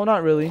 Well,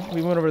 not really.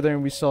 We went over there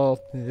and we saw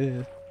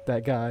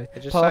that guy. I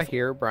just Puff, saw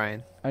here,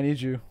 Brian. I need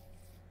you.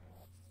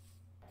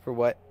 For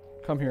what?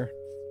 Come here.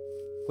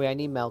 Wait, I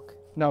need milk.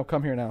 No,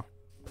 come here now.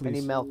 Please. I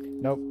need milk.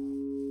 Nope.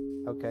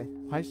 Okay.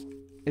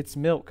 It's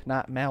milk,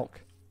 not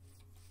milk.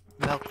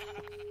 Milk.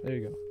 There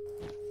you go.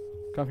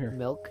 Come here.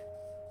 Milk?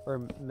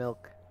 Or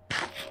milk?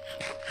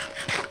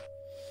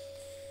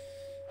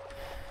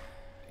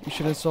 You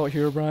should insult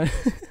Herobrine.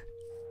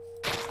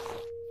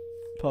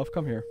 Puff,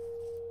 come here.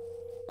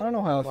 I don't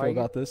know how I feel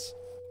about this.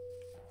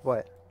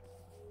 What?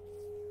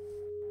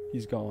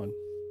 He's gone.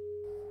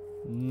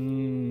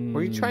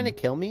 Were you trying to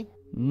kill me?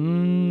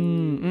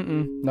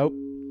 Nope.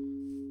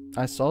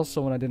 I saw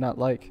someone I did not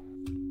like.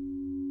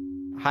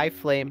 High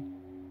flame.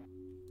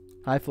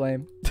 High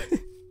flame.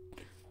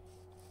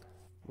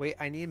 Wait,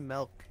 I need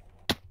milk.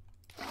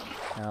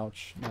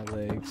 Ouch, my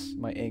legs,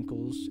 my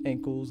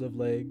ankles of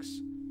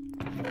legs.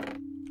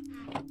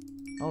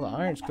 Oh, the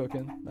iron's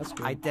cooking. That's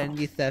good.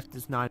 Identity theft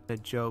is not a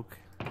joke.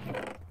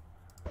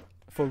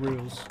 For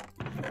reals.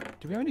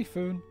 Do we have any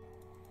food?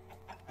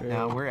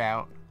 No, we're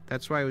out.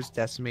 That's why I was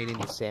decimating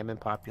the salmon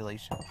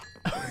population.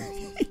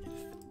 That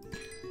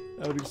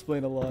would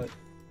explain a lot.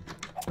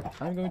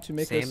 I'm going to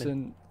make us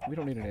an... We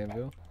don't need an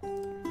anvil.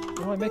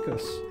 What do I make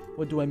us?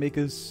 What do I make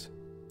us?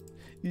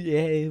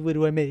 Yeah, what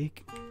do I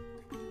make?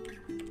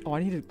 Oh,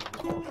 I need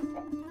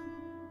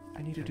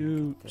to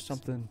do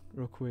something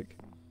real quick.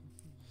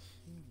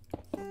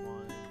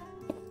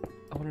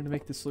 I wanted to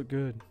make this look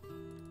good.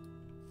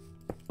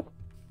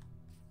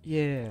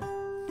 Yeah.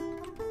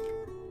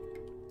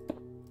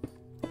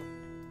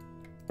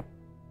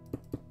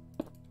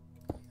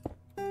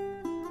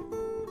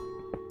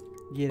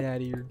 Get out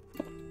of here.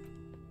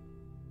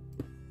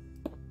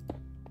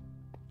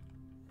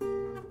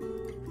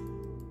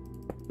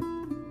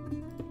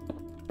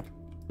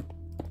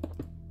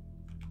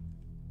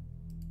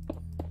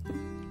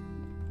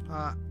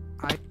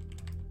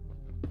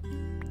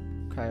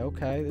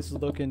 Okay, this is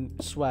looking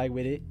swag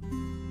with it.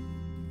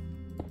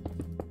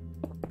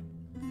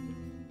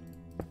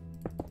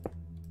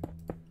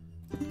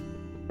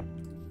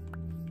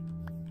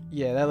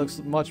 Yeah, that looks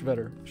much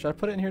better. Should I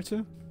put it in here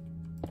too?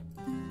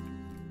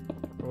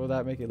 Or will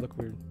that make it look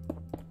weird?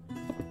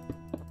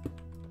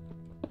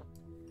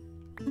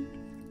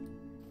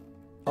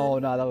 Oh,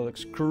 no, that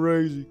looks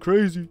crazy.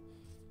 Crazy.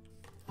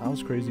 I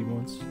was crazy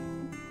once.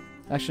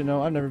 Actually,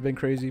 no, I've never been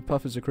crazy.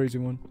 Puff is a crazy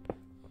one.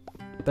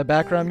 The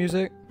background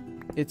music,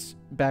 it's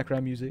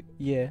background music.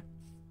 Yeah.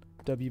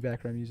 W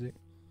background music.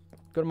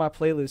 Go to my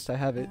playlist, I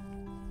have it.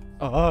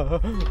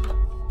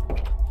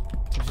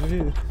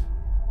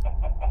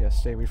 Yeah,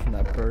 stay away from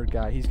that bird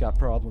guy. He's got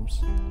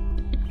problems.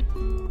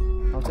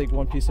 I'll take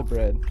one piece of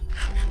bread.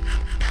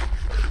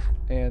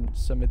 And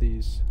some of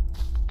these.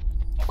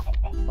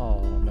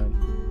 Oh,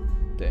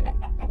 man. Dang.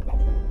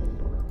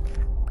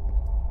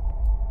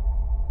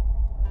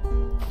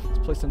 Let's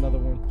place another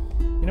one.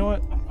 You know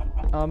what?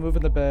 I'm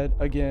moving the bed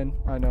again.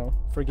 I know.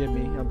 Forgive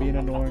me. I'm being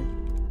annoying.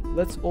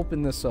 Let's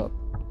open this up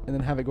and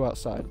then have it go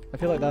outside. I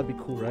feel like that'd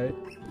be cool, right?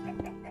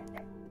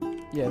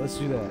 Yeah, let's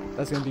do that.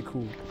 That's gonna be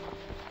cool.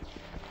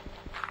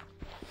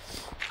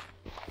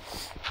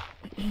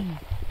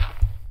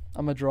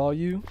 I'm gonna draw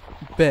you.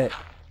 Bet.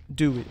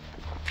 Do it.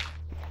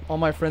 All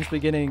my friends be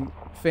getting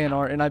fan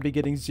art and I be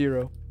getting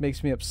 0.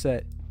 Makes me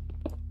upset.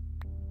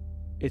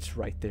 It's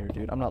right there,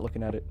 dude. I'm not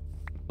looking at it.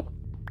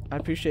 I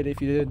appreciate it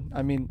if you did.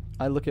 I mean,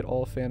 I look at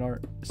all fan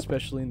art,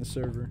 especially in the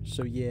server.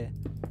 So yeah.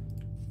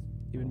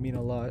 It would mean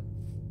a lot.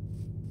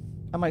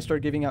 I might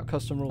start giving out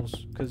custom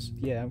rules. Because,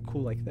 yeah, I'm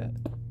cool like that.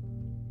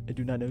 I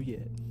do not know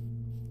yet.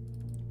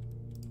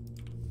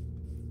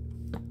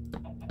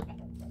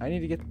 I need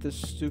to get this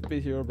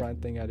stupid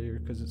Herobrine thing out of here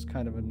because it's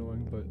kind of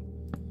annoying, but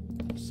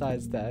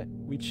besides that,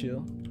 we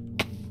chill.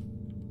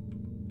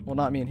 Well,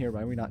 not me and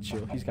Herobrine, we not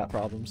chill. He's got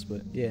problems,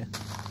 but yeah.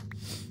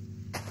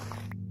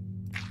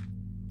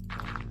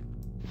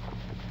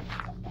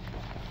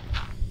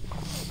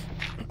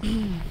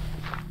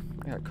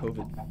 I got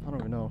COVID. I don't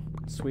even know.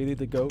 Sweetie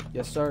the goat.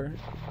 Yes, sir.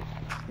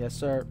 Yes,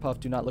 sir. Puff,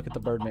 do not look at the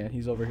Birdman.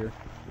 He's over here.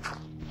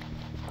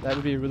 That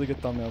would be a really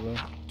good thumbnail, though.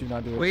 Do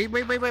not do it.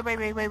 Wait.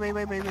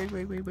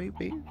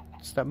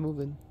 Stop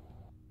moving.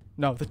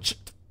 No,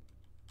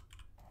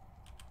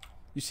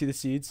 you see the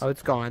seeds? Oh,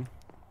 it's gone.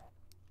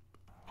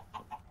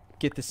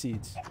 Get the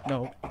seeds.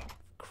 No.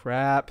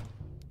 Crap.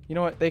 You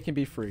know what? They can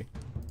be free.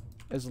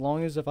 As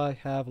long as if I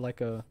have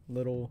like a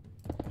little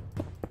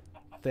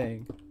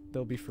thing,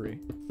 they'll be free.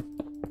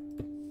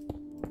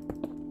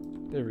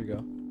 There we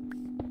go.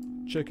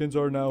 Chickens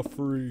are now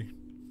free.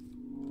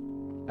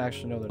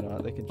 Actually, no, they're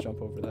not. They can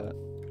jump over that.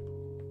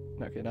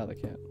 Okay, now they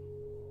can't.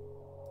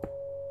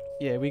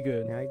 Yeah, we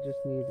good. Now I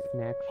just need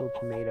an actual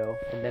tomato,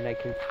 and then I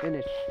can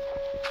finish.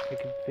 I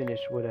can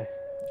finish what I...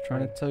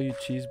 Trying to tell you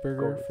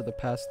cheeseburger for the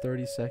past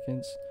 30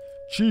 seconds.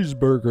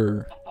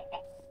 Cheeseburger.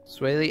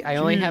 Swaley, I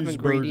only have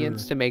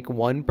ingredients to make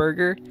one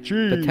burger.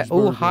 Cheeseburger.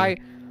 Oh,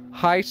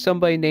 hi,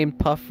 somebody named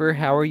Puffer.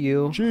 How are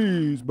you?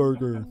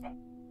 Cheeseburger.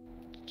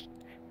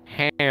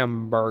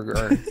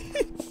 Hamburger.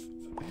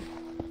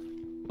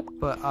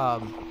 But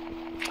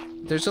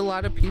there's a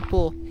lot of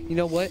people. You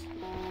know what?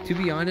 To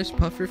be honest,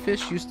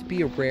 pufferfish used to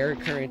be a rare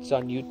occurrence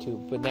on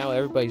YouTube, but now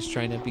everybody's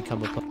trying to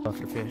become a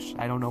pufferfish.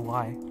 I don't know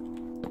why.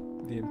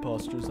 The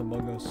imposters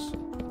among us.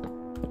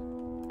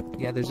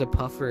 Yeah, there's a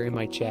puffer in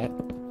my chat.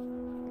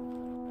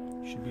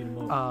 You should beat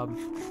him up.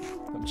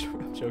 I'm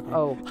joking.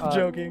 Oh, I'm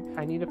joking.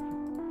 I need to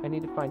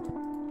find.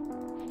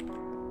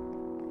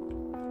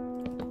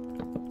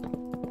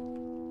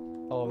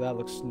 Oh, that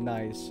looks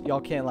nice. Y'all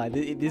can't lie.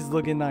 This is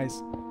looking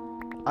nice.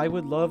 I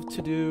would love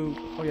to do...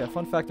 Oh yeah,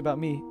 fun fact about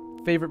me.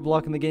 Favorite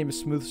block in the game is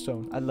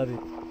Smoothstone. I love it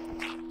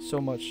so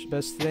much.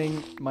 Best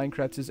thing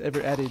Minecraft has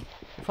ever added.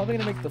 I'm probably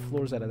gonna make the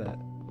floors out of that.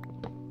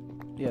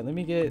 Yeah, let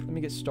me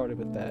get started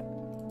with that.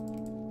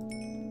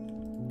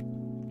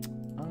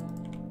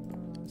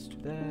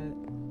 that.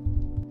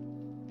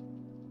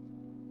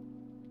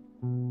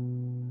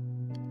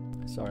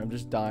 Sorry, I'm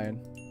just dying.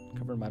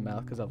 Covering my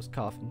mouth because I was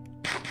coughing.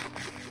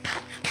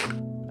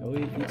 I will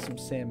eat some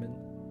salmon.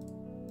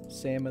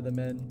 Sam of the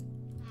men.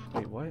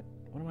 Wait, what?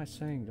 What am I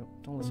saying?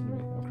 Don't listen to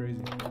me. I'm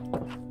crazy.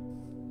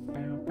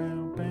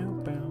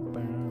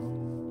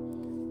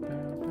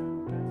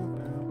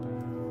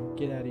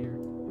 Get out of here.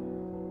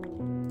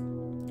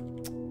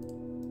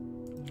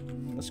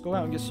 Let's go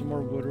out and get some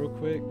more wood real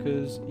quick,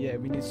 cause yeah,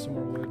 we need some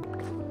more wood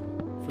if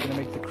we're gonna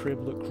make the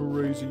crib look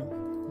crazy.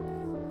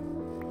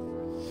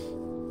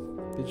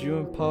 Did you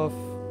and Puff?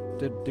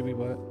 Did we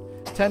what?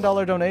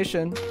 $10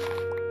 donation.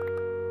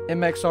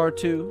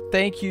 MXR2.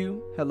 Thank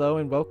you. Hello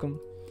and welcome.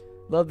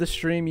 Love the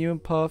stream. You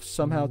and Puff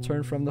somehow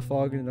turned from the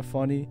fog into a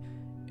funny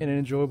and an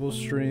enjoyable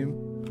stream.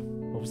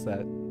 What was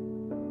that?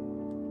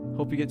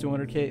 Hope you get to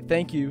 100K.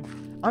 Thank you.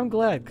 I'm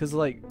glad, cause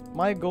like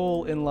my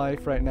goal in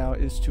life right now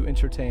is to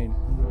entertain,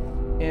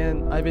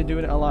 and I've been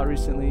doing it a lot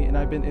recently, and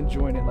I've been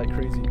enjoying it like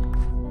crazy.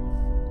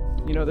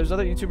 You know, there's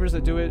other YouTubers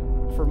that do it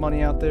for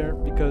money out there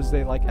because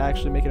they like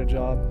actually make it a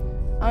job.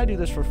 I do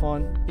this for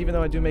fun, even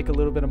though I do make a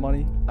little bit of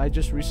money. I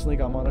just recently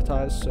got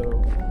monetized,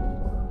 so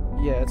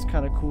yeah, it's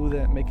kind of cool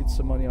that I'm making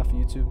some money off of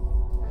YouTube.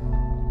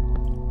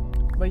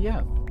 But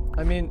yeah,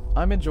 I mean,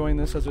 I'm enjoying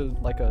this as a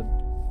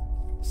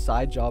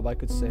side job, I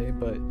could say,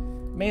 but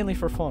mainly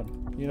for fun.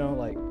 You know,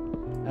 like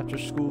after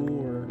school,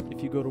 or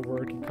if you go to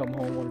work, you come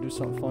home, want to do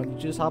something fun, you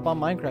just hop on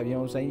Minecraft. You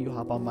know what I'm saying? You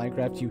hop on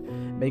Minecraft, you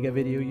make a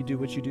video, you do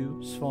what you do.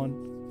 It's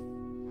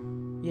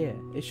fun. Yeah,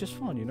 it's just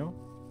fun, you know?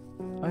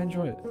 I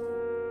enjoy it.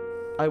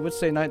 I would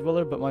say Night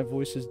Dweller, but my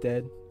voice is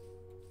dead.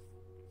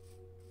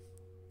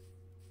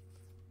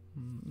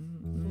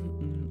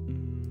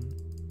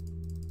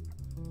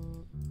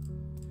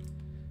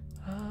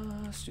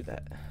 Let's do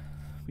that.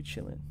 We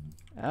chillin'.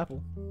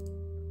 Apple.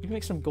 You can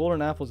make some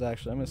golden apples,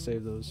 actually. I'm gonna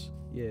save those.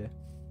 Yeah.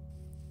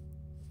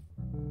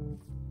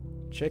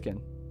 Chicken.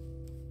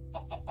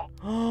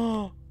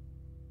 Oh!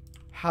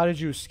 How did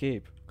you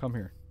escape? Come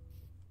here.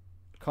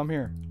 Come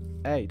here.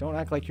 Hey, don't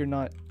act like you're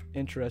not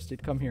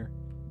interested. Come here.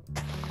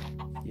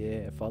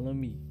 Yeah, follow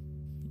me.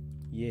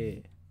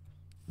 Yeah.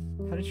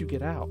 How did you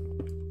get out?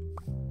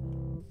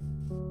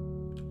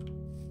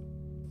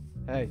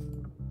 Hey.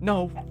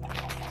 No!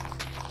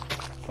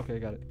 Okay, I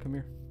got it. Come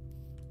here.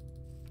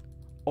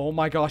 Oh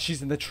my gosh,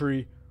 he's in the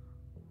tree.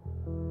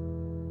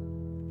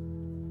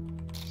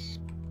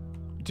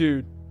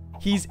 Dude,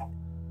 he's...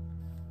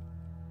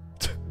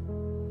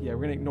 Yeah,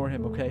 we're gonna ignore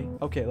him, okay?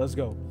 Okay, let's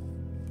go.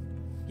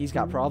 He's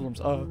got problems.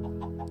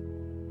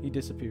 He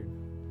disappeared.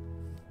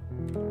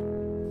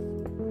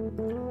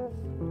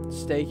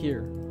 Stay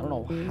here. I don't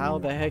know how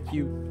the heck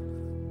you...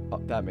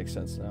 Oh, that makes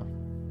sense now.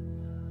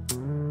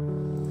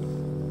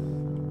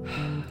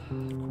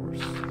 Of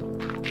course.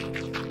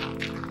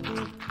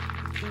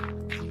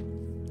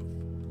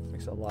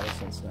 Makes a lot of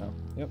sense now.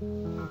 Yep.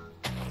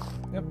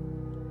 Yep.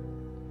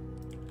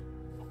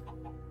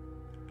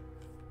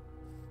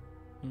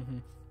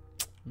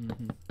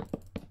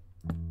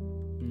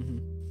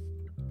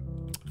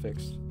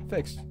 Fixed.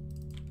 Fixed.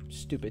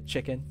 Stupid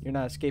chicken. You're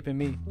not escaping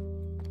me.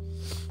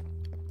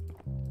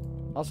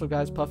 Also,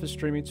 guys, Puff is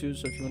streaming too,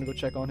 so if you want to go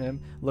check on him,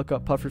 look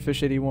up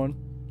Pufferfish81.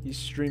 He's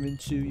streaming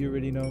too, you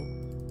already know.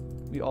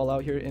 We all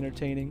out here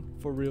entertaining.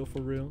 For real,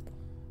 for real.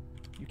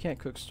 You can't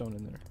cook stone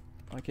in there.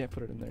 I can't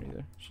put it in there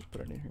either. Just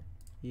put it in here.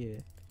 Yeah.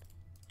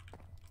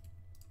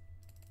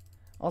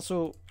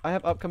 Also, I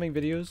have upcoming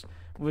videos.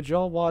 Would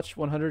y'all watch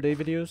 100-day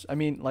videos? I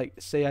mean, like,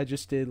 say I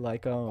just did,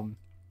 like,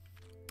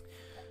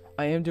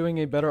 I am doing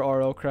a Better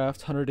RL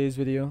Craft 100 days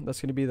video. That's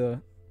going to be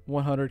the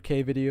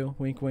 100K video.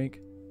 Wink, wink.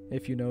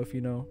 If you know, if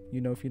you know. You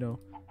know, if you know.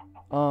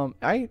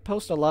 I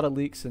post a lot of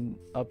leaks and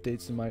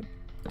updates in my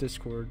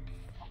Discord.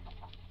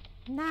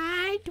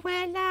 Night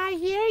when I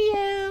hear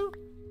you.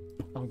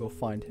 I'm gonna go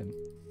find him.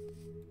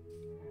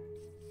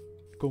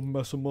 Go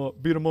mess him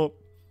up. Beat him up.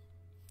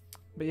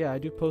 But yeah, I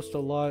do post a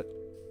lot.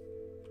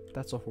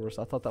 That's a horse.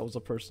 I thought that was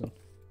a person.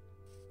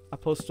 I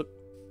post a...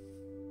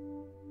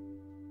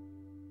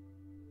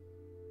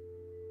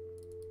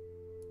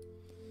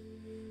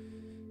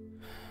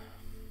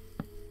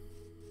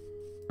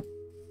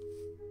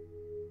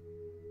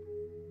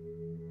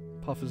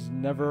 Puff is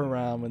never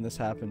around when this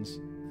happens.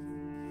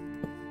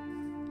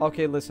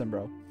 Okay, listen,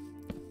 bro.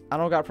 I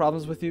don't got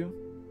problems with you.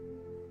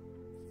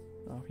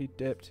 Oh, he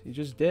dipped. He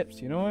just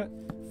dipped. You know what?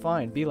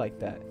 Fine, be like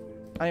that.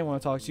 I didn't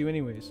want to talk to you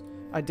anyways.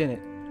 I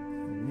didn't.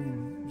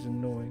 It was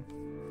annoying.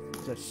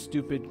 It's that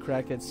stupid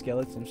crackhead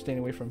skeleton. I'm staying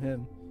away from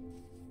him.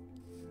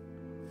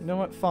 You know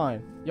what?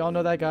 Fine. Y'all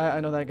know that guy. I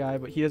know that guy,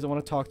 but he doesn't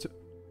want to talk to...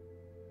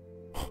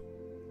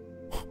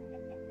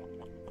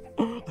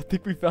 I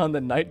think we found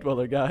the Night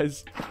Dweller,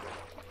 guys.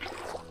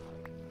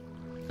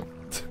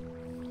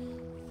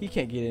 He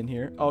can't get in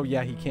here. Oh,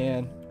 yeah, he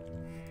can.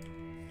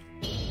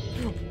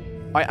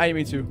 I didn't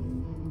mean to.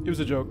 It was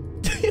a joke.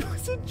 It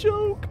was a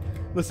joke.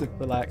 Listen,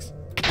 relax.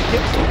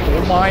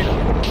 Oh, my.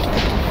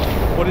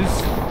 What is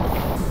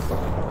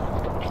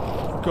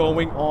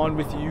going on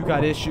with you? You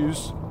got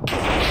issues.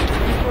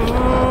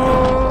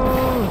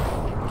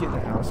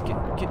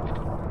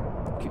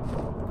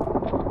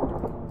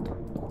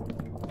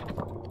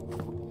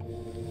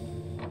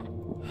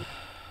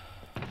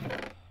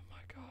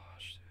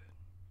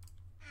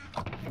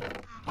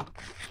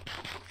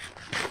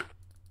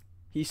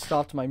 He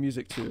stopped my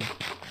music too.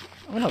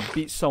 I'm gonna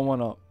beat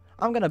someone up.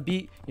 I'm gonna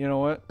beat... You know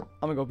what? I'm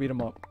gonna go beat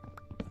him up.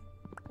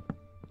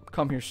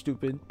 Come here,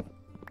 stupid.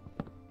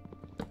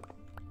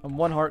 I'm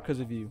 1 heart because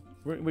of you.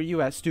 Where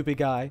you at, stupid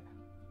guy?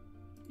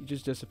 He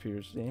just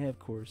disappears. Yeah, of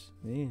course.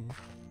 Yeah.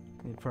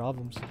 He had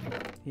problems.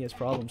 He has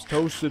problems.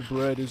 Toasted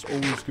bread is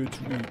always good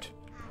to eat.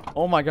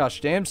 Oh my gosh,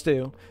 jam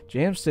stew.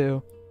 Jam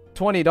stew.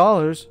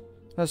 $20?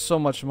 That's so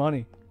much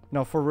money.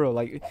 No, for real.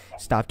 Like,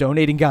 stop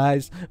donating,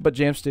 guys. But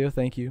jam stew,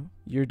 thank you.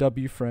 Your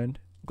W friend.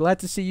 Glad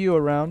to see you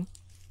around.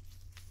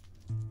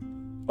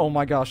 Oh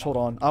my gosh, hold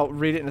on. I'll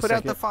read it in a second.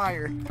 Put out the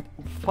fire.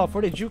 Puff,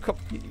 where did you come?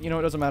 You know,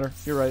 it doesn't matter.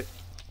 You're right.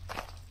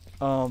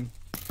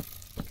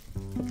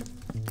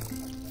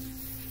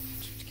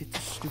 Just get the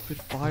stupid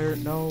fire.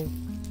 No.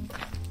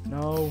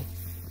 No.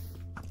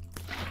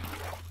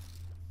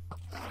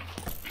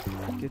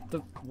 Get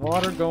the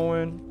water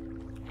going.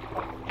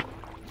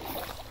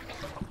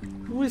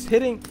 Who is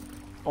hitting?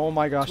 Oh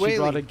my gosh, he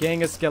brought a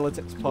gang of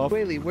skeletons. Puff.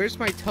 Whaley, where's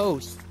my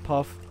toast?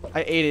 Puff.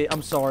 I ate it.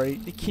 I'm sorry.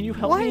 Can you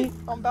help me?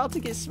 I'm about to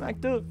get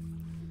smacked up.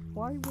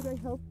 Why would I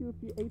help you if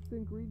you ate the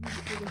ingredients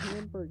for the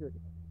hamburger?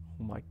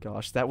 Oh my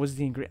gosh, that was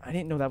the ingredient. I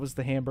didn't know that was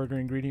the hamburger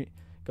ingredient.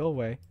 Go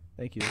away.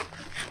 Thank you.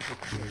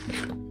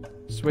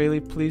 Swaley,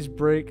 please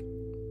break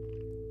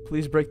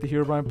the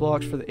Herobrine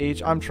blocks for the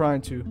H. I'm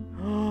trying to.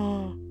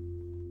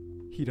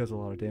 He does a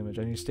lot of damage.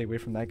 I need to stay away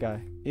from that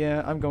guy.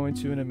 Yeah, I'm going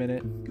to in a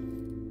minute.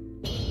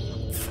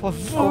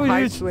 Puff, oh,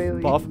 hi,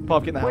 Swaley. Puff,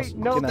 get in the house. Wait,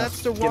 no,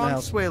 that's the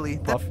wrong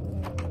Swaley. Puff,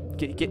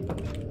 get.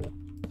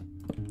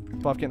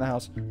 Puff, get in the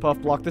house. Puff,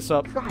 block this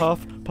up.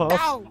 Puff,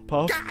 Ow,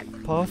 Puff,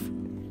 God.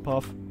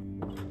 Puff.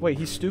 Wait,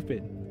 he's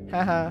stupid.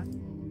 Haha.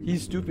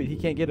 He's stupid. He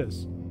can't get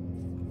us.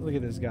 Look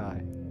at this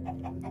guy.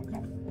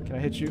 Can I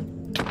hit you?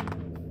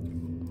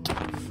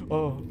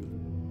 Oh.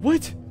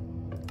 What?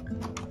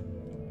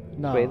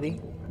 Nah. Swaley?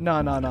 No.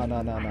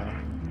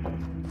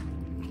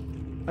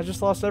 I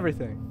just lost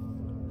everything.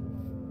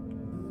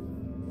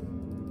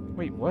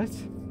 Wait, what?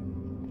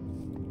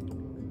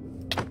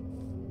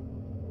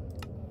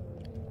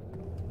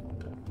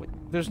 Wait,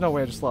 there's no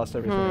way I just lost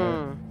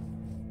everything.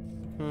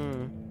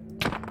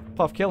 Right?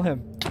 Puff, kill him.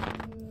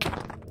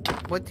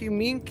 What do you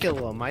mean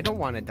kill him? I don't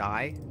want to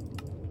die.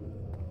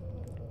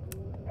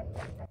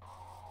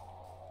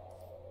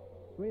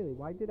 Swaley,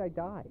 why did I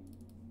die?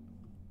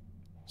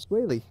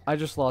 Swaley, I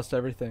just lost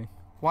everything.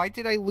 why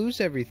did I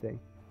lose everything?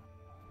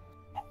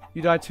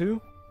 You died too?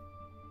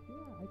 Yeah, I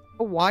don't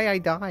know why I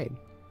died.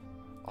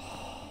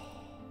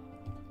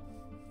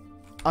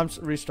 I'm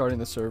restarting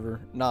the server.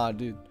 Nah,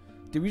 dude.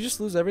 Did we just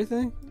lose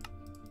everything?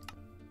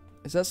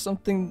 Is that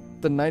something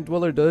the Night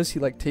Dweller does? He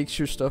like takes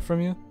your stuff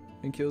from you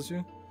and kills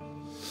you?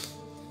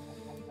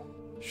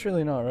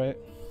 Surely not, right?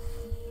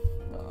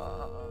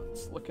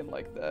 It's looking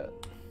like that.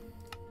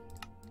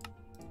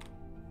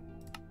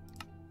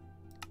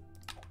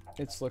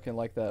 It's looking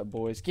like that,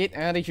 boys. Get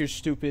out of here,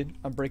 stupid.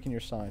 I'm breaking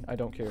your sign. I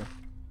don't care.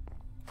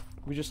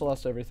 We just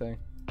lost everything.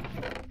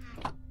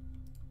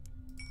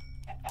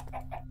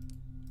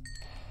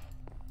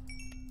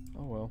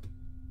 Oh well.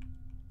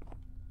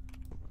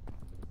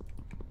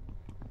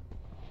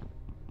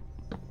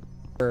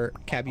 For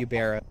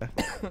Cabubera.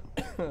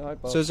 Hi,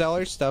 Bob. So is all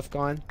our stuff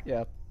gone?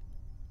 Yeah.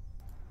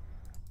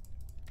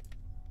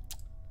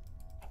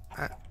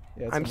 I-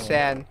 Yeah, it's I'm annoying.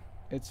 sad.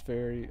 It's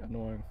very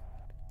annoying.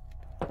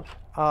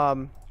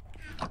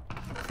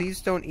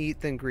 Please don't eat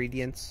the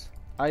ingredients.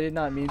 I did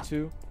not mean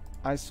to.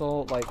 I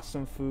saw like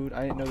some food.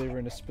 I didn't know they were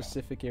in a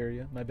specific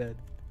area. My bad.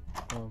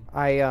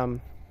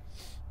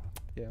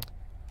 Yeah.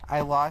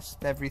 I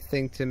lost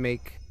everything to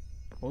make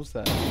What was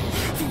that?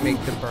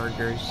 the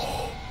burgers.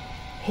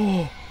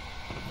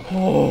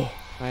 Oh,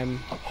 I'm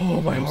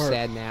my I'm heart.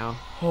 sad now.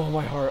 Oh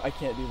my heart. I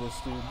can't do this,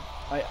 dude.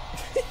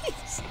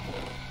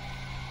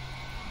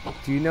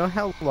 Do you know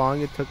how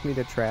long it took me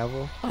to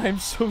travel? I'm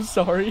so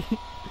sorry.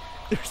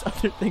 There's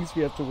other things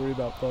we have to worry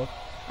about, Puff.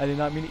 I did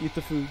not mean to eat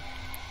the food.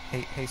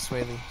 Hey,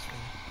 Swaley.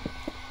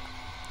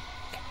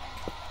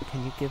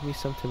 Can you give me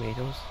some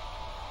tomatoes?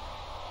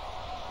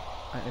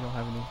 I don't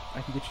have any.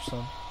 I can get you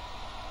some.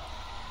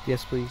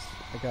 Yes, please.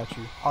 I got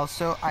you.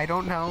 Also, I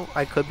don't know.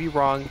 I could be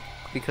wrong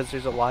because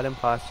there's a lot of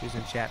imposters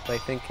in chat, but I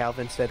think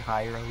Calvin said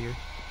hi earlier.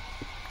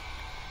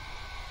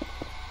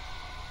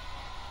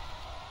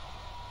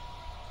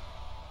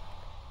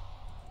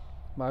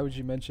 Why would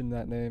you mention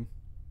that name?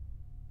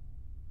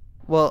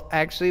 Well,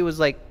 actually, it was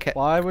like...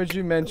 Why would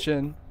you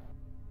mention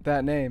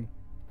that name?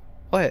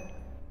 What?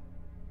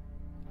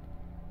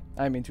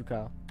 I mean to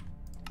Kyle.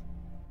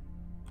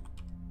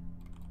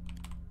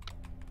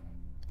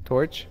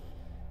 Torch?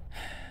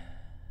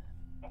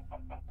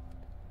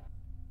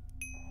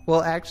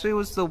 Well, actually, it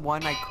was the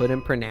one I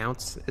couldn't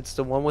pronounce. It's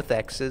the one with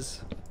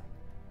X's.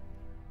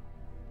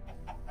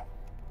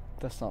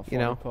 That's not funny, You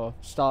know? Puff.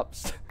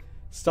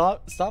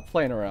 Stop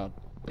playing around.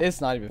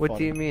 It's not even What funny.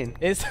 do you mean?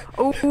 It's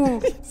Oh,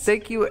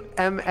 thank you,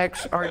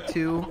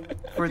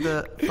 MXR2, for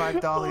the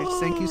 $5.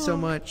 Thank you so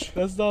much.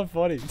 That's not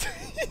funny.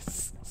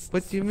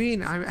 What do you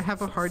mean? I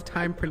have a hard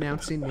time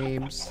pronouncing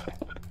names.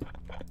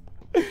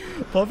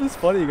 Puff is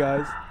funny,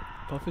 guys.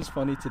 Puff is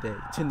funny today.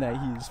 Tonight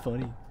he is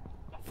funny.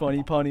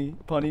 Funny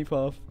punny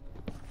Puff.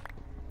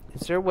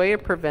 Is there a way to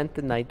prevent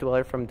the Night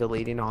Dweller from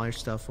deleting all our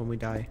stuff when we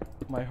die?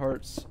 My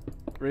heart's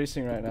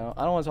racing right now.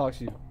 I don't want to talk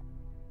to you.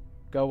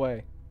 Go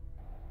away.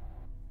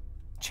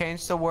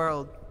 Change the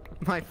world.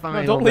 My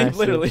final No, don't leave, message.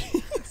 literally.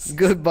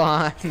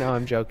 Goodbye. No,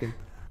 I'm joking.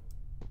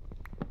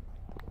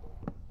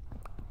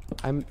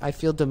 I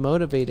feel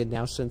demotivated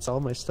now since all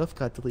my stuff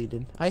got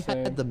deleted. I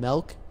Same. had the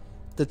milk,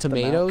 the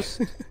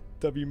tomatoes.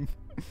 W.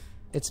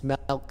 It's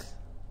milk.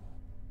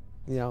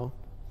 You know,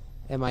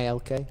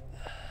 M-I-L-K.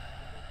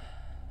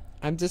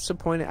 I'm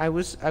disappointed. I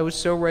was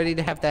so ready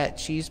to have that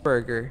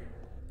cheeseburger.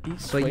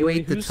 Eat But you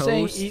ate the Who's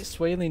saying toast? eat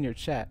Swaley in your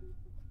chat?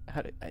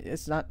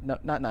 It's not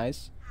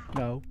nice.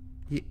 No.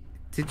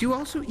 Did you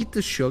also eat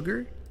the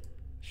sugar?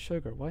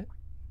 Sugar, what?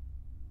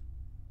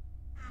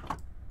 What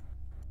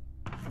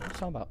are you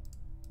talking about?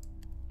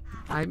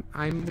 I'm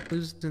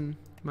losing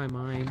my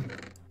mind.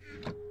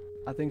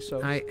 I think so.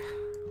 I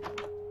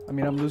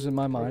mean, I'm losing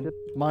my mind.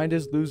 Mind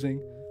is losing.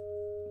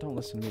 Don't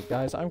listen to me,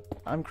 guys.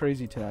 I'm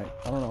crazy tonight.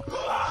 I don't know.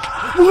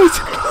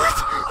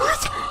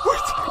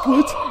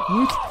 What?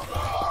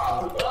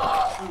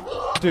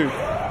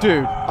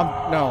 Dude,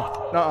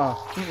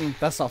 no.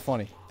 That's not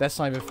funny. That's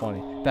not even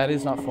funny. That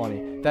is not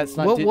funny. That's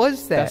not. What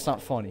was that? That's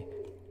not funny.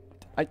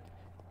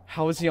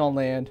 How is he on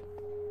land?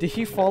 Did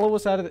he follow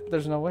us out of?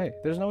 There's no way.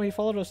 There's no way he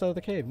followed us out of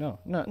the cave. No.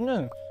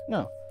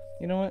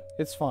 You know what?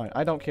 It's fine.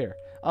 I don't care.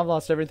 I've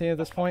lost everything at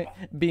this point.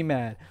 Be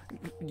mad,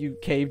 you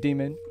cave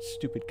demon,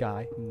 stupid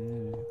guy.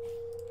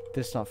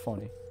 This is not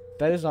funny.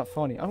 That is not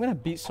funny. I'm gonna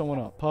beat someone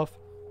up, Puff.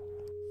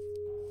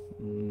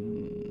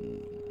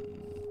 I'm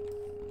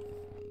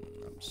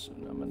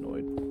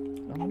annoyed.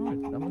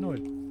 I'm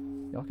annoyed.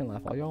 Y'all can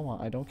laugh all y'all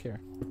want. I don't care.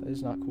 That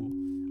is not cool.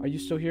 Are you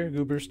still here?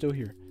 Goober's still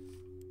here.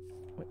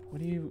 What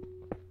do you?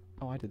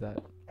 Oh, I did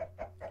that.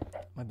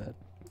 My bad.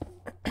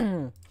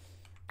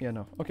 Yeah,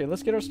 no. Okay,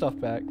 let's get our stuff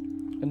back.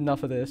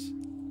 Enough of this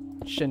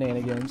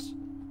shenanigans.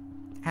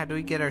 How do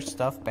we get our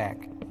stuff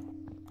back?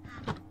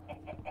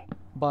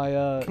 By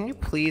Can you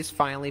please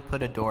finally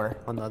put a door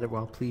on the other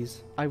wall,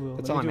 please? I will.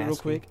 That's Let all me do I'm it real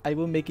asking. quick. I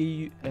will make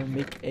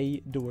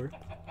a door.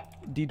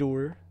 D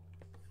door.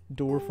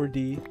 Door for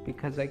D.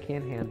 Because I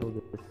can't handle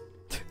this.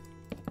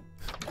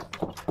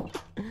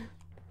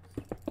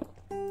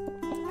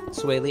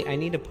 Swaley, I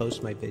need to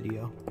post my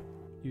video.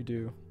 You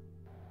do.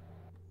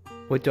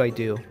 What do I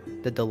do?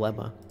 The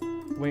dilemma.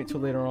 Wait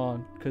till later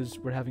on, cause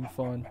we're having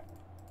fun.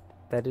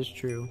 That is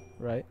true.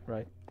 Right.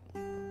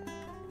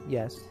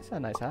 Yes. It's a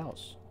nice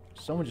house.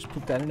 Someone just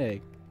pooped out an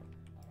egg.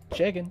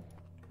 Chicken.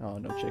 Oh,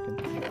 no chicken.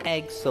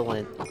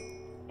 Excellent.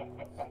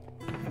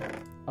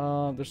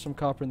 There's some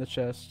copper in the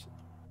chest.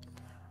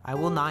 I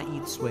will not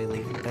eat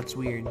Swaley. That's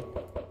weird.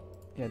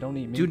 Yeah, don't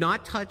eat me. Do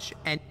not touch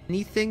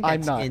anything I'm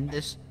that's not. in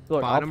this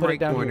Look, bottom I'll put right it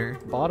down corner.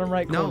 Here. Bottom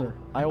right No. corner.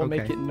 I will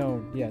make Okay. it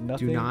known. Yeah,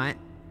 nothing. Do not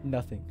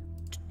Nothing.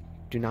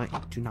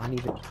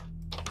 even.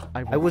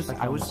 I I was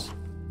promise.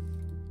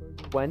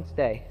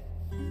 Wednesday.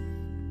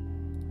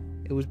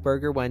 It was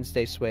Burger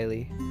Wednesday,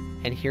 Swaley,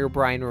 and here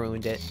Brian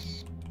ruined it.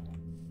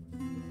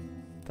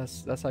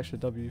 That's actually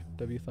W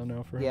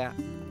thumbnail for him. Yeah.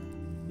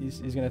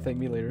 He's gonna thank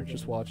me later.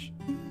 Just watch.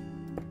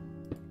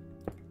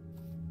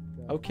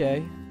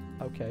 Okay.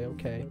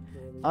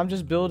 I'm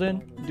just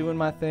building, doing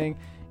my thing.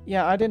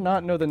 Yeah, I did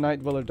not know the Night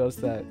Dweller does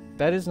that.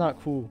 That is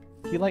not cool.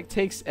 He like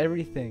takes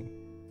everything.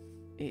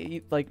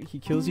 He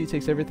kills you,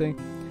 takes everything.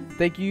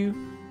 Thank you,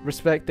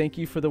 respect. Thank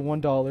you for the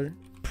 $1.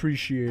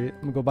 Appreciate it.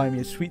 I'm gonna go buy me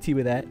a sweet tea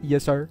with that.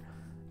 Yes, sir.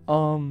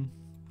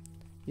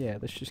 Yeah,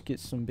 let's just get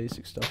some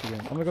basic stuff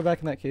again. I'm gonna go back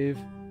in that cave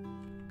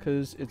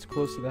because it's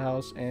close to the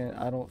house, and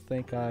I don't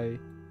think I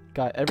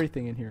got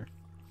everything in here,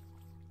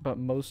 but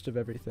most of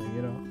everything,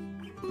 you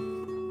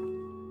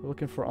know. We're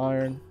looking for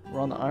iron. We're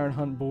on the iron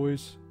hunt,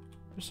 boys.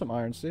 There's some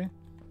iron, see?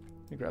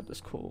 Let me grab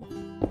this coal.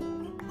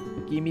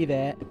 Give me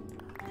that.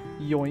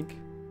 Yoink.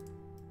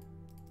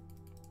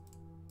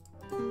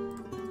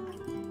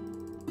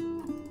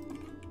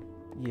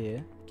 Yeah,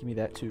 give me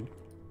that too.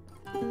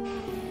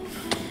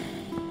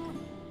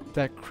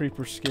 That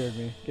creeper scared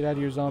me. Get out of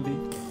here, zombie.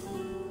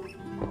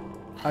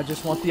 I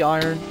just want the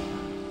iron.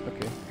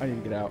 Okay, I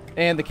need to get out.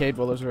 And the cave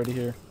dweller's already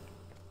here.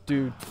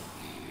 Dude.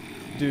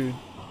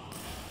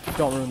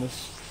 Don't ruin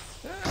this.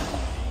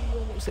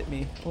 Almost hit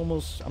me.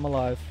 Almost. I'm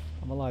alive.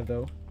 I'm alive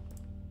though.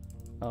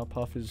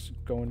 Puff is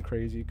going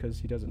crazy because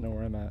he doesn't know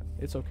where I'm at.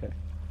 It's okay.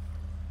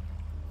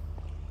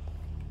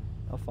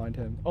 I'll find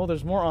him. Oh,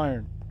 there's more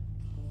iron.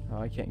 Oh,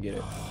 I can't get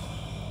it.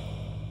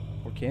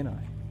 Or can I?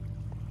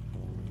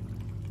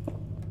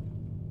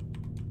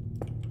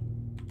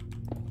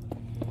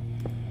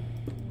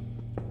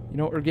 You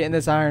know what? We're getting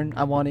this iron.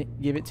 I want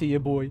it. Give it to your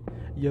boy.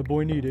 Your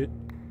boy need it.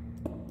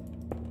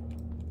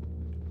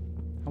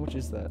 How much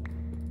is that?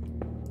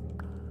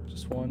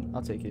 Just one?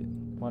 I'll take it.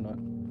 Why not?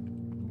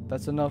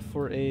 That's enough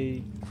for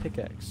a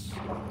pickaxe.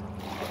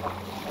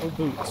 Or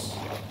boots.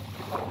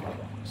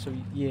 So,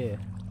 yeah.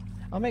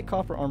 I'll make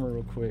copper armor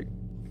real quick.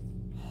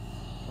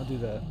 I'll do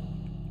that.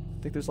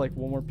 I think there's like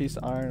one more piece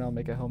of iron. I'll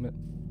make a helmet.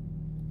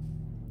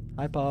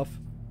 Hi, Puff.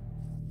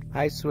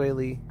 Hi,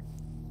 Swaley.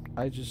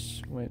 I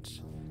just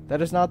went.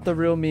 That is not the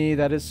real me.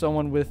 That is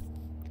someone with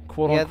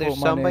quote Yeah, unquote there's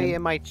my somebody name.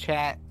 in my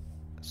chat.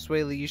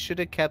 Swaley, you should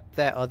have kept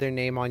that other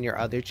name on your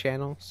other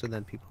channel, so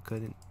then people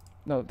couldn't.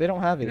 No, they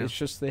don't have it. You know. It's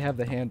just they have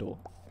the handle.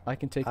 I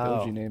can take the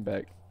Oh. OG name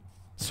back.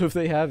 So if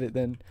they have it,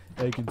 then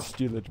I can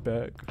steal it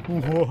back.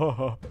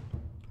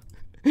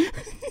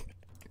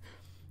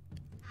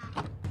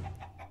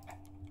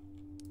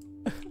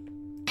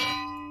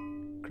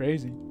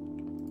 Crazy.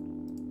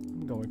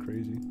 I'm going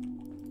crazy.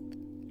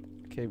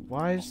 Okay,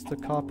 why is the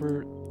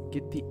copper...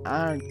 Get the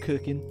iron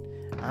cooking.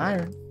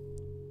 Iron.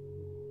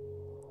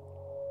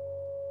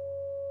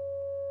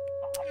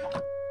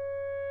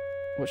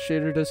 What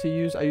shader does he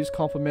use? I use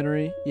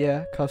complementary.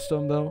 Yeah,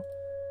 custom though.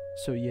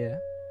 So yeah.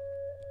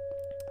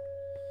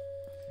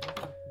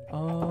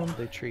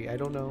 The tree, I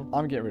don't know.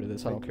 I'm getting rid of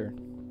this. I don't care.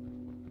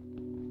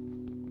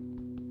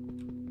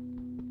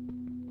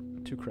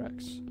 2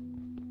 cracks.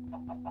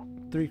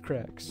 3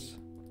 cracks.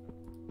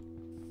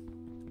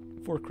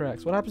 4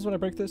 cracks. What happens when I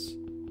break this?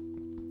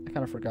 I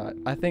kind of forgot.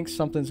 I think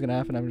something's gonna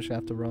happen. I'm just gonna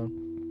have to run.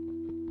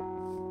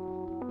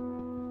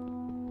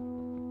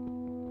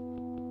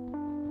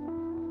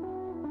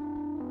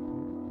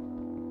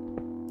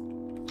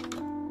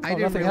 I Oh,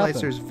 didn't nothing realize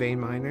happened. there's vein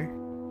miner.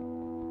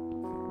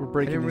 We're I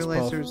breaking didn't these,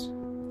 realize Puff. there's.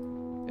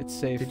 It's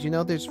safe. Did you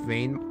know there's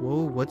vein?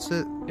 Whoa, what's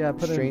the Yeah,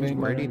 put it in strange vein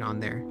miner. wording on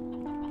there?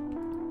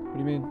 What do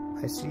you mean?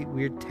 I see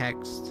weird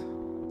text.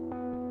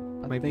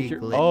 I Might think be a you're.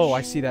 glitch. Oh,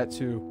 I see that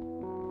too.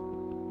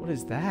 What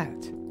is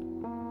that?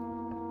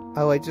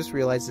 Oh, I just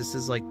realized this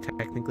is like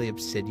technically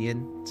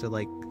obsidian, so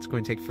like it's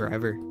going to take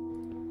forever.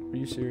 Are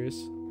you serious?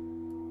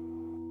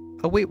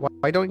 Oh wait,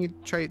 why don't you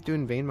try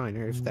doing vein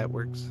miner if that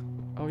works?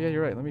 Oh yeah,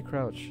 you're right. Let me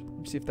crouch. Let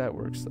me see if that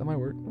works. That might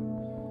work.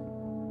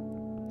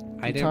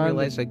 I You didn't timed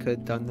realize I could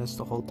have done this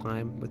the whole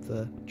time with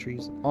the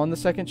trees. On the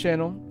second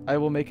channel, I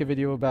will make a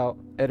video about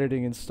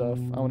editing and stuff.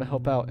 I want to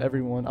help out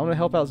everyone. I want to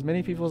help out as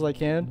many people as I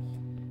can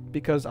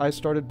because I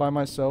started by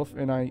myself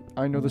and I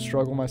know the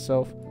struggle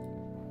myself.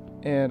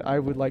 And I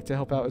would like to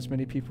help out as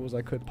many people as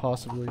I could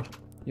possibly,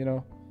 you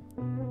know?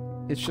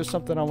 It's just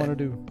something I want to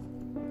do.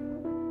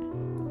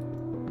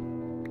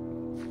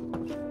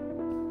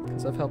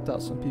 Because I've helped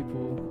out some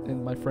people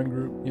in my friend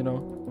group, you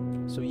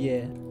know? So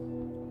yeah.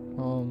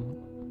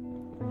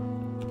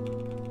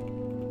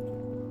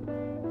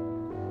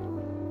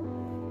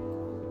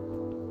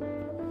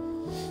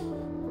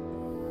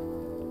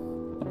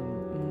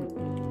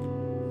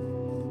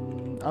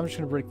 I'm just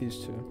gonna break these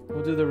 2.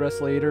 We'll do the rest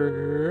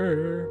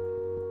later.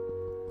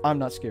 I'm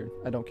not scared.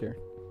 I don't care.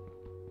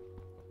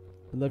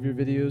 I love your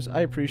videos.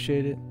 I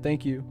appreciate it.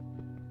 Thank you.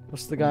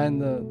 What's the guy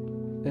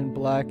in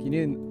black? You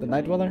need the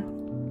Night Dweller?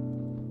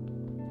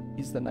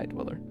 He's the Night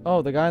Dweller.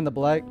 Oh, the guy in the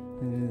black? I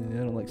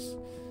don't like...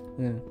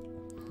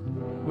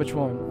 Which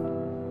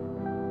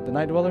one? The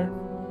Night Dweller?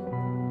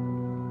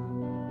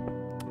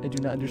 I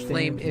do not understand.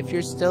 Flame, if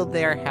you're still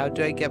there, how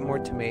do I get more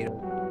tomato?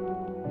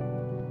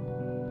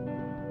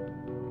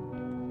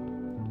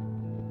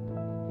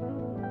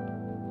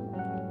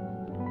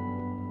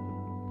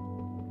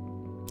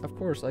 Of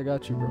course, I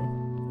got you, bro.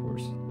 Of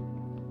course.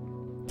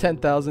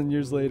 10,000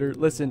 years later.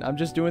 Listen, I'm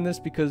just doing this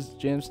because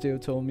Jamsteo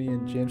told me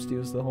and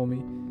Jamsteo's the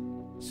homie.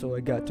 So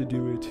I got to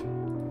do it.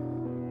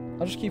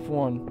 I'll just keep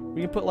 1.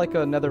 We can put like a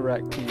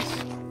netherrack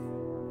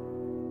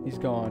piece. He's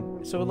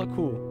gone. So it look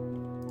cool.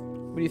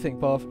 What do you think,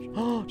 Puff?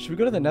 Should we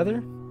go to the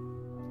nether?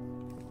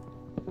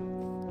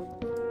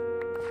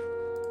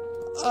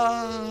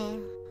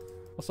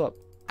 What's up?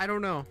 I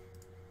don't know.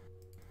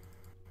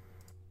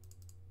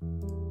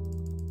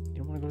 You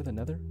don't want to go to the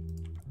nether?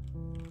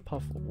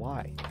 Puff,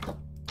 why?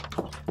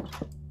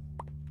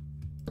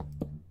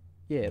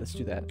 Yeah, let's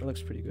do that. It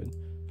looks pretty good.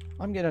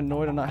 I'm getting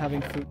annoyed at not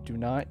having food. Do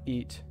not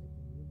eat.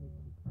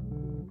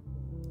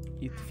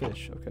 Eat the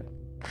fish, okay.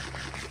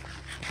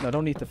 No,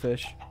 don't eat the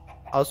fish.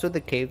 Also,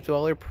 the cave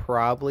dweller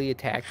probably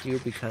attacked you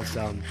because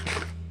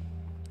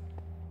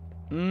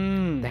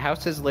the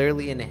house is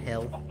literally in a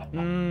hill.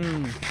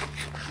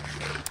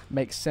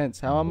 Makes sense.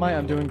 How am I?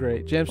 I'm doing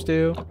great.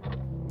 Jamsteel,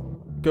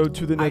 go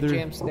to the nether.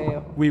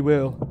 Jamstale. We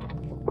will.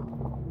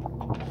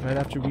 Right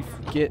after we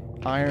get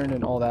iron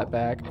and all that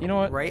back. You know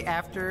what? Right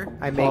after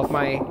I make Puff.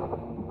 my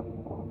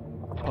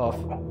Puff.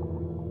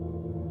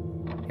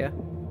 yeah.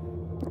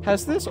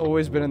 Has this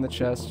always been in the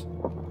chest?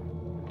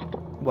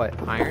 What,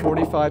 iron?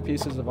 45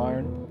 pieces of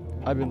iron.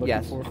 I've been looking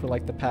Yes. for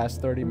like the past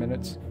 30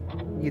 minutes.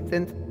 You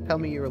didn't tell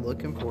me you were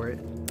looking for it.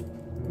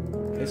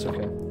 It's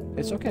okay.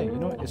 It's okay. You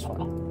know what? It's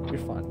fine. You're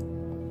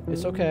fine.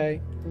 It's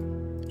okay.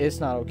 It's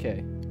not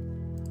okay.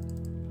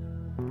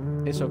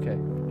 It's okay.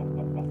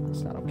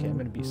 It's not okay. I'm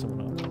gonna beat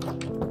someone up.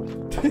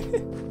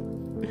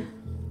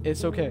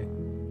 It's okay.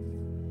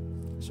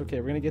 It's okay.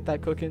 We're gonna get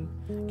that cooking.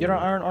 Get our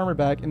iron armor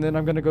back, and then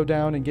I'm gonna go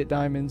down and get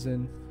diamonds,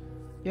 and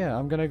yeah,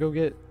 I'm gonna go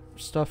get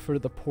stuff for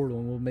the portal,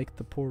 and we'll make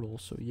the portal.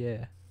 So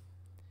yeah.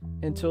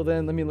 Until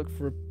then, let me look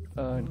for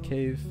a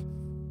cave.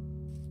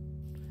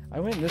 I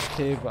went in this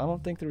cave, but I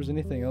don't think there was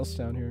anything else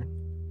down here.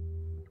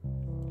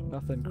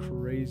 Nothing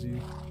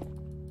crazy.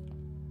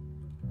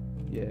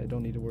 Yeah,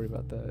 don't need to worry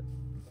about that.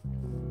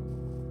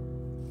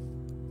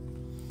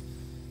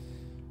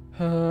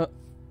 Uh,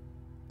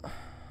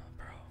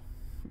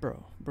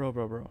 bro.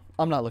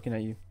 I'm not looking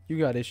at you. You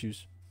got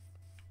issues.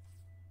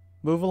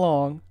 Move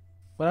along.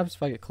 What happens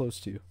if I get close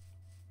to you?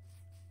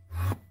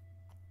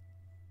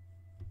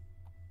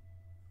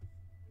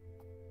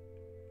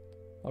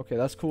 Okay,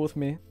 that's cool with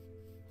me.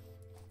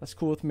 That's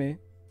cool with me.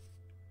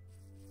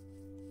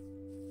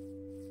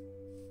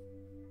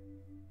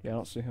 Yeah, I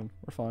don't see him.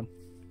 We're fine.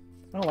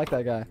 I don't like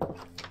that guy.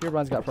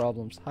 Herobrine's got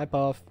problems. Hi,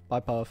 Puff.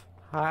 Bye, Puff.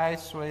 Hi,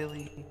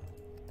 Swaley.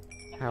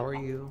 How are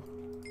you?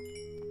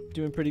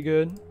 Doing pretty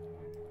good.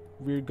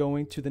 We're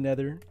going to the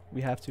nether.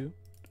 We have to.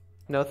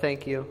 No,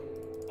 thank you.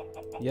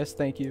 Yes,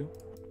 thank you.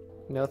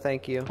 No,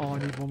 thank you. Oh, I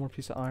need one more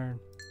piece of iron.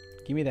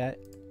 Give me that.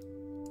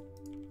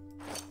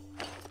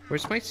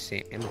 Where's my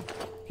salmon?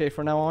 Okay,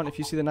 from now on, if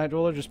you see the night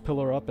dweller, just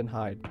pillar up and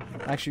hide.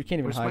 Actually, you can't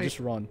even Where's hide. my- Just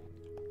run.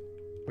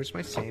 Where's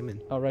my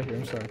salmon? Oh, right here.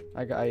 I'm sorry.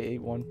 I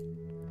ate one.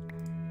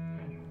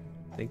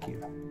 Thank you.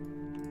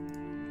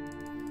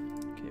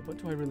 Okay, what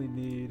do I really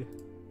need?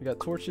 We got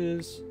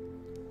torches.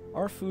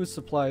 Our food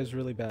supply is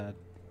really bad.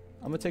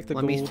 I'm gonna take the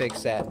Let gold. me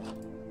fix that.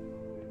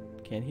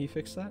 Can he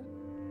fix that?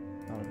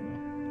 I don't know.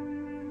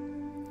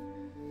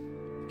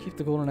 Keep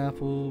the golden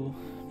apple.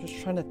 I'm just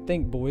trying to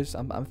think, boys.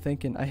 I'm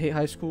thinking. I hate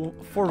high school.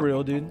 For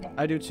real, dude.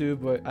 I do too,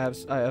 but I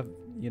have,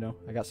 you know,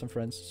 I got some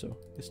friends, so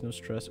it's no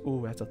stress.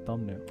 Ooh, that's a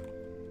thumbnail.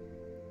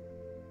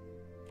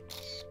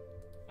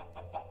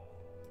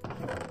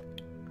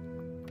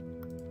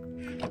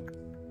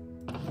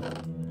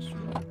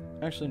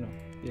 Actually, no.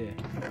 Yeah.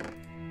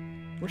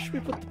 Where should we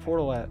put the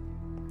portal at?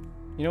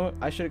 You know what?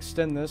 I should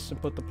extend this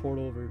and put the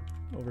portal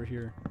over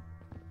here.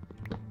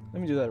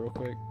 Let me do that real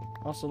quick.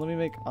 Also, let me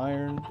make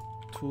iron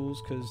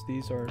tools because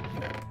these are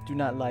do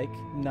not like,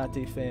 not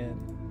a fan.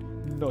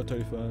 Not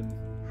a fan.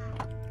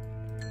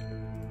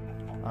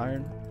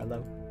 Iron,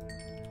 hello.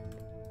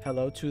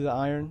 Hello to the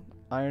iron.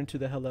 Iron to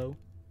the hello.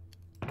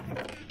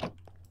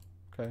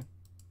 Okay.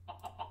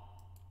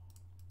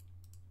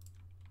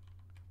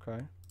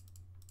 Okay.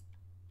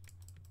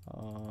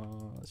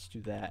 Let's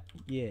do that.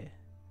 Yeah.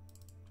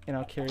 And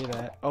I'll carry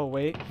that. Oh,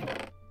 wait.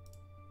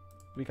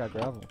 We got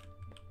gravel.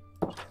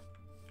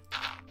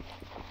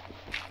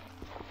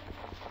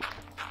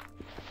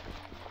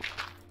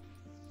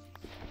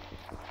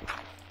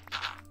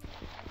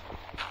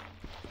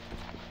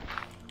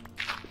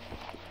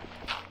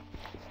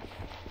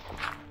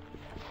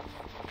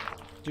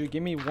 Dude,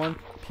 give me one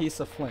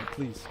piece of flint,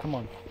 please. Come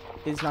on.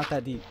 It's not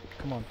that deep.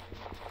 Come on.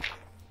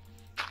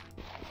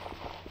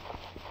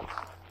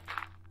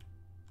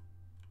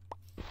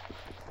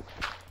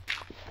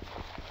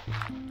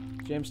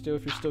 Jamstill,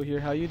 if you're still here,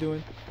 how you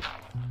doing?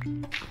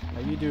 How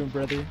you doing,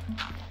 brother?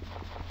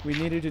 We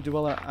needed to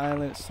dwell our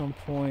island at some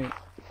point.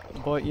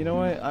 But you know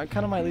what? I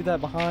kind of might leave that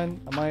behind.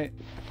 I'm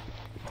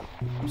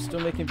still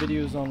making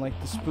videos on like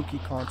the spooky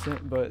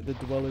content, but the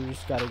dwellers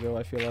gotta go,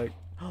 I feel like.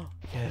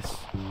 Yes.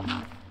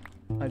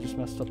 I just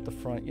messed up the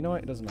front. You know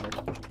what? It doesn't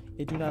matter.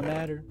 It do not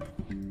matter.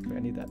 Okay, I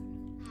need that.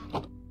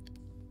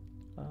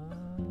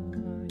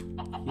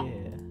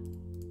 Yeah.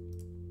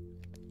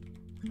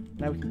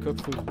 Now we can cook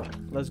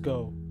food. Let's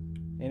go.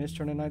 And it's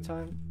turning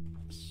nighttime.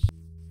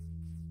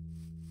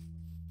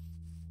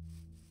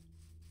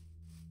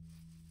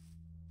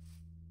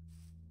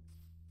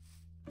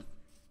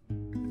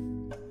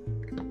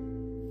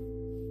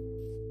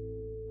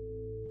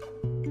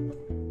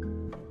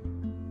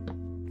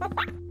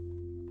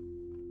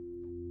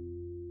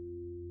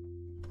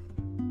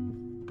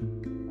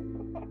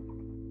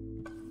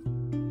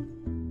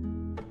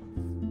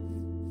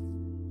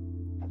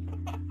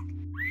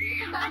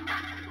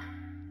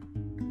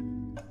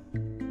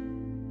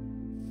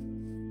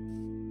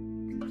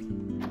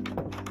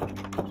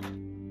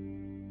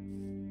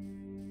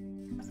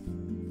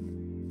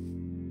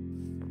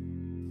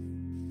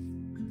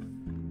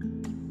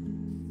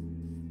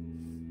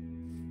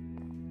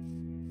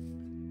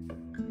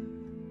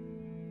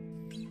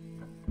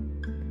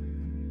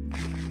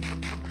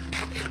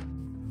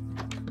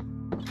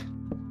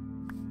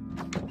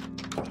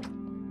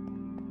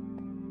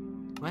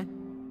 What?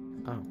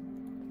 Oh.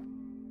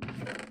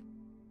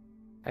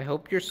 I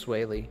hope you're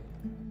Swaley.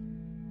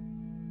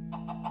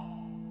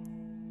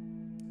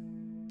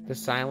 The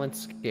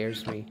silence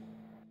scares me.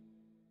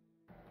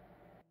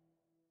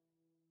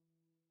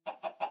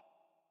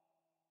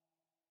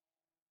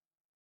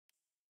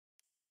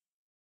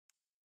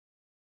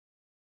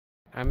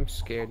 I'm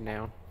scared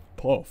now.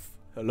 Puff.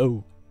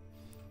 Hello.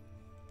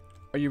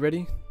 Are you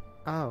ready?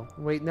 Oh,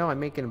 wait, no, I'm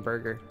making a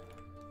burger.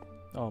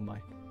 Oh my.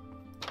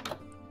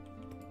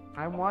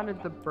 I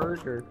wanted the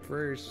burger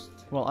first.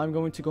 Well, I'm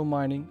going to go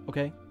mining,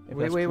 okay? If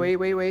that's cool.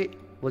 Wait.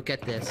 Look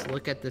at this.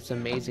 Look at this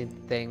amazing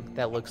thing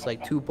that looks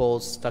like two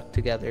bowls stuck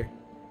together.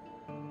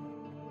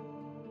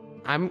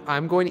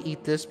 I'm going to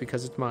eat this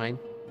because it's mine.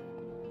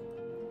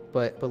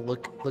 But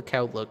look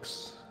how it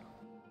looks.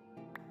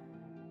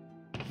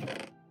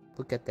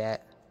 Look at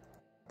that.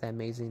 That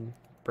amazing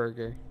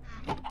burger.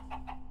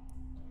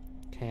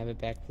 Can I have it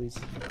back, please?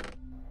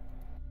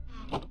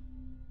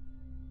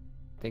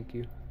 Thank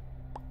you.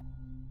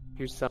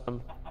 Here's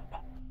some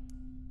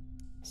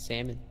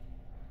salmon.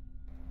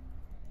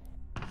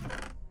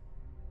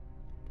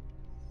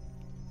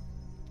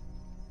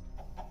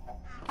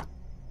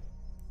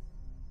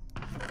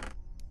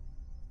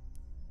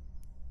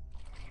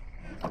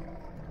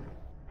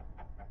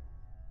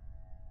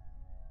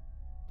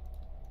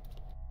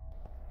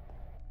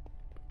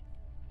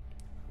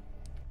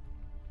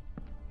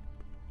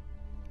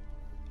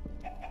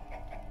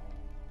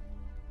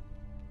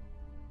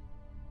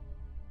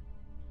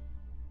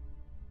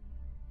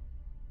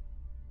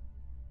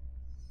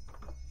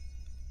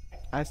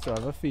 I still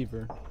have a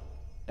fever.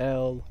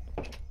 L.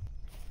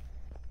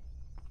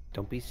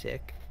 Don't be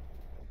sick.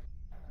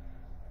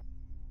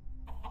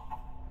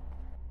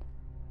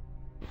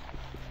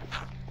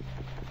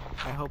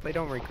 I hope I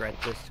don't regret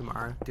this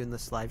tomorrow, doing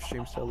this live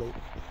stream so late.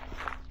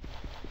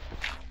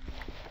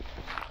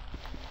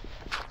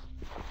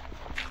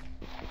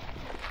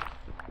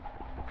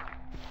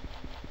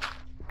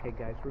 Okay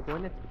guys, we're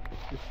going to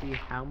see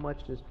how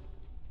much this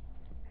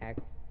hack...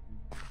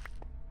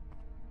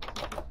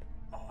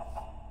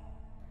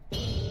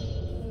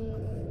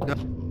 No.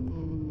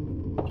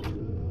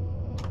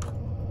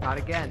 Not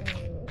again.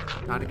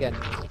 Not again.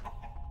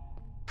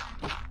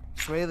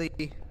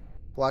 Swaley,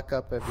 block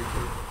up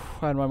everything.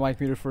 I had my mic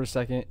muted for a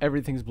second.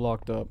 Everything's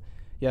blocked up.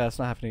 Yeah, that's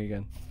not happening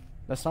again.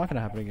 That's not gonna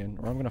happen again,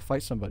 or I'm gonna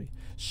fight somebody.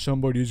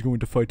 Somebody's going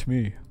to fight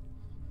me.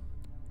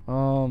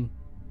 Do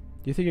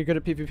you think you're good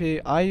at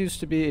PvP? I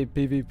used to be a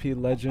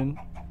PvP legend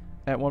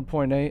at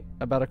 1.8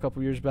 about a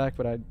couple years back,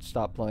 but I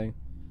stopped playing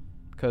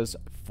because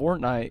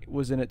Fortnite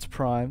was in its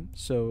prime,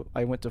 so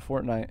I went to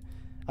Fortnite.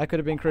 I could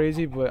have been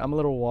crazy, but I'm a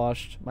little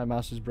washed. My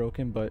mouse is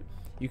broken, but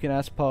you can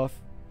ask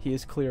Puff. He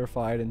is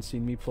clarified and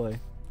seen me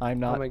play. I'm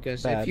not Oh my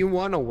goodness, bad. if you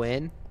want to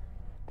win,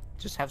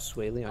 just have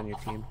Swaley on your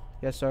team.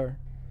 Yes, sir.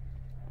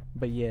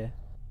 But yeah.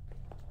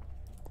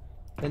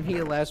 Then he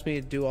allows me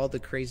to do all the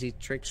crazy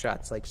trick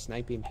shots like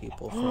sniping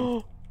people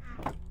from...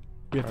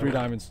 We have 3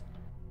 diamonds.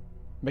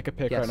 Make a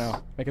pick Yes. right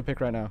now. Make a pick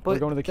right now. But We're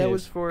going to the that caves.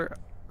 was for...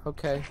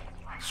 Okay.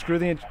 Screw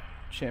the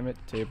enchantment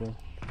table.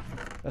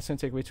 That's gonna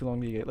take way too long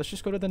to get. Let's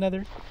just go to the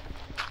nether.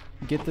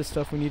 Get the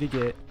stuff we need to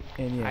get.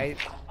 And yeah.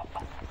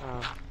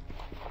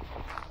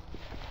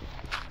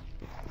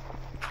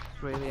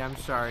 Swaley, I'm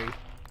sorry.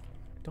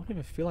 Don't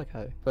even feel like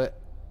I... But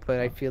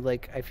I feel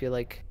like I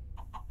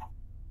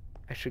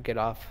should get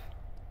off.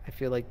 I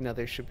feel like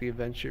Nether should be a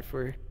venture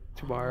for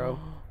tomorrow.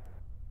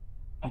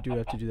 You do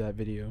have to do that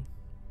video.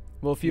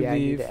 Well, if you yeah, I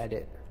need leave, to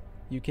edit.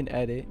 you can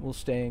edit. We'll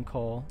stay and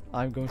call.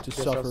 I'm going to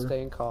Guess I'll suffer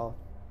stay and call.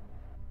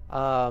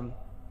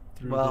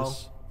 through well,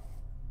 this.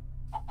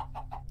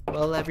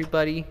 Well,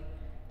 everybody,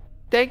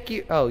 thank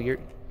you. Oh, you're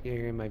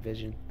in my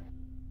vision.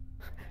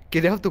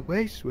 Get out the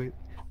way, sweet.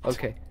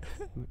 Okay.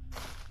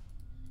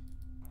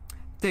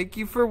 Thank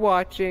you for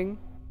watching.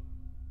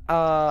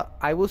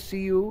 I will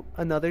see you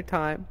another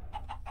time.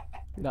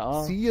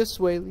 Nuh-uh. See ya,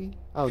 Swaley.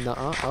 Oh,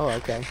 nuh-uh. Oh,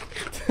 okay.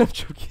 I'm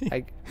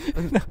joking.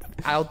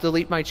 I'll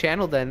delete my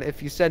channel then.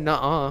 If you said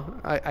nuh-uh,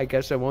 I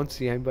guess I won't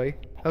see anybody.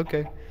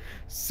 Okay.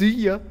 See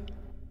ya.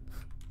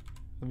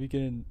 Let me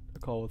get in a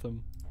call with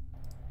him.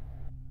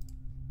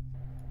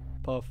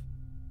 Puff.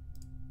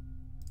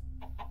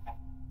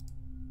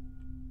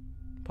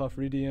 Puff,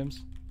 read DMs.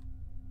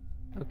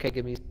 Okay,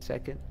 give me a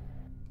second.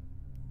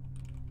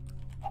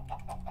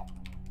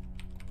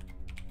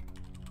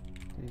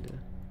 Need to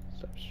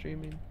stop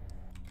streaming.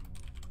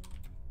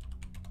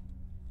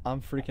 I'm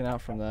freaking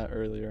out from that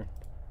earlier.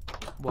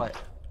 What?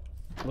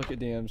 Look at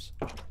DMs.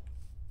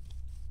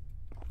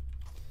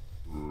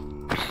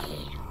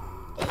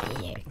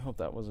 I hope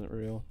that wasn't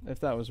real. If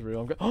that was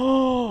real, I'm go-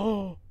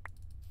 Oh!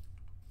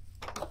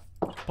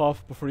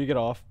 Puff, before you get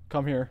off,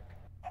 come here.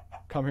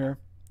 Come here.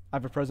 I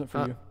have a present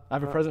for you. I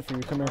have a present for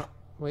you. Come here.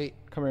 Wait.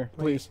 Come here,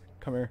 please.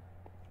 Come here.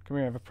 Come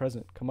here, I have a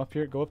present. Come up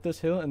here, go up this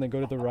hill, and then go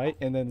to the right,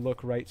 and then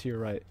look right to your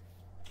right.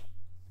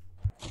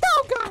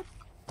 Oh, God!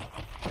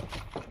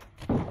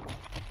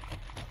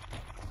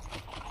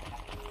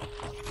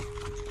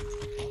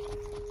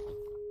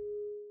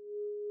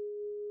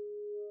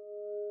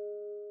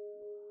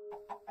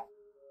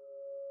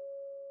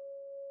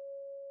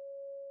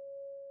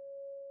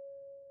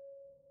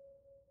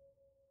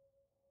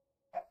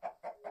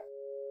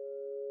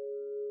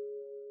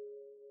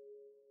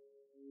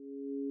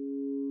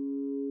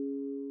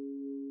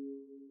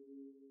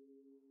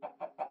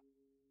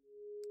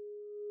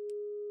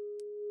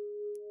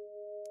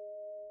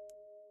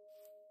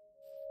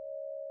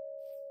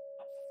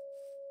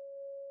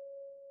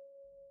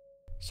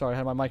 Sorry, I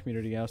had my mic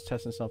muted again. I was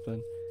testing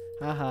something.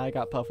 Haha, I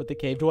got Puff with the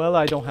cave dweller.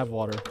 I don't have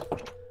water.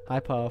 Hi,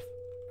 Puff.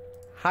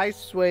 Hi, Did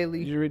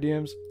Swaley. you read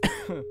DMs?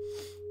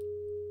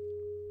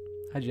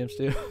 Hi, James,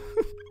 too.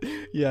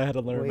 Yeah, I had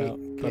to learn Wait, about.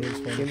 Thought it was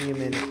funny. give me a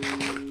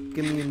minute.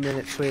 Give me a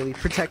minute, Swaley.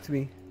 Protect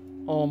me.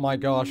 Oh my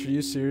gosh, are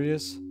you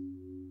serious?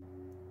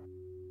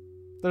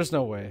 There's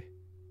no way.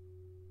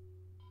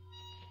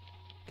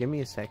 Give me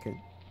a second.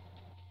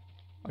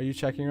 Are you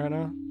checking right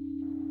now?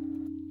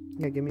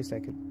 Yeah, give me a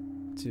second.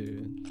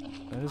 Dude,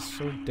 that is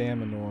so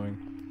damn annoying.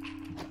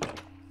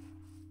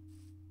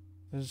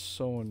 That is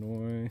so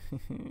annoying.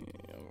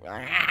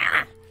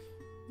 I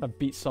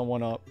beat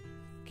someone up.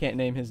 Can't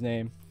name his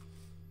name.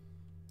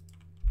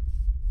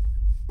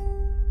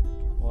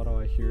 What do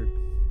I hear?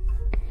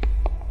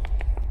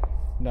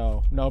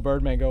 No, no,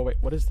 Birdman, go away.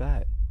 What is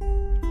that?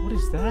 What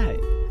is that?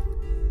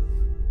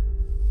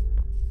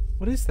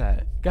 What is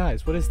that?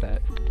 Guys, what is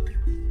that?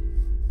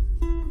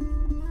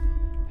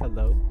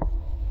 Hello?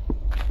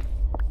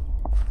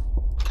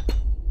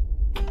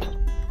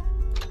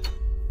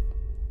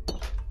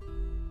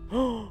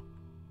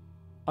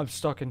 I'm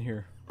stuck in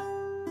here.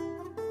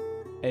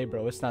 Hey,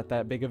 bro, it's not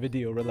that big of a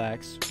deal.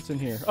 Relax. What's in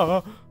here?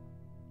 Okay,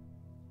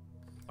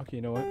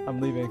 you know what? I'm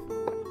leaving.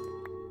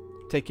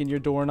 Taking your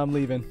door and I'm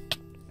leaving.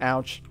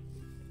 Ouch.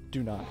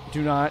 Do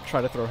not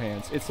try to throw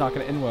hands. It's not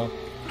gonna end well.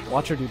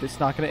 Watch her, dude. It's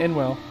not gonna end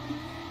well.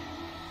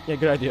 Yeah,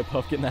 good idea,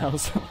 Puff. Get in the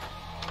house.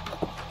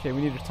 Okay,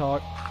 we need to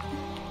talk.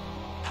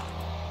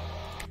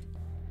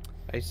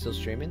 Are you still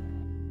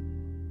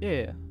streaming?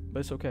 Yeah,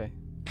 but it's okay.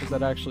 Is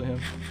that actually him?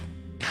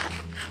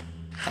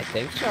 I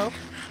think so.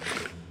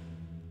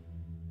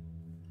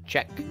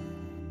 Check.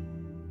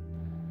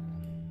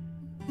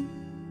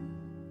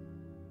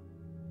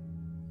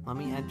 Let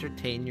me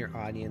entertain your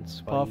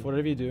audience. Puff,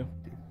 whatever you do,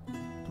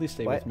 please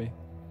stay What? with me.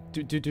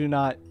 Do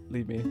not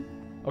leave me.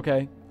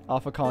 Okay?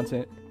 Off of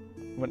content.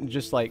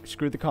 Just like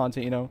screw the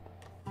content, you know?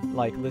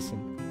 Like,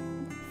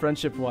 listen.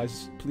 Friendship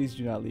wise, please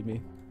do not leave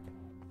me.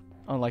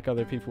 Unlike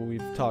other people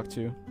we've talked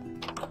to.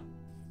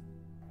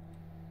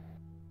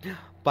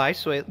 Bye,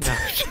 Swaley. No.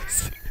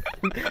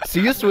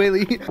 See you,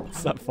 Swaley.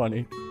 It's not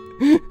funny.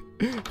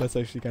 That's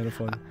actually kind of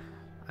funny.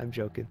 I'm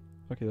joking.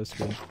 Okay, that's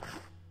good.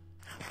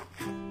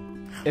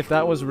 If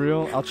that was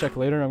real, I'll check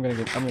later. I'm gonna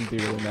be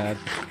really mad.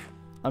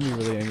 I'm gonna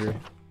be really angry.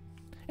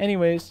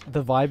 Anyways,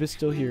 the vibe is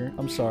still here.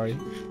 I'm sorry.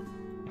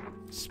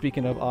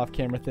 Speaking of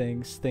off-camera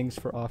things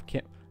for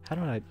off-cam. How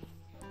do I?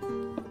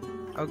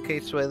 Okay,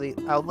 Swaley,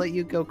 I'll let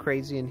you go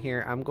crazy in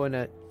here. I'm going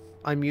to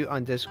unmute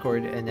on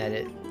Discord and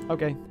edit.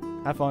 Okay,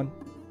 have fun.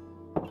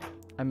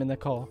 I'm in the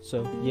call,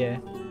 so yeah.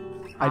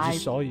 I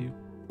just saw you.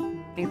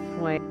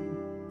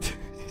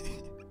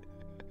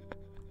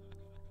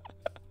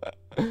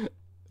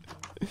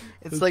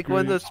 It's That's like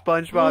one of those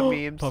SpongeBob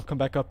memes. Puff, come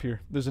back up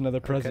here. There's another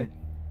present. Okay.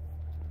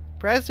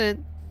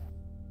 Present.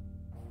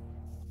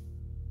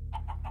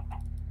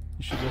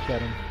 You should look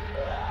at him.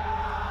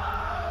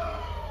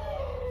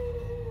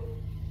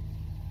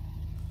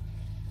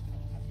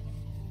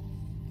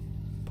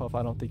 Puff,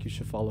 I don't think you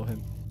should follow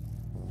him.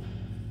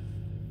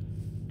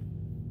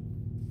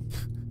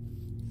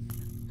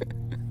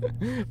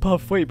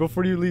 Puff, wait,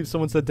 before you leave,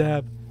 someone said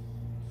dab.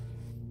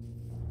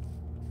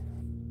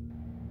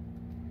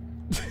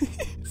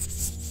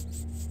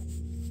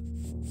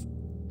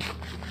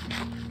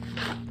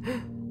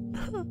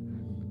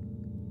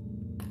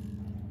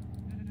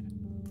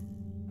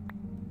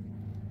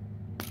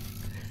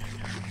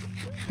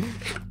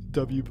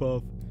 W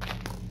Puff.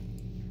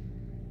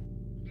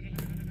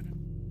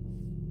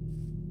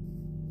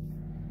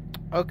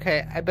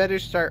 Okay, I better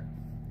start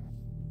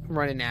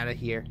running out of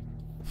here.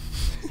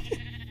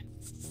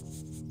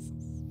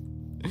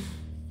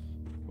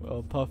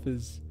 Well, Puff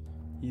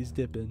he's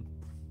dipping.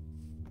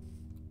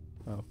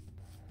 Oh.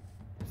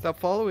 Stop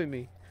following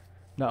me.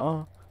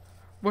 Nuh-uh.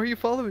 Why are you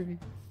following me?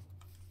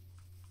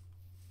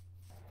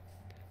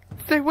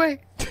 Stay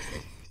away.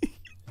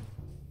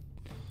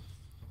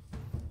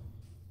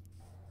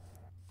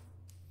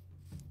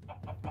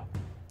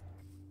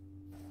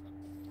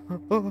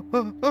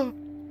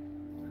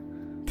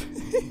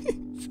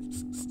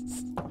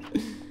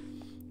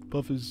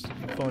 Puff is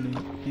funny.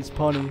 He's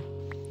punny.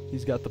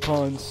 He's got the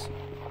puns.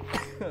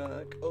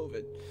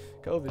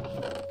 COVID.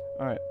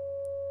 Alright.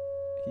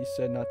 He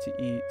said not to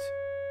eat.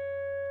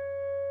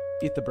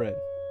 Eat the bread.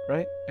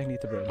 Right? I can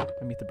eat the bread. I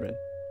can eat the bread.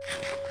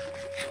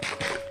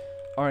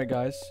 Alright,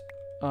 guys.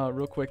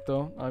 Real quick,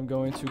 though. I'm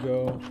going to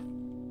go...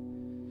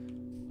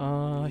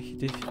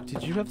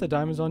 Did you have the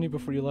diamonds on you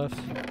before you left?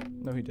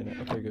 No, he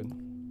didn't. Okay, good.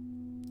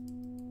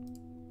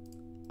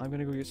 I'm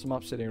gonna go get some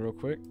obsidian real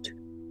quick.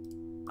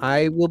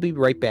 I will be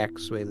right back,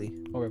 Swaley.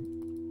 Okay.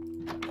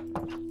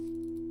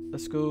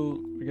 Let's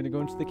go. We're gonna go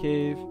into the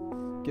cave,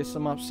 get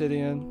some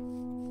obsidian.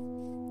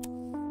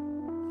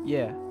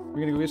 Yeah,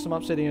 we're gonna go get some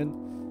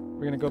obsidian.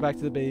 We're gonna go back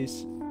to the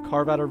base,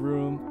 carve out a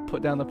room,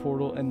 put down the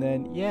portal, and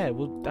then yeah,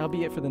 that'll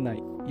be it for the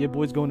night. Your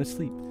boy's going to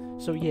sleep.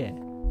 So yeah,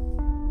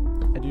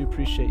 I do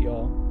appreciate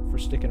y'all for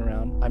sticking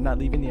around. I'm not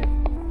leaving yet.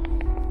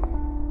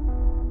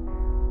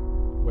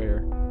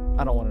 Where?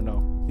 I don't want to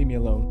know. Leave me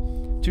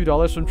alone.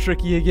 $2 from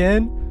Tricky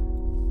again.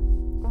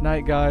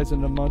 Night, guys.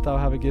 In a month, I'll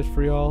have a gift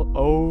for y'all.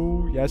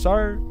 Oh, yes,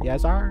 sir.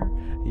 Yes, sir.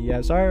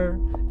 Yes, sir.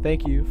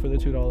 Thank you for the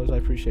 $2. I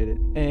appreciate it.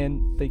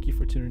 And thank you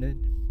for tuning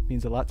in.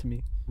 Means a lot to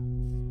me.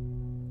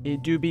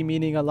 It do be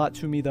meaning a lot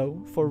to me,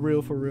 though. For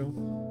real, for real.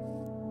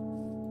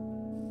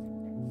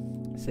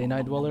 Say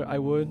Night Dweller, I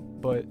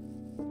would, but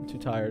I'm too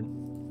tired.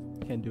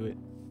 Can't do it.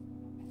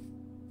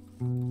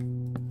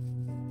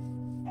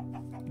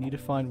 Need to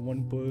find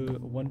one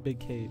big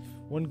cave.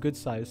 One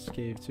good-sized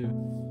cave, too.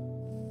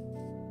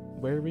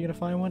 Where are we gonna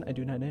find one? I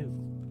do not know.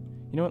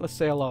 You know what? Let's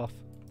sail off.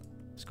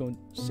 Let's go and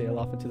sail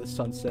off into the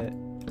sunset.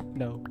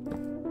 No.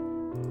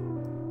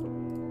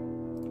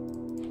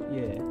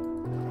 Yeah.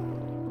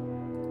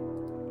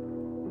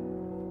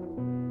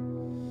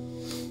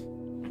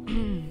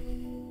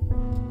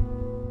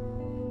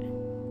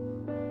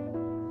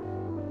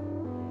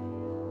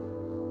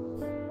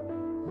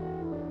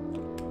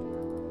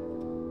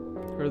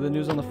 Heard the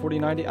news on the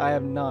 4090? I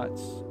have not.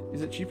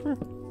 Is it cheaper?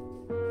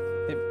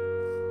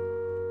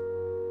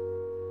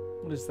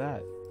 What is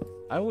that?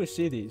 I always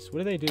see these. What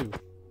do they do?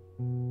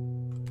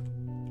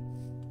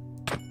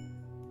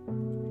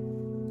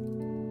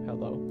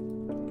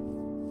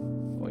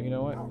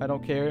 I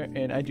don't care,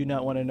 and I do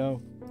not want to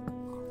know.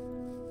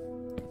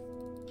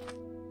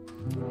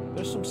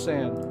 There's some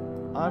sand.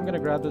 I'm gonna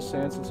grab this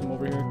sand since I'm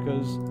over here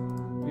because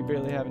we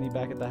barely have any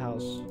back at the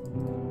house.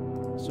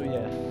 So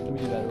yeah, let me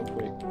do that real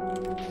quick.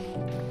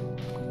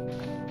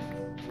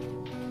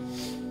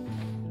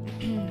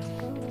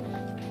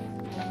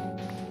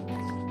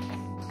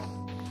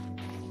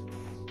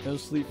 No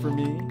sleep for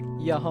me.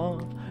 Yeah-huh.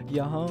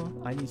 Yeah-huh.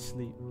 I need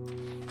sleep.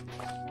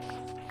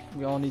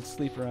 We all need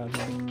sleep around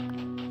here.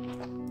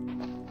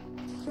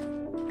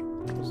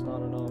 There's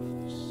not enough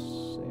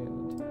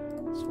sand.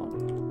 It's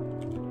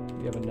fine.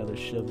 We have another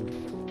shovel.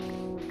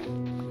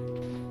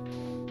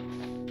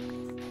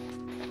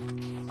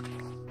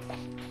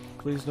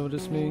 Please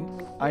notice me.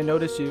 I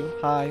notice you.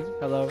 Hi.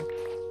 Hello.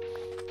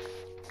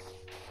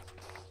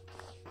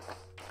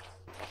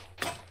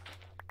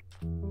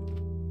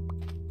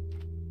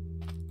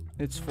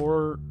 It's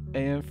 4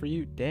 a.m. for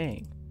you.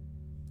 Dang.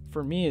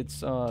 For me,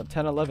 it's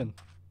 10:11.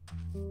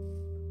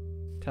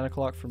 10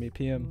 o'clock for me,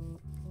 p.m.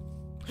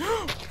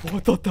 Oh, I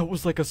thought that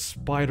was like a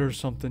spider or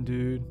something,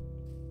 dude.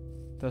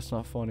 That's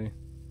not funny.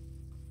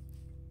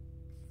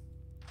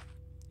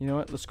 You know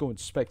what? Let's go in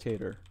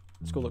spectator.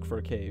 Let's go look for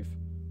a cave.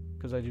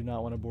 Because I do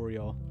not want to bore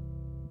y'all.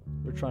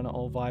 We're trying to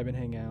all vibe and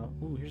hang out.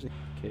 Ooh, here's a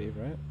cave,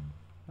 right?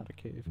 Not a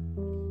cave.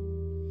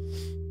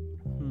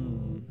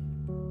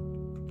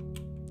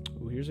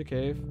 Ooh, here's a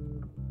cave.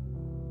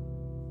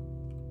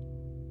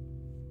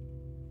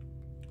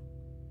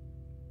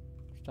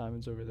 There's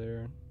diamonds over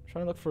there. I'm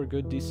trying to look for a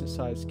good,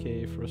 decent-sized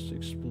cave for us to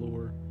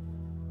explore.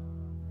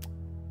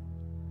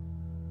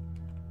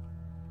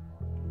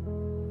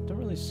 Don't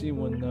really see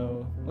one,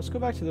 though. Let's go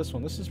back to this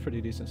one. This is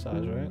pretty decent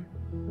size, right?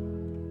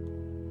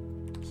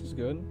 This is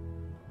good.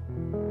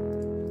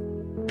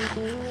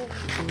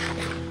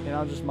 And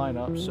I'll just mine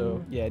up,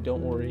 so yeah,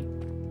 don't worry.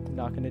 I'm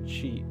not gonna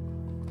cheat.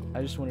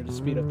 I just wanted to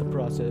speed up the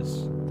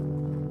process.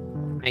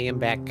 I am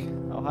back.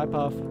 Oh, hi,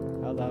 Puff.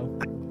 Hello.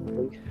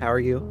 How are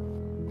you?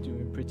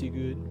 Doing pretty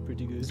good,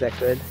 pretty good. Is that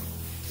good?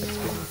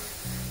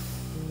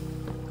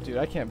 Dude,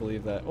 I can't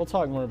believe that. We'll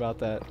talk more about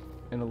that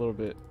in a little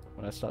bit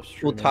when I stop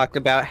streaming. We'll talk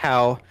about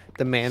how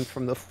the man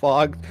from the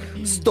fog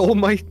stole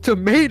my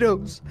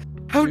tomatoes.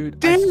 How Dude,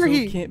 dare I still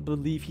he? can't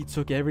believe he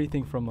took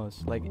everything from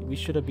us. Like, we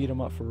should have beat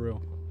him up for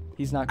real.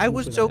 He's not. I cool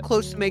was for so that.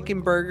 close to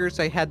making burgers.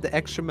 I had the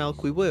extra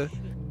milk. We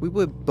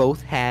would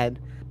both had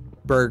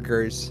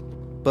burgers,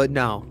 but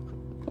no,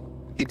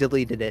 he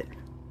deleted it.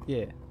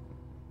 Yeah,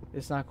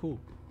 it's not cool.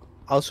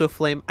 Also,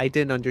 Flame, I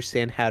didn't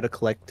understand how to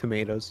collect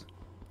tomatoes.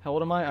 How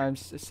old am I? I'm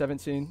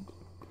 17.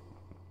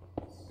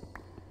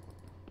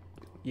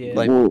 Yeah.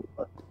 Like- Well,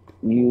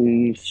 you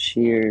use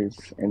shears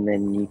and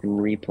then you can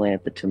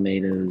replant the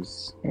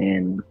tomatoes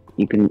and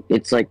you can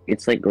it's like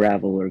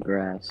gravel or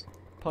grass.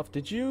 Puff,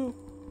 did you?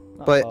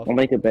 Not But- Puff. I'll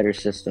make a better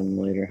system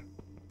later.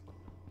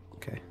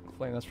 Okay.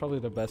 Flame, that's probably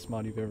the best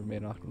mod you've ever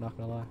made. Not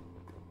gonna lie.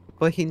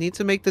 But he needs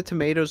to make the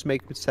tomatoes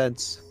make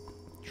sense.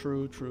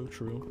 True, true,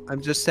 true.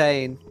 I'm just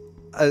saying,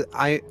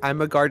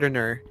 I'm a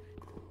gardener,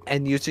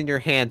 and using your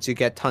hands, you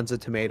get tons of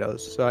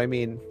tomatoes. So I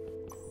mean,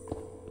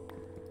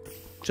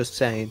 just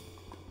saying,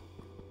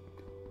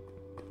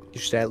 you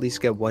should at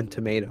least get one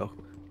tomato.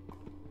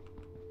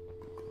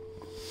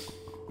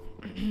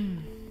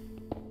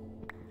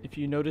 If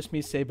you notice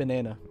me, say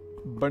banana.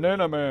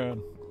 Banana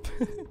man.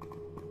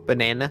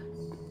 Banana,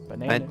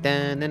 Banana.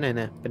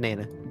 banana,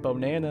 banana,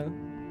 Banana.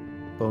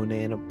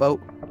 banana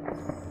boat.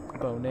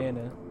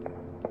 Banana.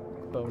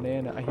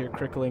 Banana. I hear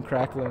crickling,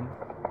 crackling.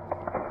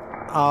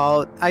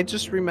 Oh, I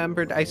just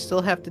remembered I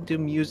still have to do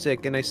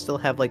music, and I still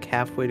have like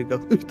halfway to go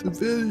through the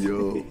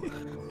video.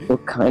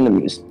 What kind of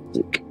music?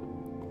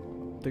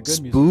 The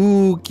good music.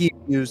 Spooky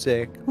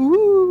music.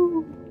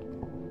 Woo!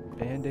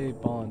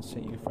 Band-Aid Bond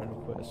sent you a friend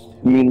request.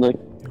 I mean, like,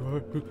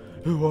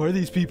 Who are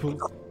these people?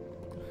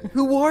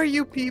 Who are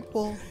you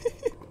people?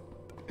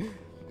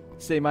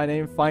 Say my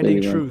name, Finding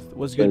Really, man. Truth.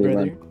 What's good,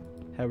 Really, brother?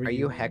 How are Are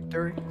you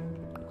Hector?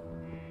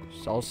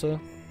 Salsa?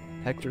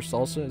 Hector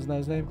Salsa, isn't that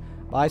his name?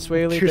 Bye,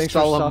 Swaley. You're Thanks for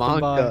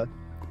stopping by. Salamanca.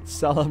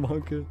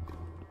 Salamanca.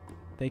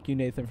 Thank you,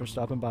 Nathan, for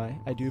stopping by.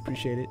 I do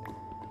appreciate it.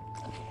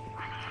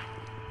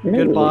 you're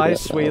really Goodbye, that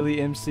Swaley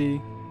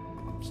MC.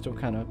 Still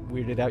kind of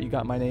weirded out you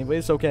got my name, but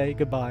it's okay.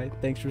 Goodbye.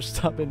 Thanks for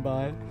stopping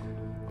by.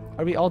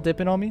 Are we all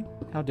dipping on me?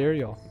 How dare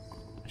y'all?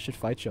 I should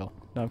fight y'all.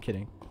 No, I'm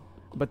kidding.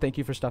 But thank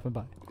you for stopping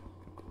by.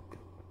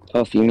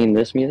 Oh, if you mean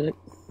this music?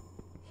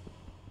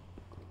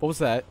 What was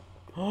that?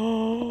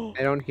 Oh,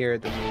 I don't hear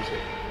the music.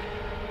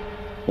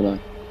 Hold on.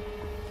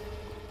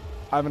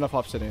 I have enough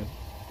obsidian.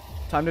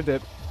 Time to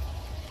dip.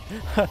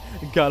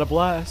 Got a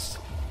blast.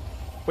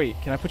 Wait,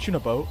 can I put you in a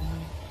boat?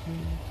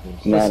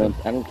 No, Listen.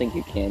 I don't think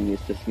you can use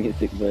this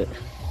music, but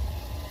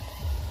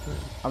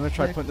I'm gonna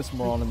try putting this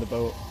moron in the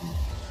boat.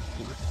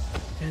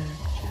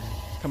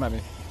 Come at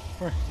me.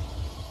 Come here.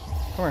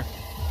 Come here.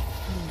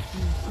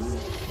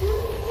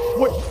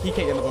 What? He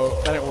can't get in the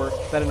boat. That didn't work.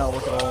 That did not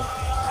work at all.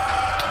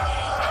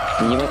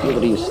 you might be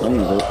able to use some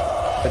of it.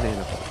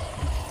 Banana boat.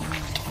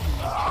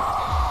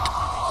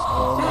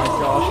 Oh my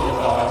gosh, I'm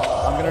gonna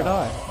die. I'm gonna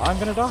die. I'm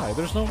gonna die.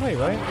 There's no way,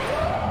 right?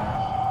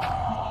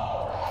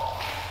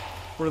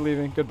 We're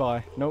leaving.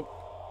 Goodbye. Nope.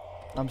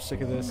 I'm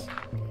sick of this.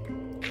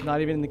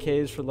 Not even in the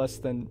caves for less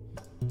than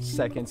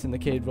seconds, and the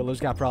cave dwellers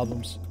got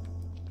problems.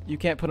 You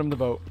can't put them in the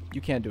boat. You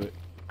can't do it.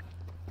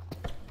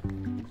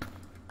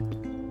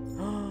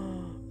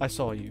 I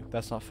saw you.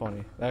 That's not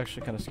funny. That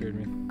actually kind of scared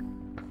me.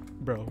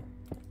 Bro.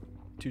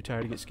 Too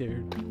tired to get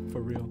scared. For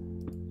real.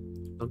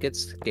 Don't get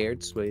scared,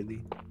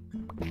 Swaley.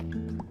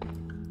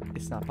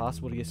 It's not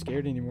possible to get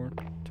scared anymore.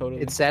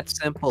 Totally. It's that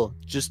simple.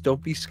 Just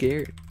don't be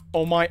scared.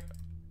 Oh my.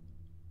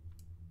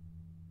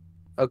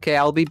 Okay,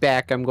 I'll be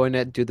back. I'm going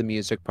to do the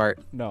music part.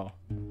 No.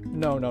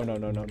 No, no, no,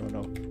 no, no, no,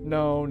 no.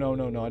 No, no,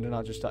 no, no. I did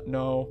not just stop.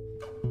 No.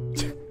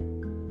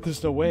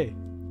 There's no way.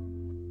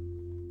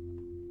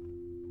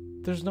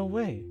 There's no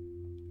way.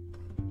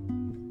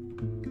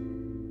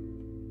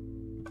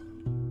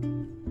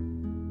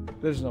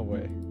 There's no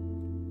way.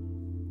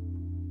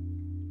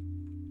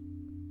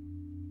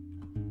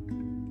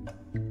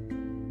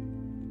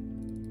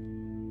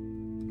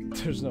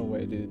 There's no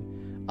way, dude.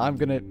 I'm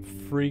gonna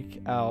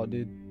freak out,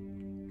 dude.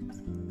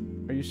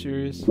 Are you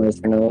serious?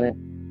 There's no way.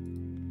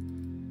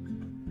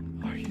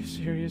 Are you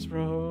serious,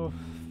 bro?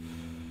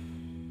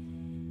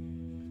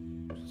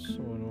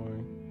 So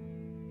annoying.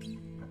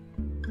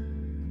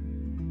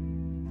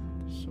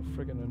 So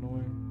freaking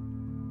annoying.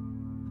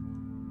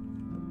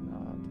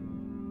 Nah,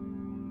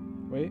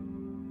 dude. Wait.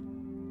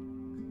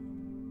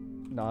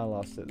 Nah, I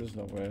lost it. There's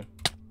no way.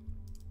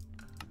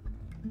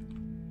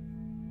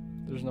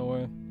 There's no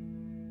way.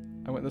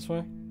 I went this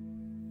way?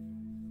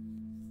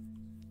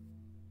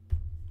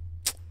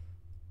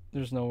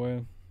 There's no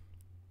way.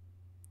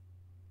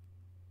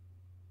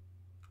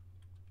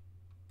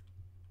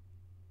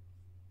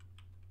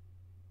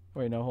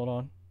 Wait, no, hold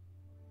on.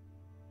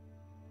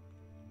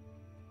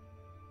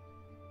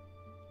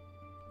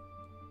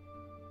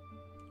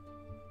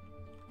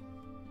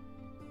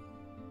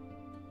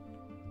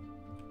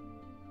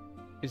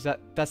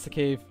 That's the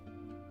cave.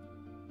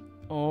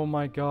 Oh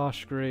my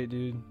gosh, great,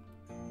 dude.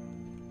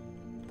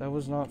 That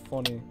was not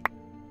funny.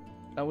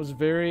 That was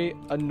very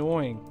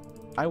annoying.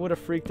 I would have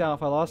freaked out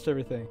if I lost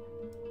everything.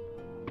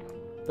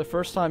 The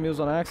first time it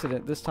was on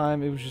accident. This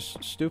time it was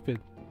just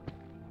stupid.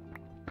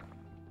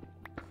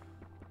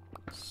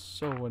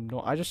 So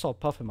annoying. I just saw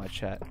Puff in my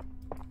chat.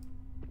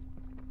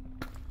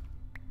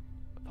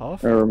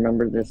 Puff?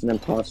 Remember, there's an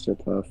imposter,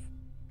 Puff.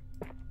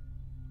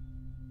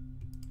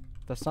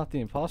 That's not the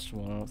imposter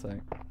one, I don't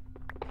think.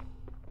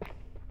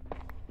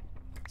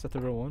 Is that the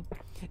real one?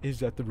 Is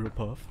that the real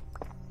Puff?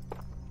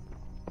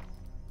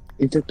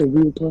 Is that the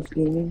real Puff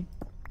Gaming?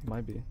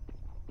 Might be.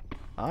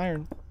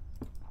 Iron.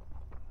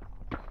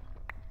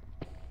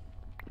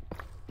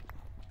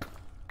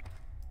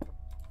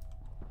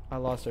 I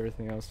lost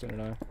everything else,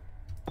 didn't I?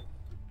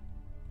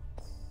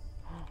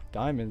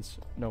 Diamonds?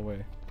 No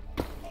way.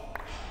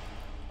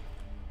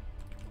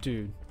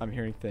 Dude, I'm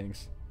hearing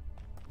things.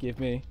 Give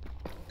me.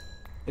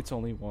 It's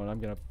only one. I'm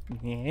gonna.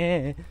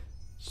 Yeah.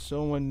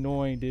 So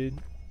annoying, dude.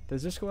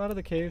 Does this go out of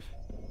the cave?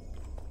 I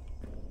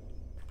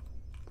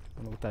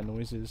don't know what that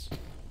noise is.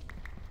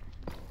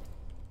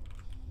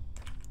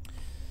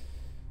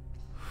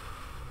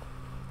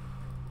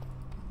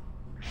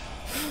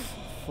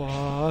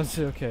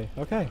 Okay.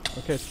 Okay.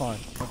 Okay, it's fine.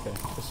 Okay.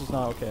 This is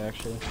not okay,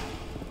 actually.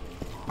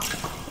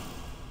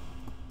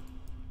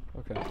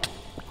 Okay.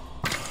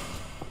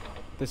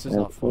 This is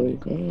not funny.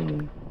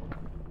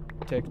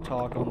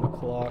 Tick-tock on the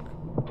clock.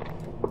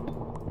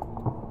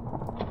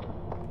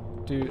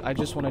 Dude, I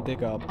just want to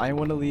dig up. I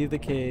want to leave the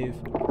cave.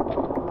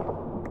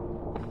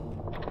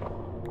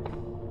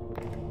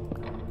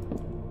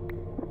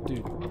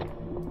 Dude.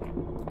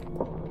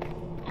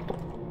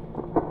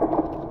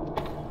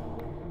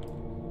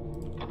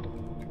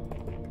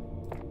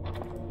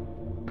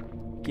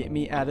 Get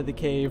me out of the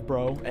cave,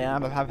 bro.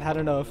 And I've had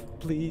enough.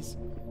 Please.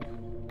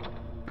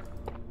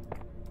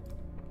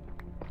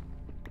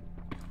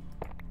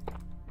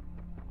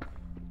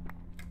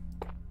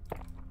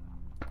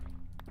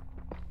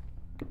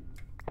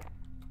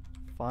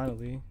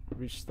 Finally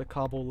reached the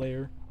cobble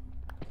layer.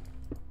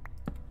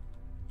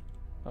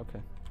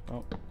 Okay.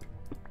 Oh.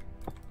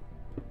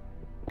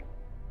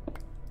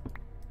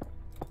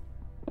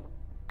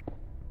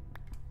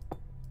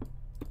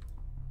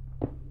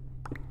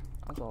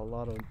 That's a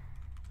lot of.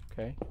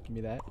 Okay, give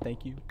me that.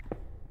 Thank you.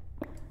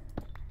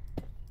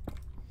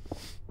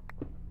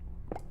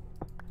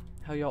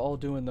 How y'all all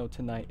doing though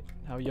tonight?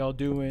 How y'all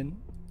doing?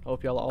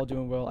 Hope y'all all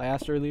doing well. I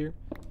asked earlier.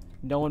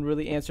 No one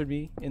really answered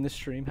me in the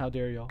stream. How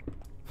dare y'all?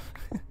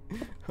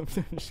 I'm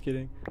just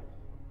kidding.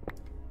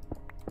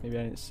 Maybe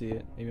I didn't see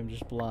it. Maybe I'm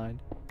just blind.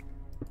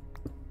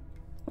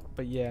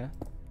 But yeah,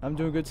 I'm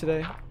doing good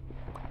today.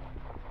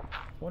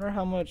 Wonder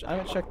how much. I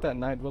haven't checked that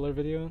Night Dweller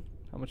video.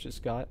 How much it's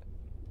got.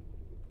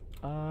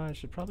 I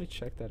should probably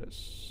check that at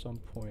some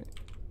point.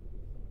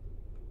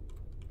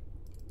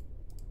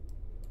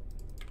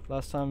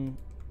 Last time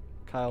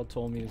Kyle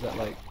told me it was at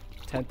like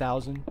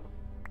 10,000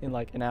 in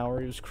like an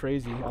hour. It was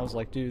crazy. I was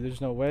like, dude, there's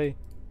no way.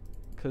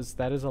 Because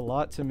that is a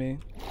lot to me.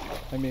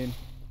 I mean,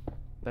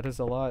 that is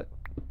a lot.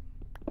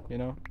 You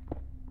know?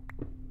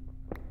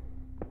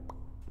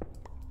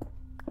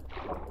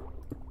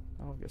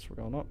 guess we're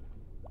going up.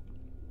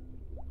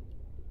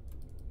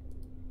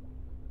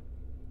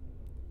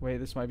 Wait,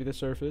 this might be the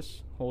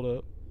surface. Hold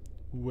up.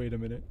 Wait a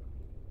minute.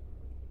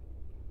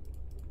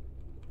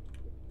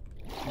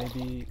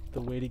 Maybe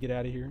the way to get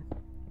out of here.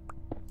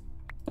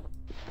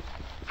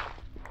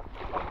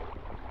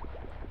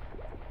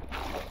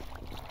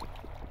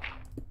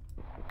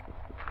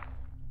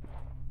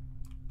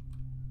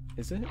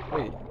 Is it?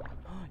 Wait.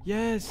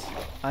 Yes!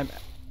 I'm...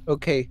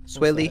 Okay,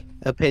 Swilly,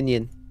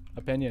 opinion.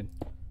 Opinion.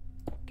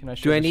 Can I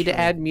show Do I the need to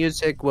stream? add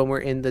music when we're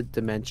in the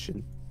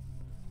dimension?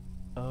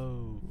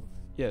 Oh.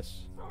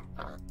 Yes.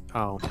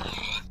 Oh.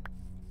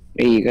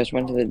 Hey, you guys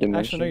went to the dimension?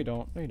 Actually, no you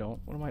don't. No you don't.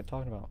 What am I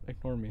talking about?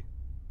 Ignore me.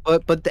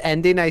 But the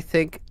ending, I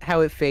think,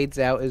 how it fades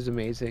out is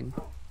amazing.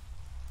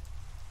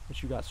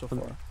 What you got so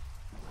far?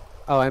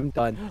 Oh, I'm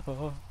done.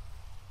 Oh,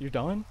 you're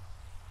done?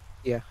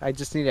 Yeah, I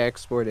just need to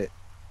export it.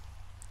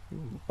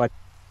 Ooh. But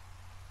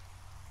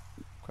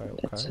Okay,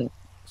 That's okay. it.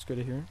 It's good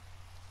to hear.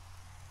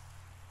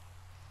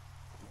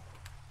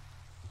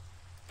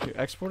 You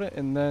export it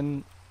and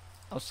then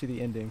I'll see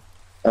the ending.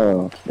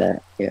 Oh,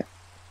 that, yeah.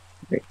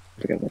 Wait,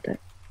 forgot about that.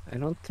 I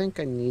don't think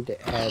I need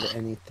to add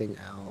anything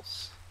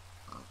else.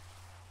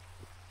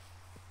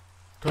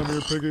 Come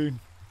here, piggy.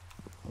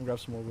 I'll grab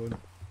some more wood.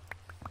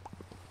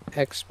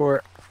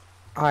 Export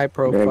high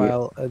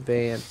profile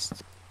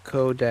advanced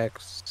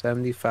codecs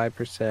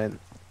 75%.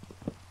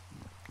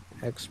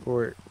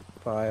 Export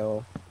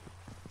file.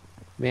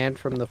 Man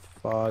from the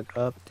fog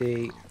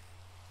update.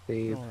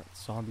 Save. Oh, that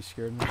zombie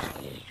scared me.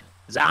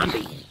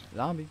 Zombie.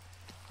 Zombie.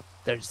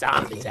 There's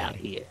zombies out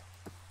here.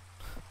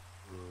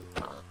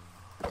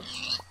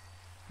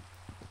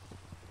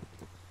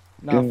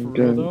 Nah, for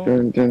real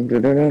though, Dun.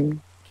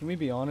 can we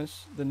be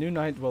honest? The new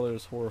Night Dweller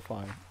is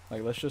horrifying.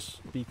 Like, let's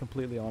just be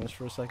completely honest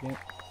for a second.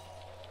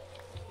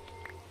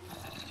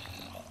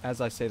 As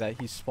I say that,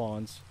 he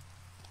spawns.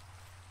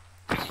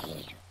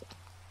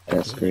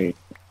 That's great.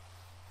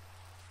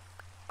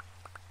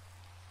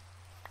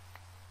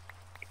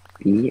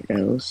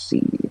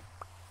 VLC. What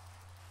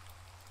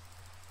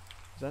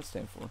does that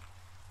stand for?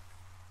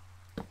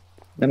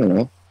 I don't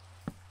know.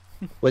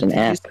 What an did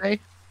you app. say?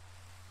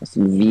 That's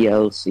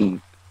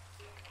VLC.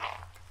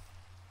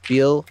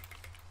 Veal,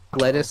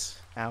 lettuce,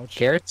 Ouch.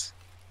 carrots?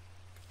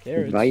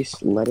 Carrots.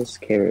 Vice, lettuce,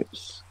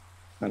 carrots.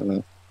 I don't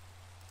know.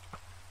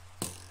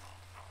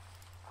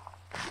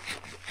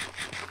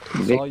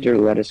 Saw Victor,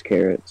 you. lettuce,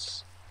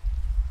 carrots.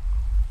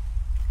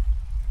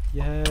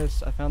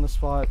 Yes, I found the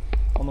spot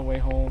on the way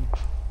home.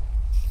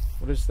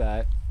 What is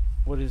that?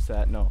 What is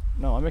that? No.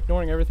 No, I'm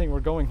ignoring everything. We're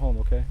going home,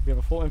 okay? We have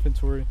a full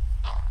inventory.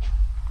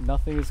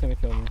 Nothing is gonna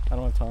kill me. I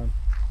don't have time.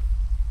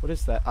 What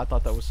is that? I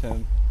thought that was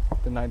him.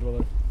 The Night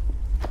Dweller.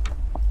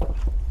 Okay,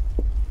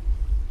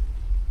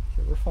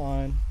 we're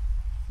fine.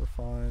 We're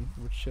fine.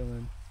 We're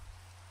chilling.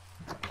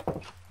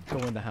 Go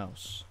in the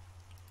house.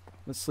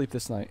 Let's sleep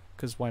this night,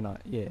 because why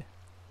not? Yeah.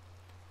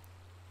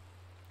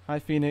 Hi,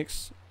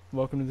 Phoenix.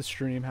 Welcome to the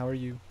stream. How are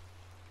you?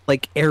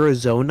 Like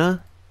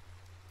Arizona?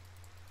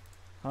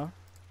 Huh?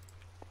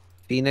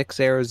 Phoenix,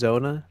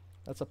 Arizona?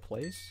 That's a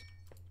place?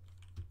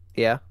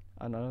 Yeah.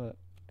 I know that.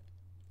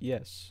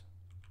 Yes.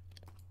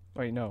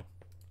 Wait, no.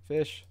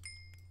 Fish.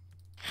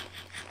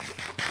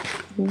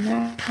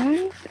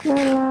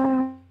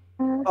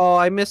 Oh,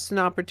 I missed an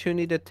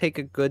opportunity to take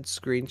a good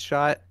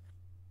screenshot.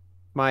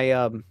 My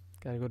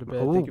Gotta go to bed.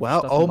 Oh, Thank you for wow.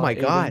 stopping Oh by, my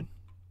Aiden. God.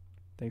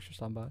 Thanks for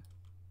stopping by.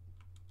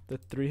 The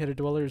three-headed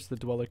dweller is the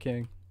Dweller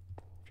King.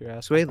 If you're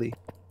asking. Swaley,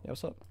 Yeah,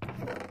 what's up?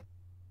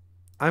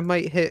 I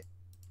might hit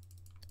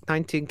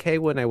 19K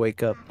when I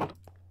wake up. Are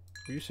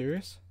you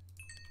serious?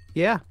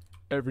 Yeah.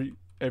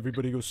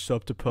 Everybody go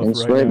sub to Puff And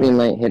right Soybean now.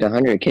 might hit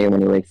 100K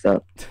when he wakes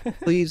up.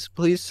 Please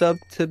sub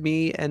to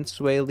me and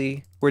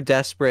Swaley. We're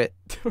desperate.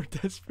 We're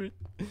desperate.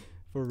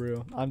 For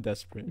real. I'm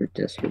desperate. We're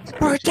desperate.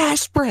 We're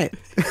desperate.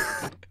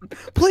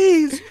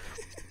 Please.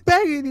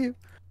 Begging you.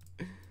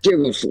 Give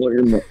us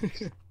more.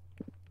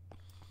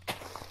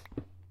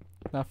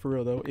 Not for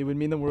real though. It would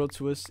mean the world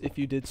to us if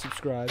you did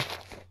subscribe.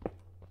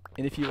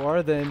 And if you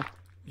are, then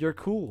you're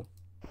cool.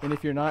 And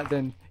if you're not,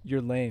 then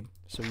you're lame.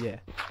 So yeah.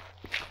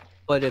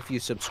 But if you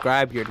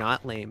subscribe, you're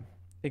not lame.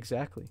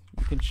 Exactly.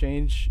 You can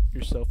change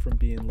yourself from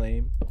being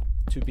lame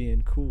to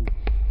being cool.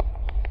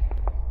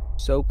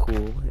 So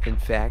cool, in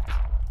fact.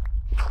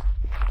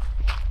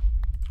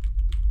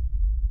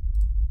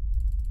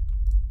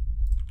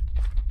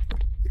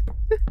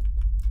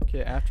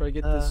 Okay, after I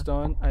get this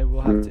done, I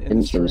will have to end the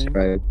And stream.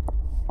 subscribe.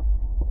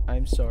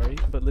 I'm sorry,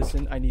 but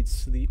listen, I need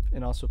sleep,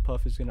 and also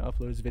Puff is gonna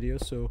upload his video,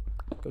 so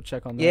go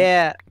check on that.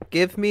 Yeah,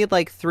 give me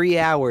like 3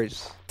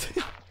 hours.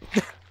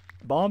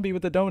 Bombi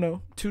with the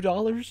dono,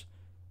 $2.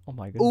 Oh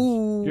my goodness,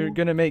 Ooh. you're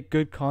gonna make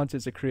good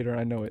content as a creator.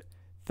 I know it.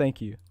 Thank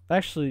you.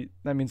 Actually,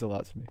 that means a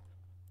lot to me.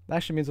 That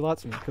actually means a lot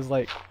to me, cause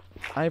like,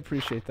 I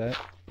appreciate that.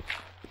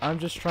 I'm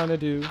just trying to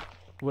do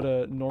what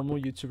a normal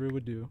YouTuber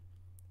would do,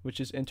 which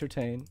is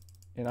entertain,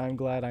 and I'm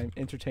glad I'm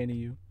entertaining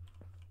you.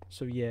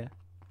 So yeah.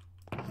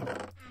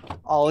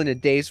 All in a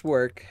day's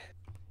work.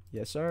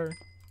 Yes, sir.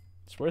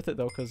 It's worth it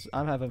though, cause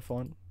I'm having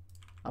fun.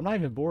 I'm not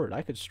even bored.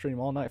 I could stream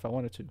all night if I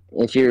wanted to.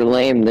 If you're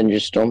lame, then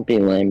just don't be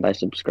lame by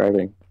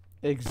subscribing.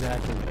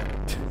 Exactly.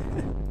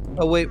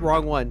 Oh wait,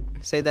 wrong one.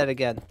 Say that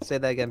again. Say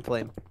that again,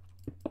 Flame.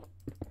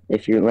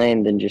 If you're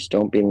lame, then just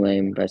don't be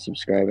lame by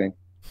subscribing.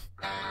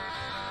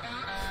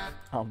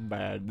 I'm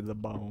bad to the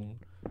bone.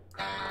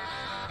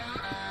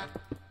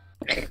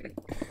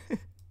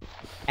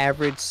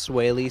 Average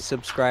Swaley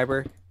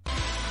subscriber.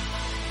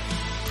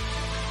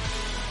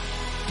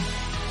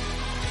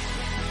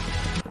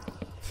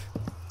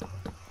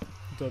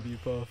 W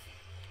Puff.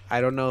 I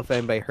don't know if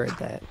anybody heard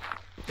that.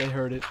 They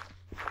heard it.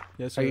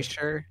 Yes, sir. Are you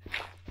sure?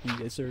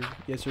 Yes, sir.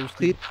 Yes, sir.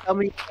 Please tell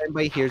me if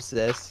anybody hears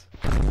this.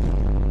 Oh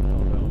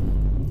no.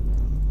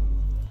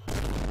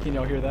 Can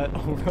y'all hear that?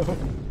 Oh no.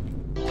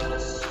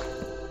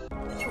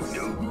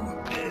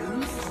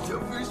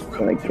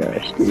 Oh my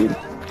gosh, dude.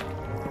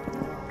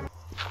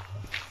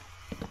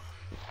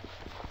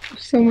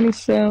 So many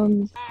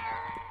sounds.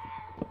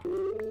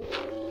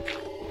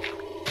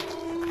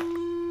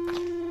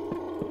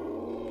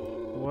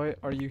 What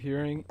are you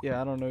hearing?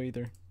 Yeah, I don't know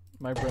either.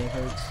 My brain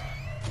hurts.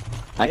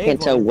 I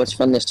can't tell what's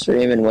from the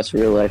stream and what's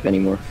real life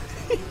anymore.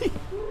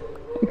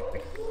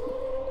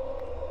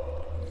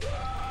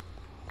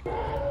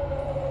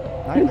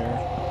 Nightmare.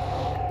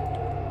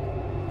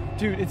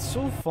 Dude, it's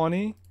so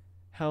funny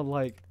how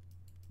like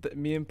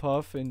me and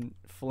Puff and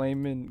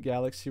Flame and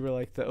Galaxy were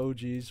like the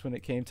OGs when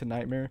it came to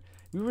Nightmare.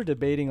 We were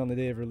debating on the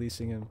day of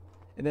releasing him.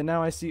 And then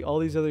now I see all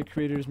these other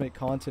creators make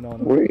content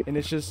on him. Wait. And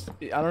it's just,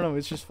 I don't know,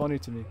 it's just funny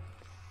to me.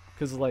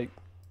 Because like,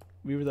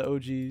 we were the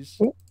OGs.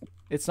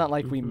 It's not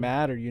like we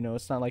matter, you know,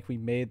 it's not like we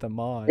made the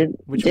mod.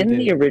 Which Didn't we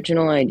the did.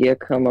 original idea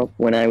come up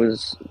when I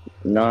was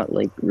not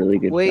like really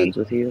good Wait. friends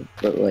with you,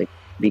 but like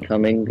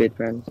becoming good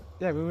friends?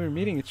 Yeah, we were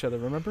meeting each other,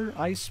 remember?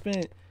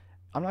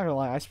 I'm not gonna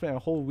lie, I spent a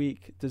whole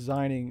week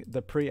designing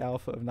the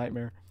pre-alpha of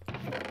Nightmare.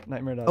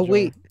 Nightmare.jar. Oh,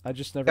 wait. I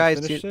just never Guys,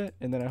 finished it,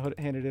 and then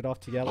I handed it off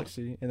to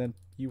Galaxy, and then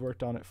you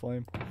worked on it,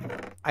 Flame.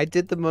 I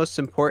did the most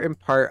important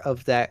part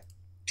of that.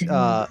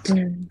 I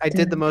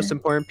did the most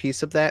important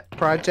piece of that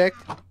project.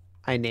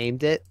 I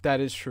named it, That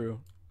is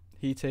true.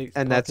 He takes,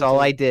 and Puff that's can all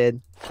take- I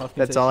did. Puff can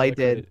that's take all all I the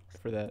did. credit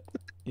for that.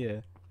 Yeah.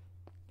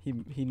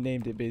 He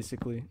named it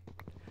basically.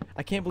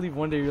 I can't believe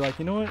one day you're like,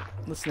 you know what?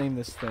 Let's name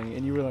this thing.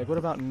 And you were like, what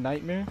about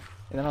Nightmare?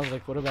 And then I was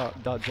like, what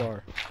about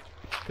 .jar?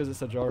 Because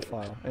it's a jar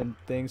file, and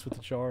things with the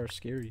jar are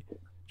scary.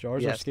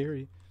 Jars are Yes.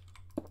 scary.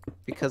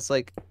 Because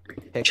like,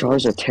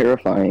 Jars are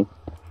terrifying.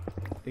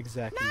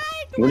 Exactly.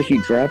 What if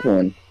you drop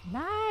one?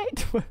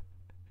 Night.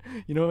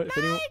 You know what? If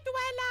anyone,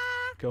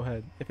 go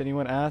ahead. If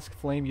anyone asks,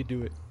 Flame, you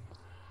do it.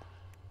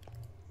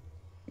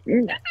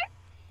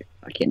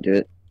 I can't do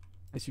it.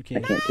 Yes, you I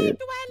can. can't do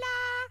it.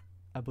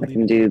 I I believe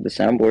can it. do the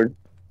soundboard.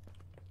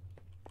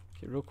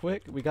 Okay, real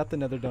quick, we got the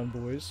Nether done,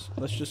 boys.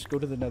 Let's just go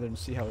to the Nether and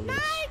see how it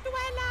looks.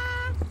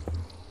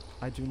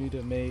 I do need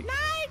to make.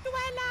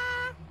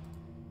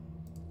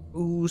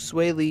 ooh,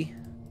 Swaley,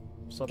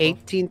 What's up, Puff?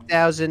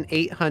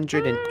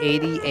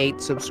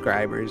 18,888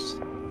 subscribers.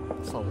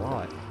 That's a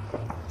lot.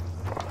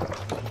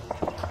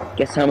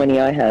 Guess how many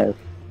I have?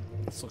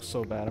 This looks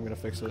so bad. I'm gonna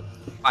fix it.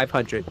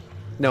 500.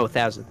 No,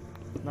 1,000.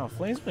 No,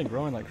 Flame's been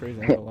growing like crazy.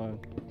 I'm not gonna lie.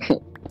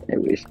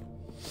 Anyways.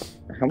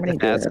 How many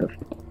do I Thousand. have?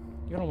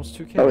 You got almost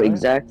 2K. Oh, right?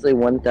 exactly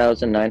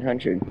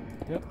 1,900.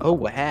 Oh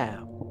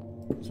wow,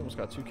 It's almost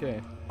got 2K. I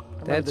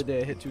remember That's- the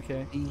day I hit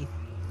 2K.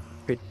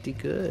 pretty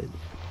good.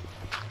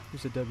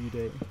 Here's a W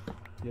day.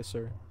 Yes,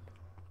 sir.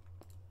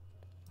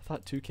 I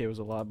thought 2K was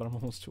a lot, but I'm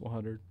almost to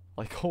 100.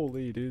 Like,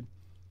 holy, dude.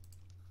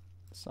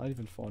 It's not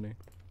even funny.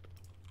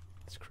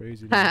 It's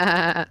crazy. Dude.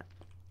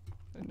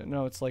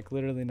 No, it's like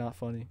literally not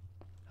funny.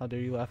 How dare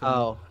you laugh at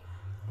Oh.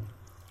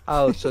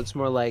 Oh, so it's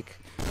more like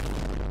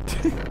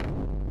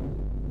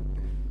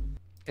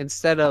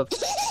instead of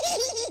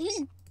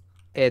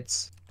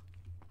it's me?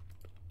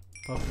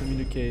 Puff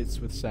communicates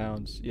with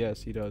sounds.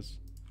 Yes, he does.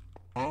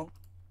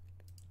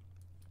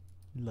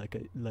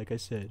 Like I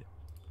said.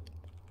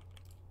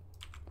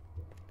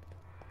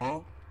 Huh?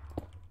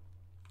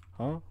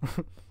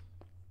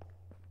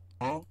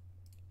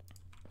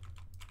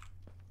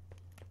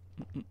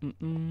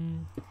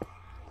 Mm-mm-mm.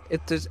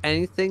 if there's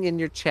anything in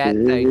your chat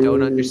that I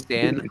don't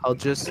understand, I'll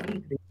just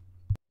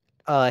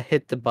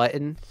hit the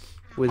button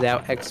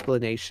without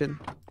explanation.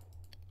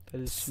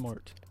 That is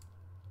smart.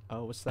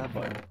 Oh, what's that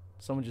button?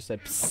 Someone just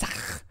said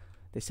psach.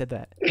 They said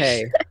that.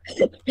 Hey,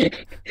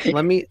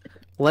 let me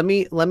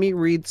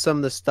read some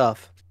of the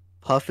stuff.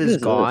 Puff Who is is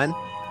this? gone.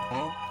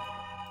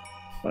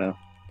 Wow.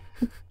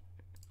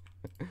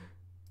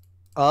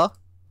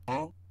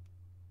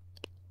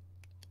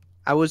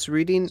 I was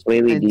reading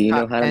Swaley, do you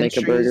know how to make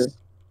a burger? entries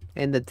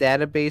in the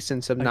database in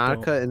don't.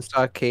 Subnautica and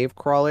saw a cave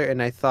crawler,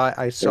 and I thought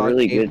I saw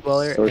really a cave good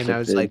dweller, source and I of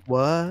was food. like,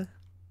 what?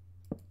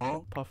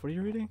 Puff, what are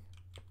you reading?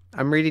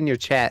 I'm reading your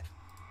chat.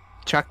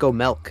 Choco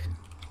Milk.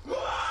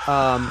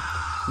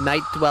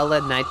 Night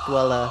Dweller,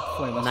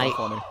 Flame, that's Night, not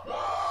funny.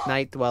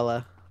 Night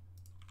Dweller.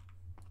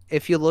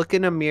 If you look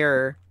in a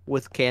mirror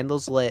with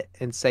candles lit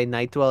and say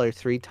Night Dweller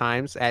 3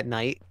 times at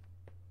night,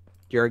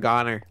 you're a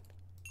goner.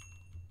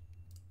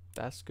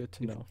 That's good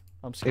to know.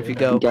 I'm scared. If you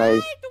now. go,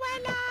 Guys,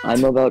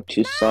 I'm about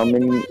to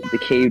summon the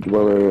cave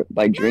dweller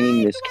by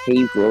drinking this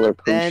cave dweller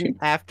then potion.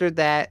 after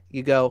that,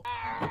 you go.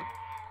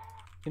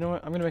 You know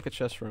what? I'm gonna make a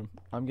chest room.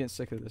 I'm getting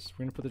sick of this.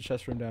 We're gonna put the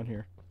chest room down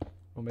here.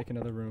 We'll make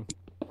another room.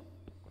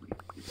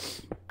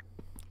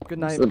 Good It's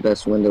night. the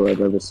best window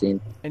I've ever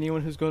seen.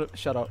 Anyone who's going to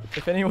shut up.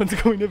 If anyone's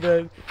going to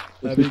bed,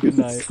 have a good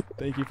night.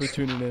 Thank you for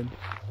tuning in.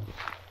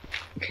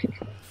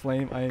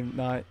 Flame, I am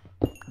not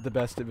the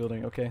best at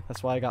building. Okay,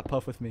 that's why I got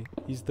Puff with me.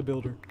 He's the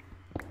builder.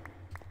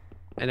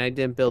 And I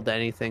didn't build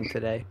anything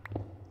today.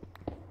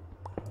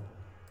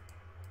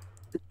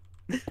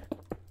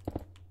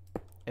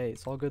 Hey,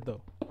 it's all good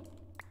though.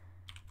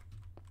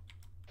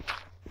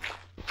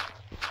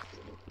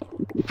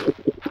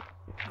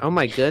 Oh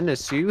my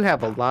goodness, you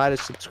have a lot of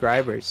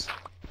subscribers.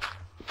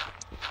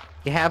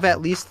 You have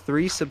at least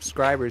 3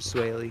 subscribers,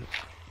 Swaley.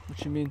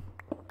 What you mean?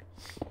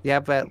 You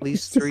have at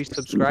least 3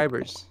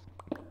 subscribers.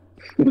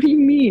 What do you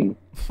mean?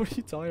 What are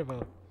you talking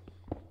about?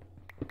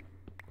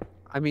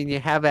 I mean, you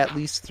have at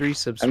least 3 I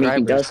subscribers. mean,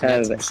 he does and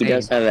that's have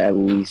insane. at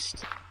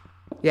least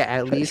Yeah,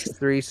 at least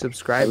 3 at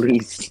subscribers.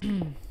 least.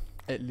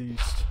 At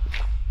least.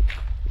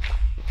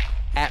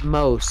 At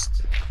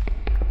most.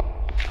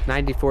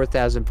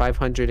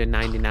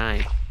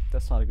 94,599.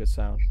 That's not a good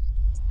sound.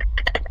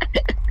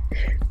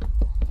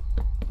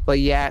 But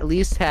yeah, at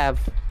least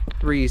have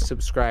 3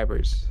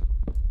 subscribers.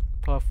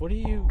 Puff, what do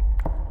you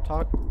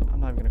talk? I'm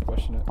not even gonna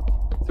question it.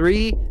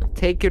 3,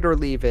 take it or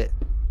leave it.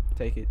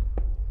 Take it.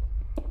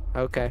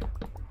 Okay.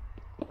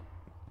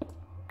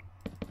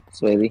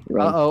 Swaley,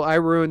 run. Uh-oh, I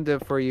ruined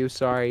it for you,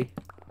 sorry.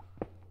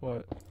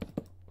 What?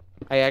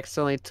 I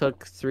accidentally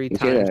took 3 You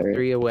hear times that, right?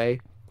 3 away.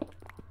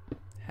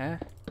 Huh?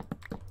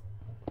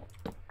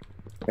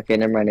 Okay,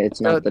 never mind.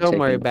 It's not the Don't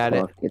worry ticking about it.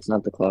 clock. It's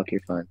not the clock.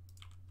 You're fine.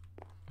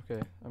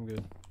 Okay, I'm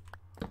good.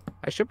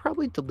 I should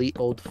probably delete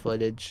old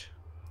footage.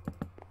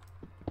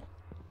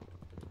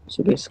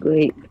 So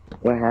basically,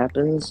 what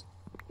happens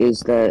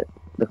is that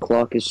the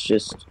clock is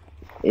just,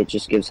 it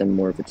just gives him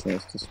more of a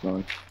chance to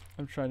spawn.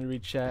 I'm trying to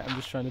read chat. I'm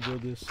just trying to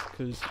build this.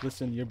 Cause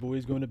listen, your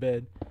boy's going to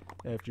bed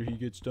after he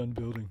gets done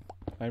building.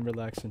 I'm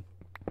relaxing.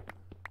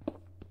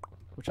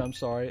 Which I'm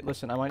sorry.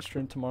 Listen, I might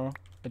stream tomorrow.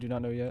 I do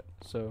not know yet.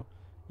 So,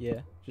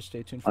 yeah, just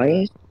stay tuned for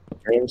that.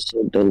 I am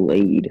so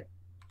delayed.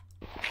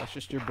 That's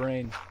just your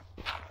brain.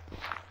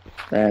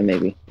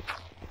 Maybe.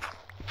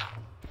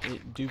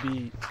 It do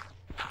be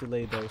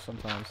delayed though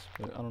sometimes,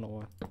 but I don't know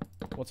why.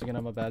 Once again,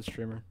 I'm a bad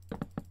streamer.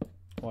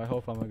 Well, I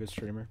hope I'm a good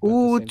streamer. but at the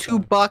Ooh, same $2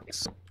 time,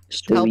 bucks.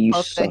 Tell Swaley, you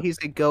Puff suck. that he's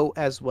a goat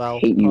as well.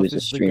 Hate you Puff as a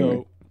is the streamer.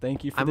 goat.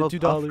 Thank you for I'm the a $2.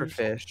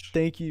 pufferfish.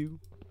 Thank you.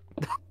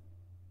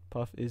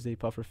 Puff is a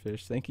puffer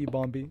fish. Thank you,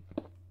 Bombi.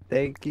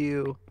 Thank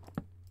you.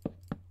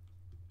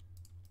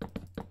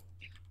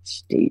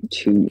 Stay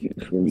tuned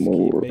for Let's keep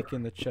more.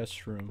 making the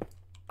chest room.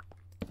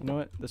 You know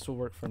what? This will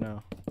work for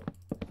now.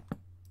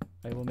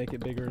 I will make it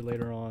bigger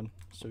later on.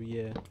 So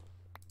yeah.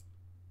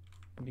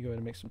 Let me go ahead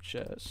and make some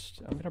chests.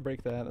 I'm gonna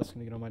break that. That's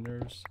gonna get on my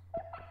nerves.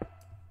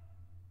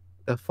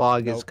 The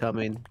fog is Nope.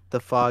 coming. The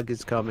fog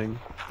is coming.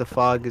 The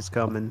fog is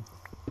coming.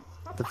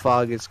 The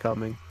fog is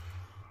coming.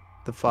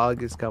 The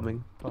fog is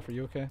coming. Puff, are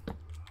you okay?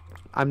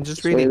 I'm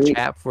just reading Swaley-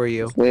 chat for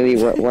you. Swaley,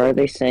 why are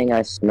they saying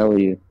I smell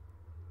you?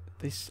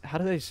 How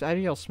do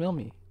y'all smell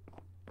me?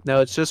 No,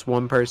 it's just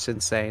one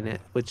person saying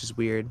it, which is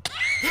weird.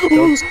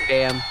 Don't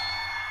spam.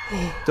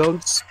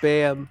 Don't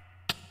spam.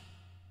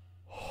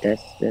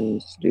 Destin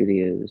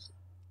Studios.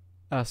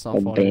 That's not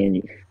I'll funny. ban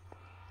you.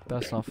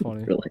 That's not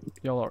funny. Really.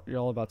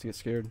 Y'all about to get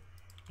scared.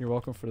 You're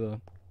welcome for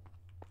the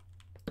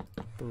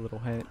little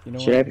hint. You know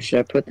Should what?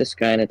 I put this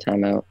guy in a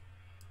timeout?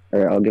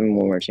 Or I'll give him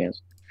one more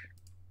chance.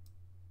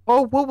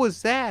 Oh, what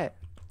was that?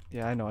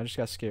 Yeah, I know. I just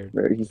got scared.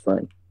 Or he's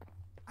fine.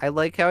 I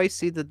like how I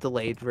see the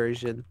delayed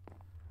version.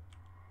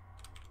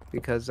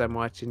 Because I'm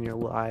watching your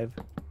live.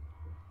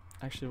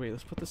 Actually, wait.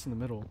 Let's put this in the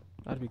middle.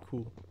 That'd be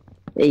cool.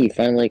 Hey, you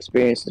finally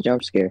experienced the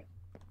jump scare.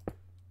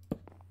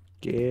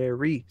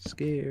 Scary,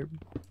 scary.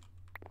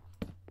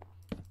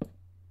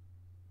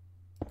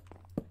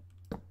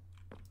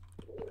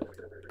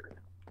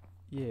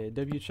 Yeah,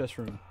 W chest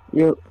room.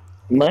 Yo,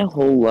 my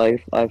whole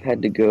life I've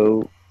had to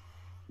go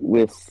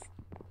with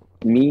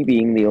me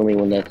being the only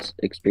one that's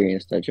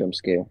experienced that jump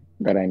scare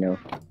that I know.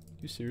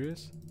 You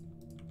serious?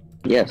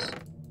 Yes.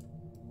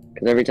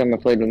 Because every time I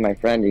played with my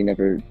friend, he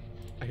never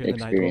I hear the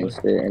night dweller.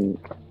 experienced it, and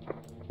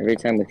every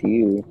time with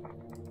you,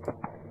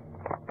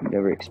 you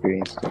never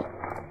experienced it.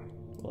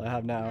 Well, I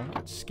have now.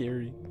 It's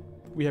scary.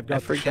 We have I got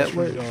the forget chest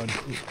room what- done.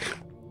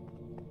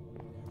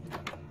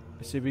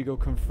 I say we go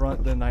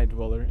confront the night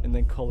dweller and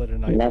then call it a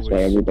night And that's why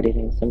voice. everybody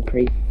thinks I'm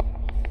crazy.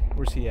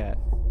 Where's he at?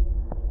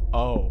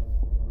 Oh.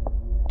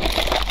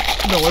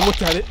 No, I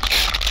looked at it.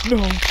 No.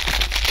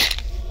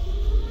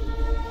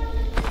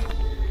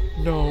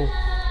 No.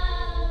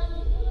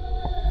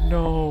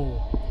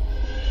 No.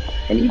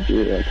 And you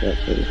do it like that,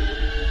 too.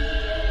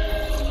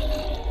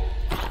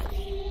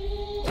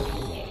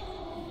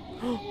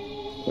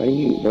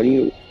 Why do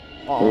you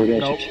Oh, organize your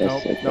nope, chest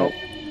nope, like nope.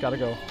 Gotta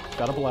go.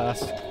 Gotta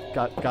blast.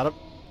 Gotta.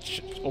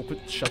 Open,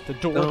 shut the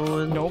door.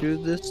 Going Nope. through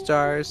the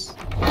stars.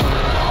 No, no,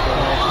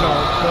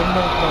 no,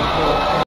 no, no, no.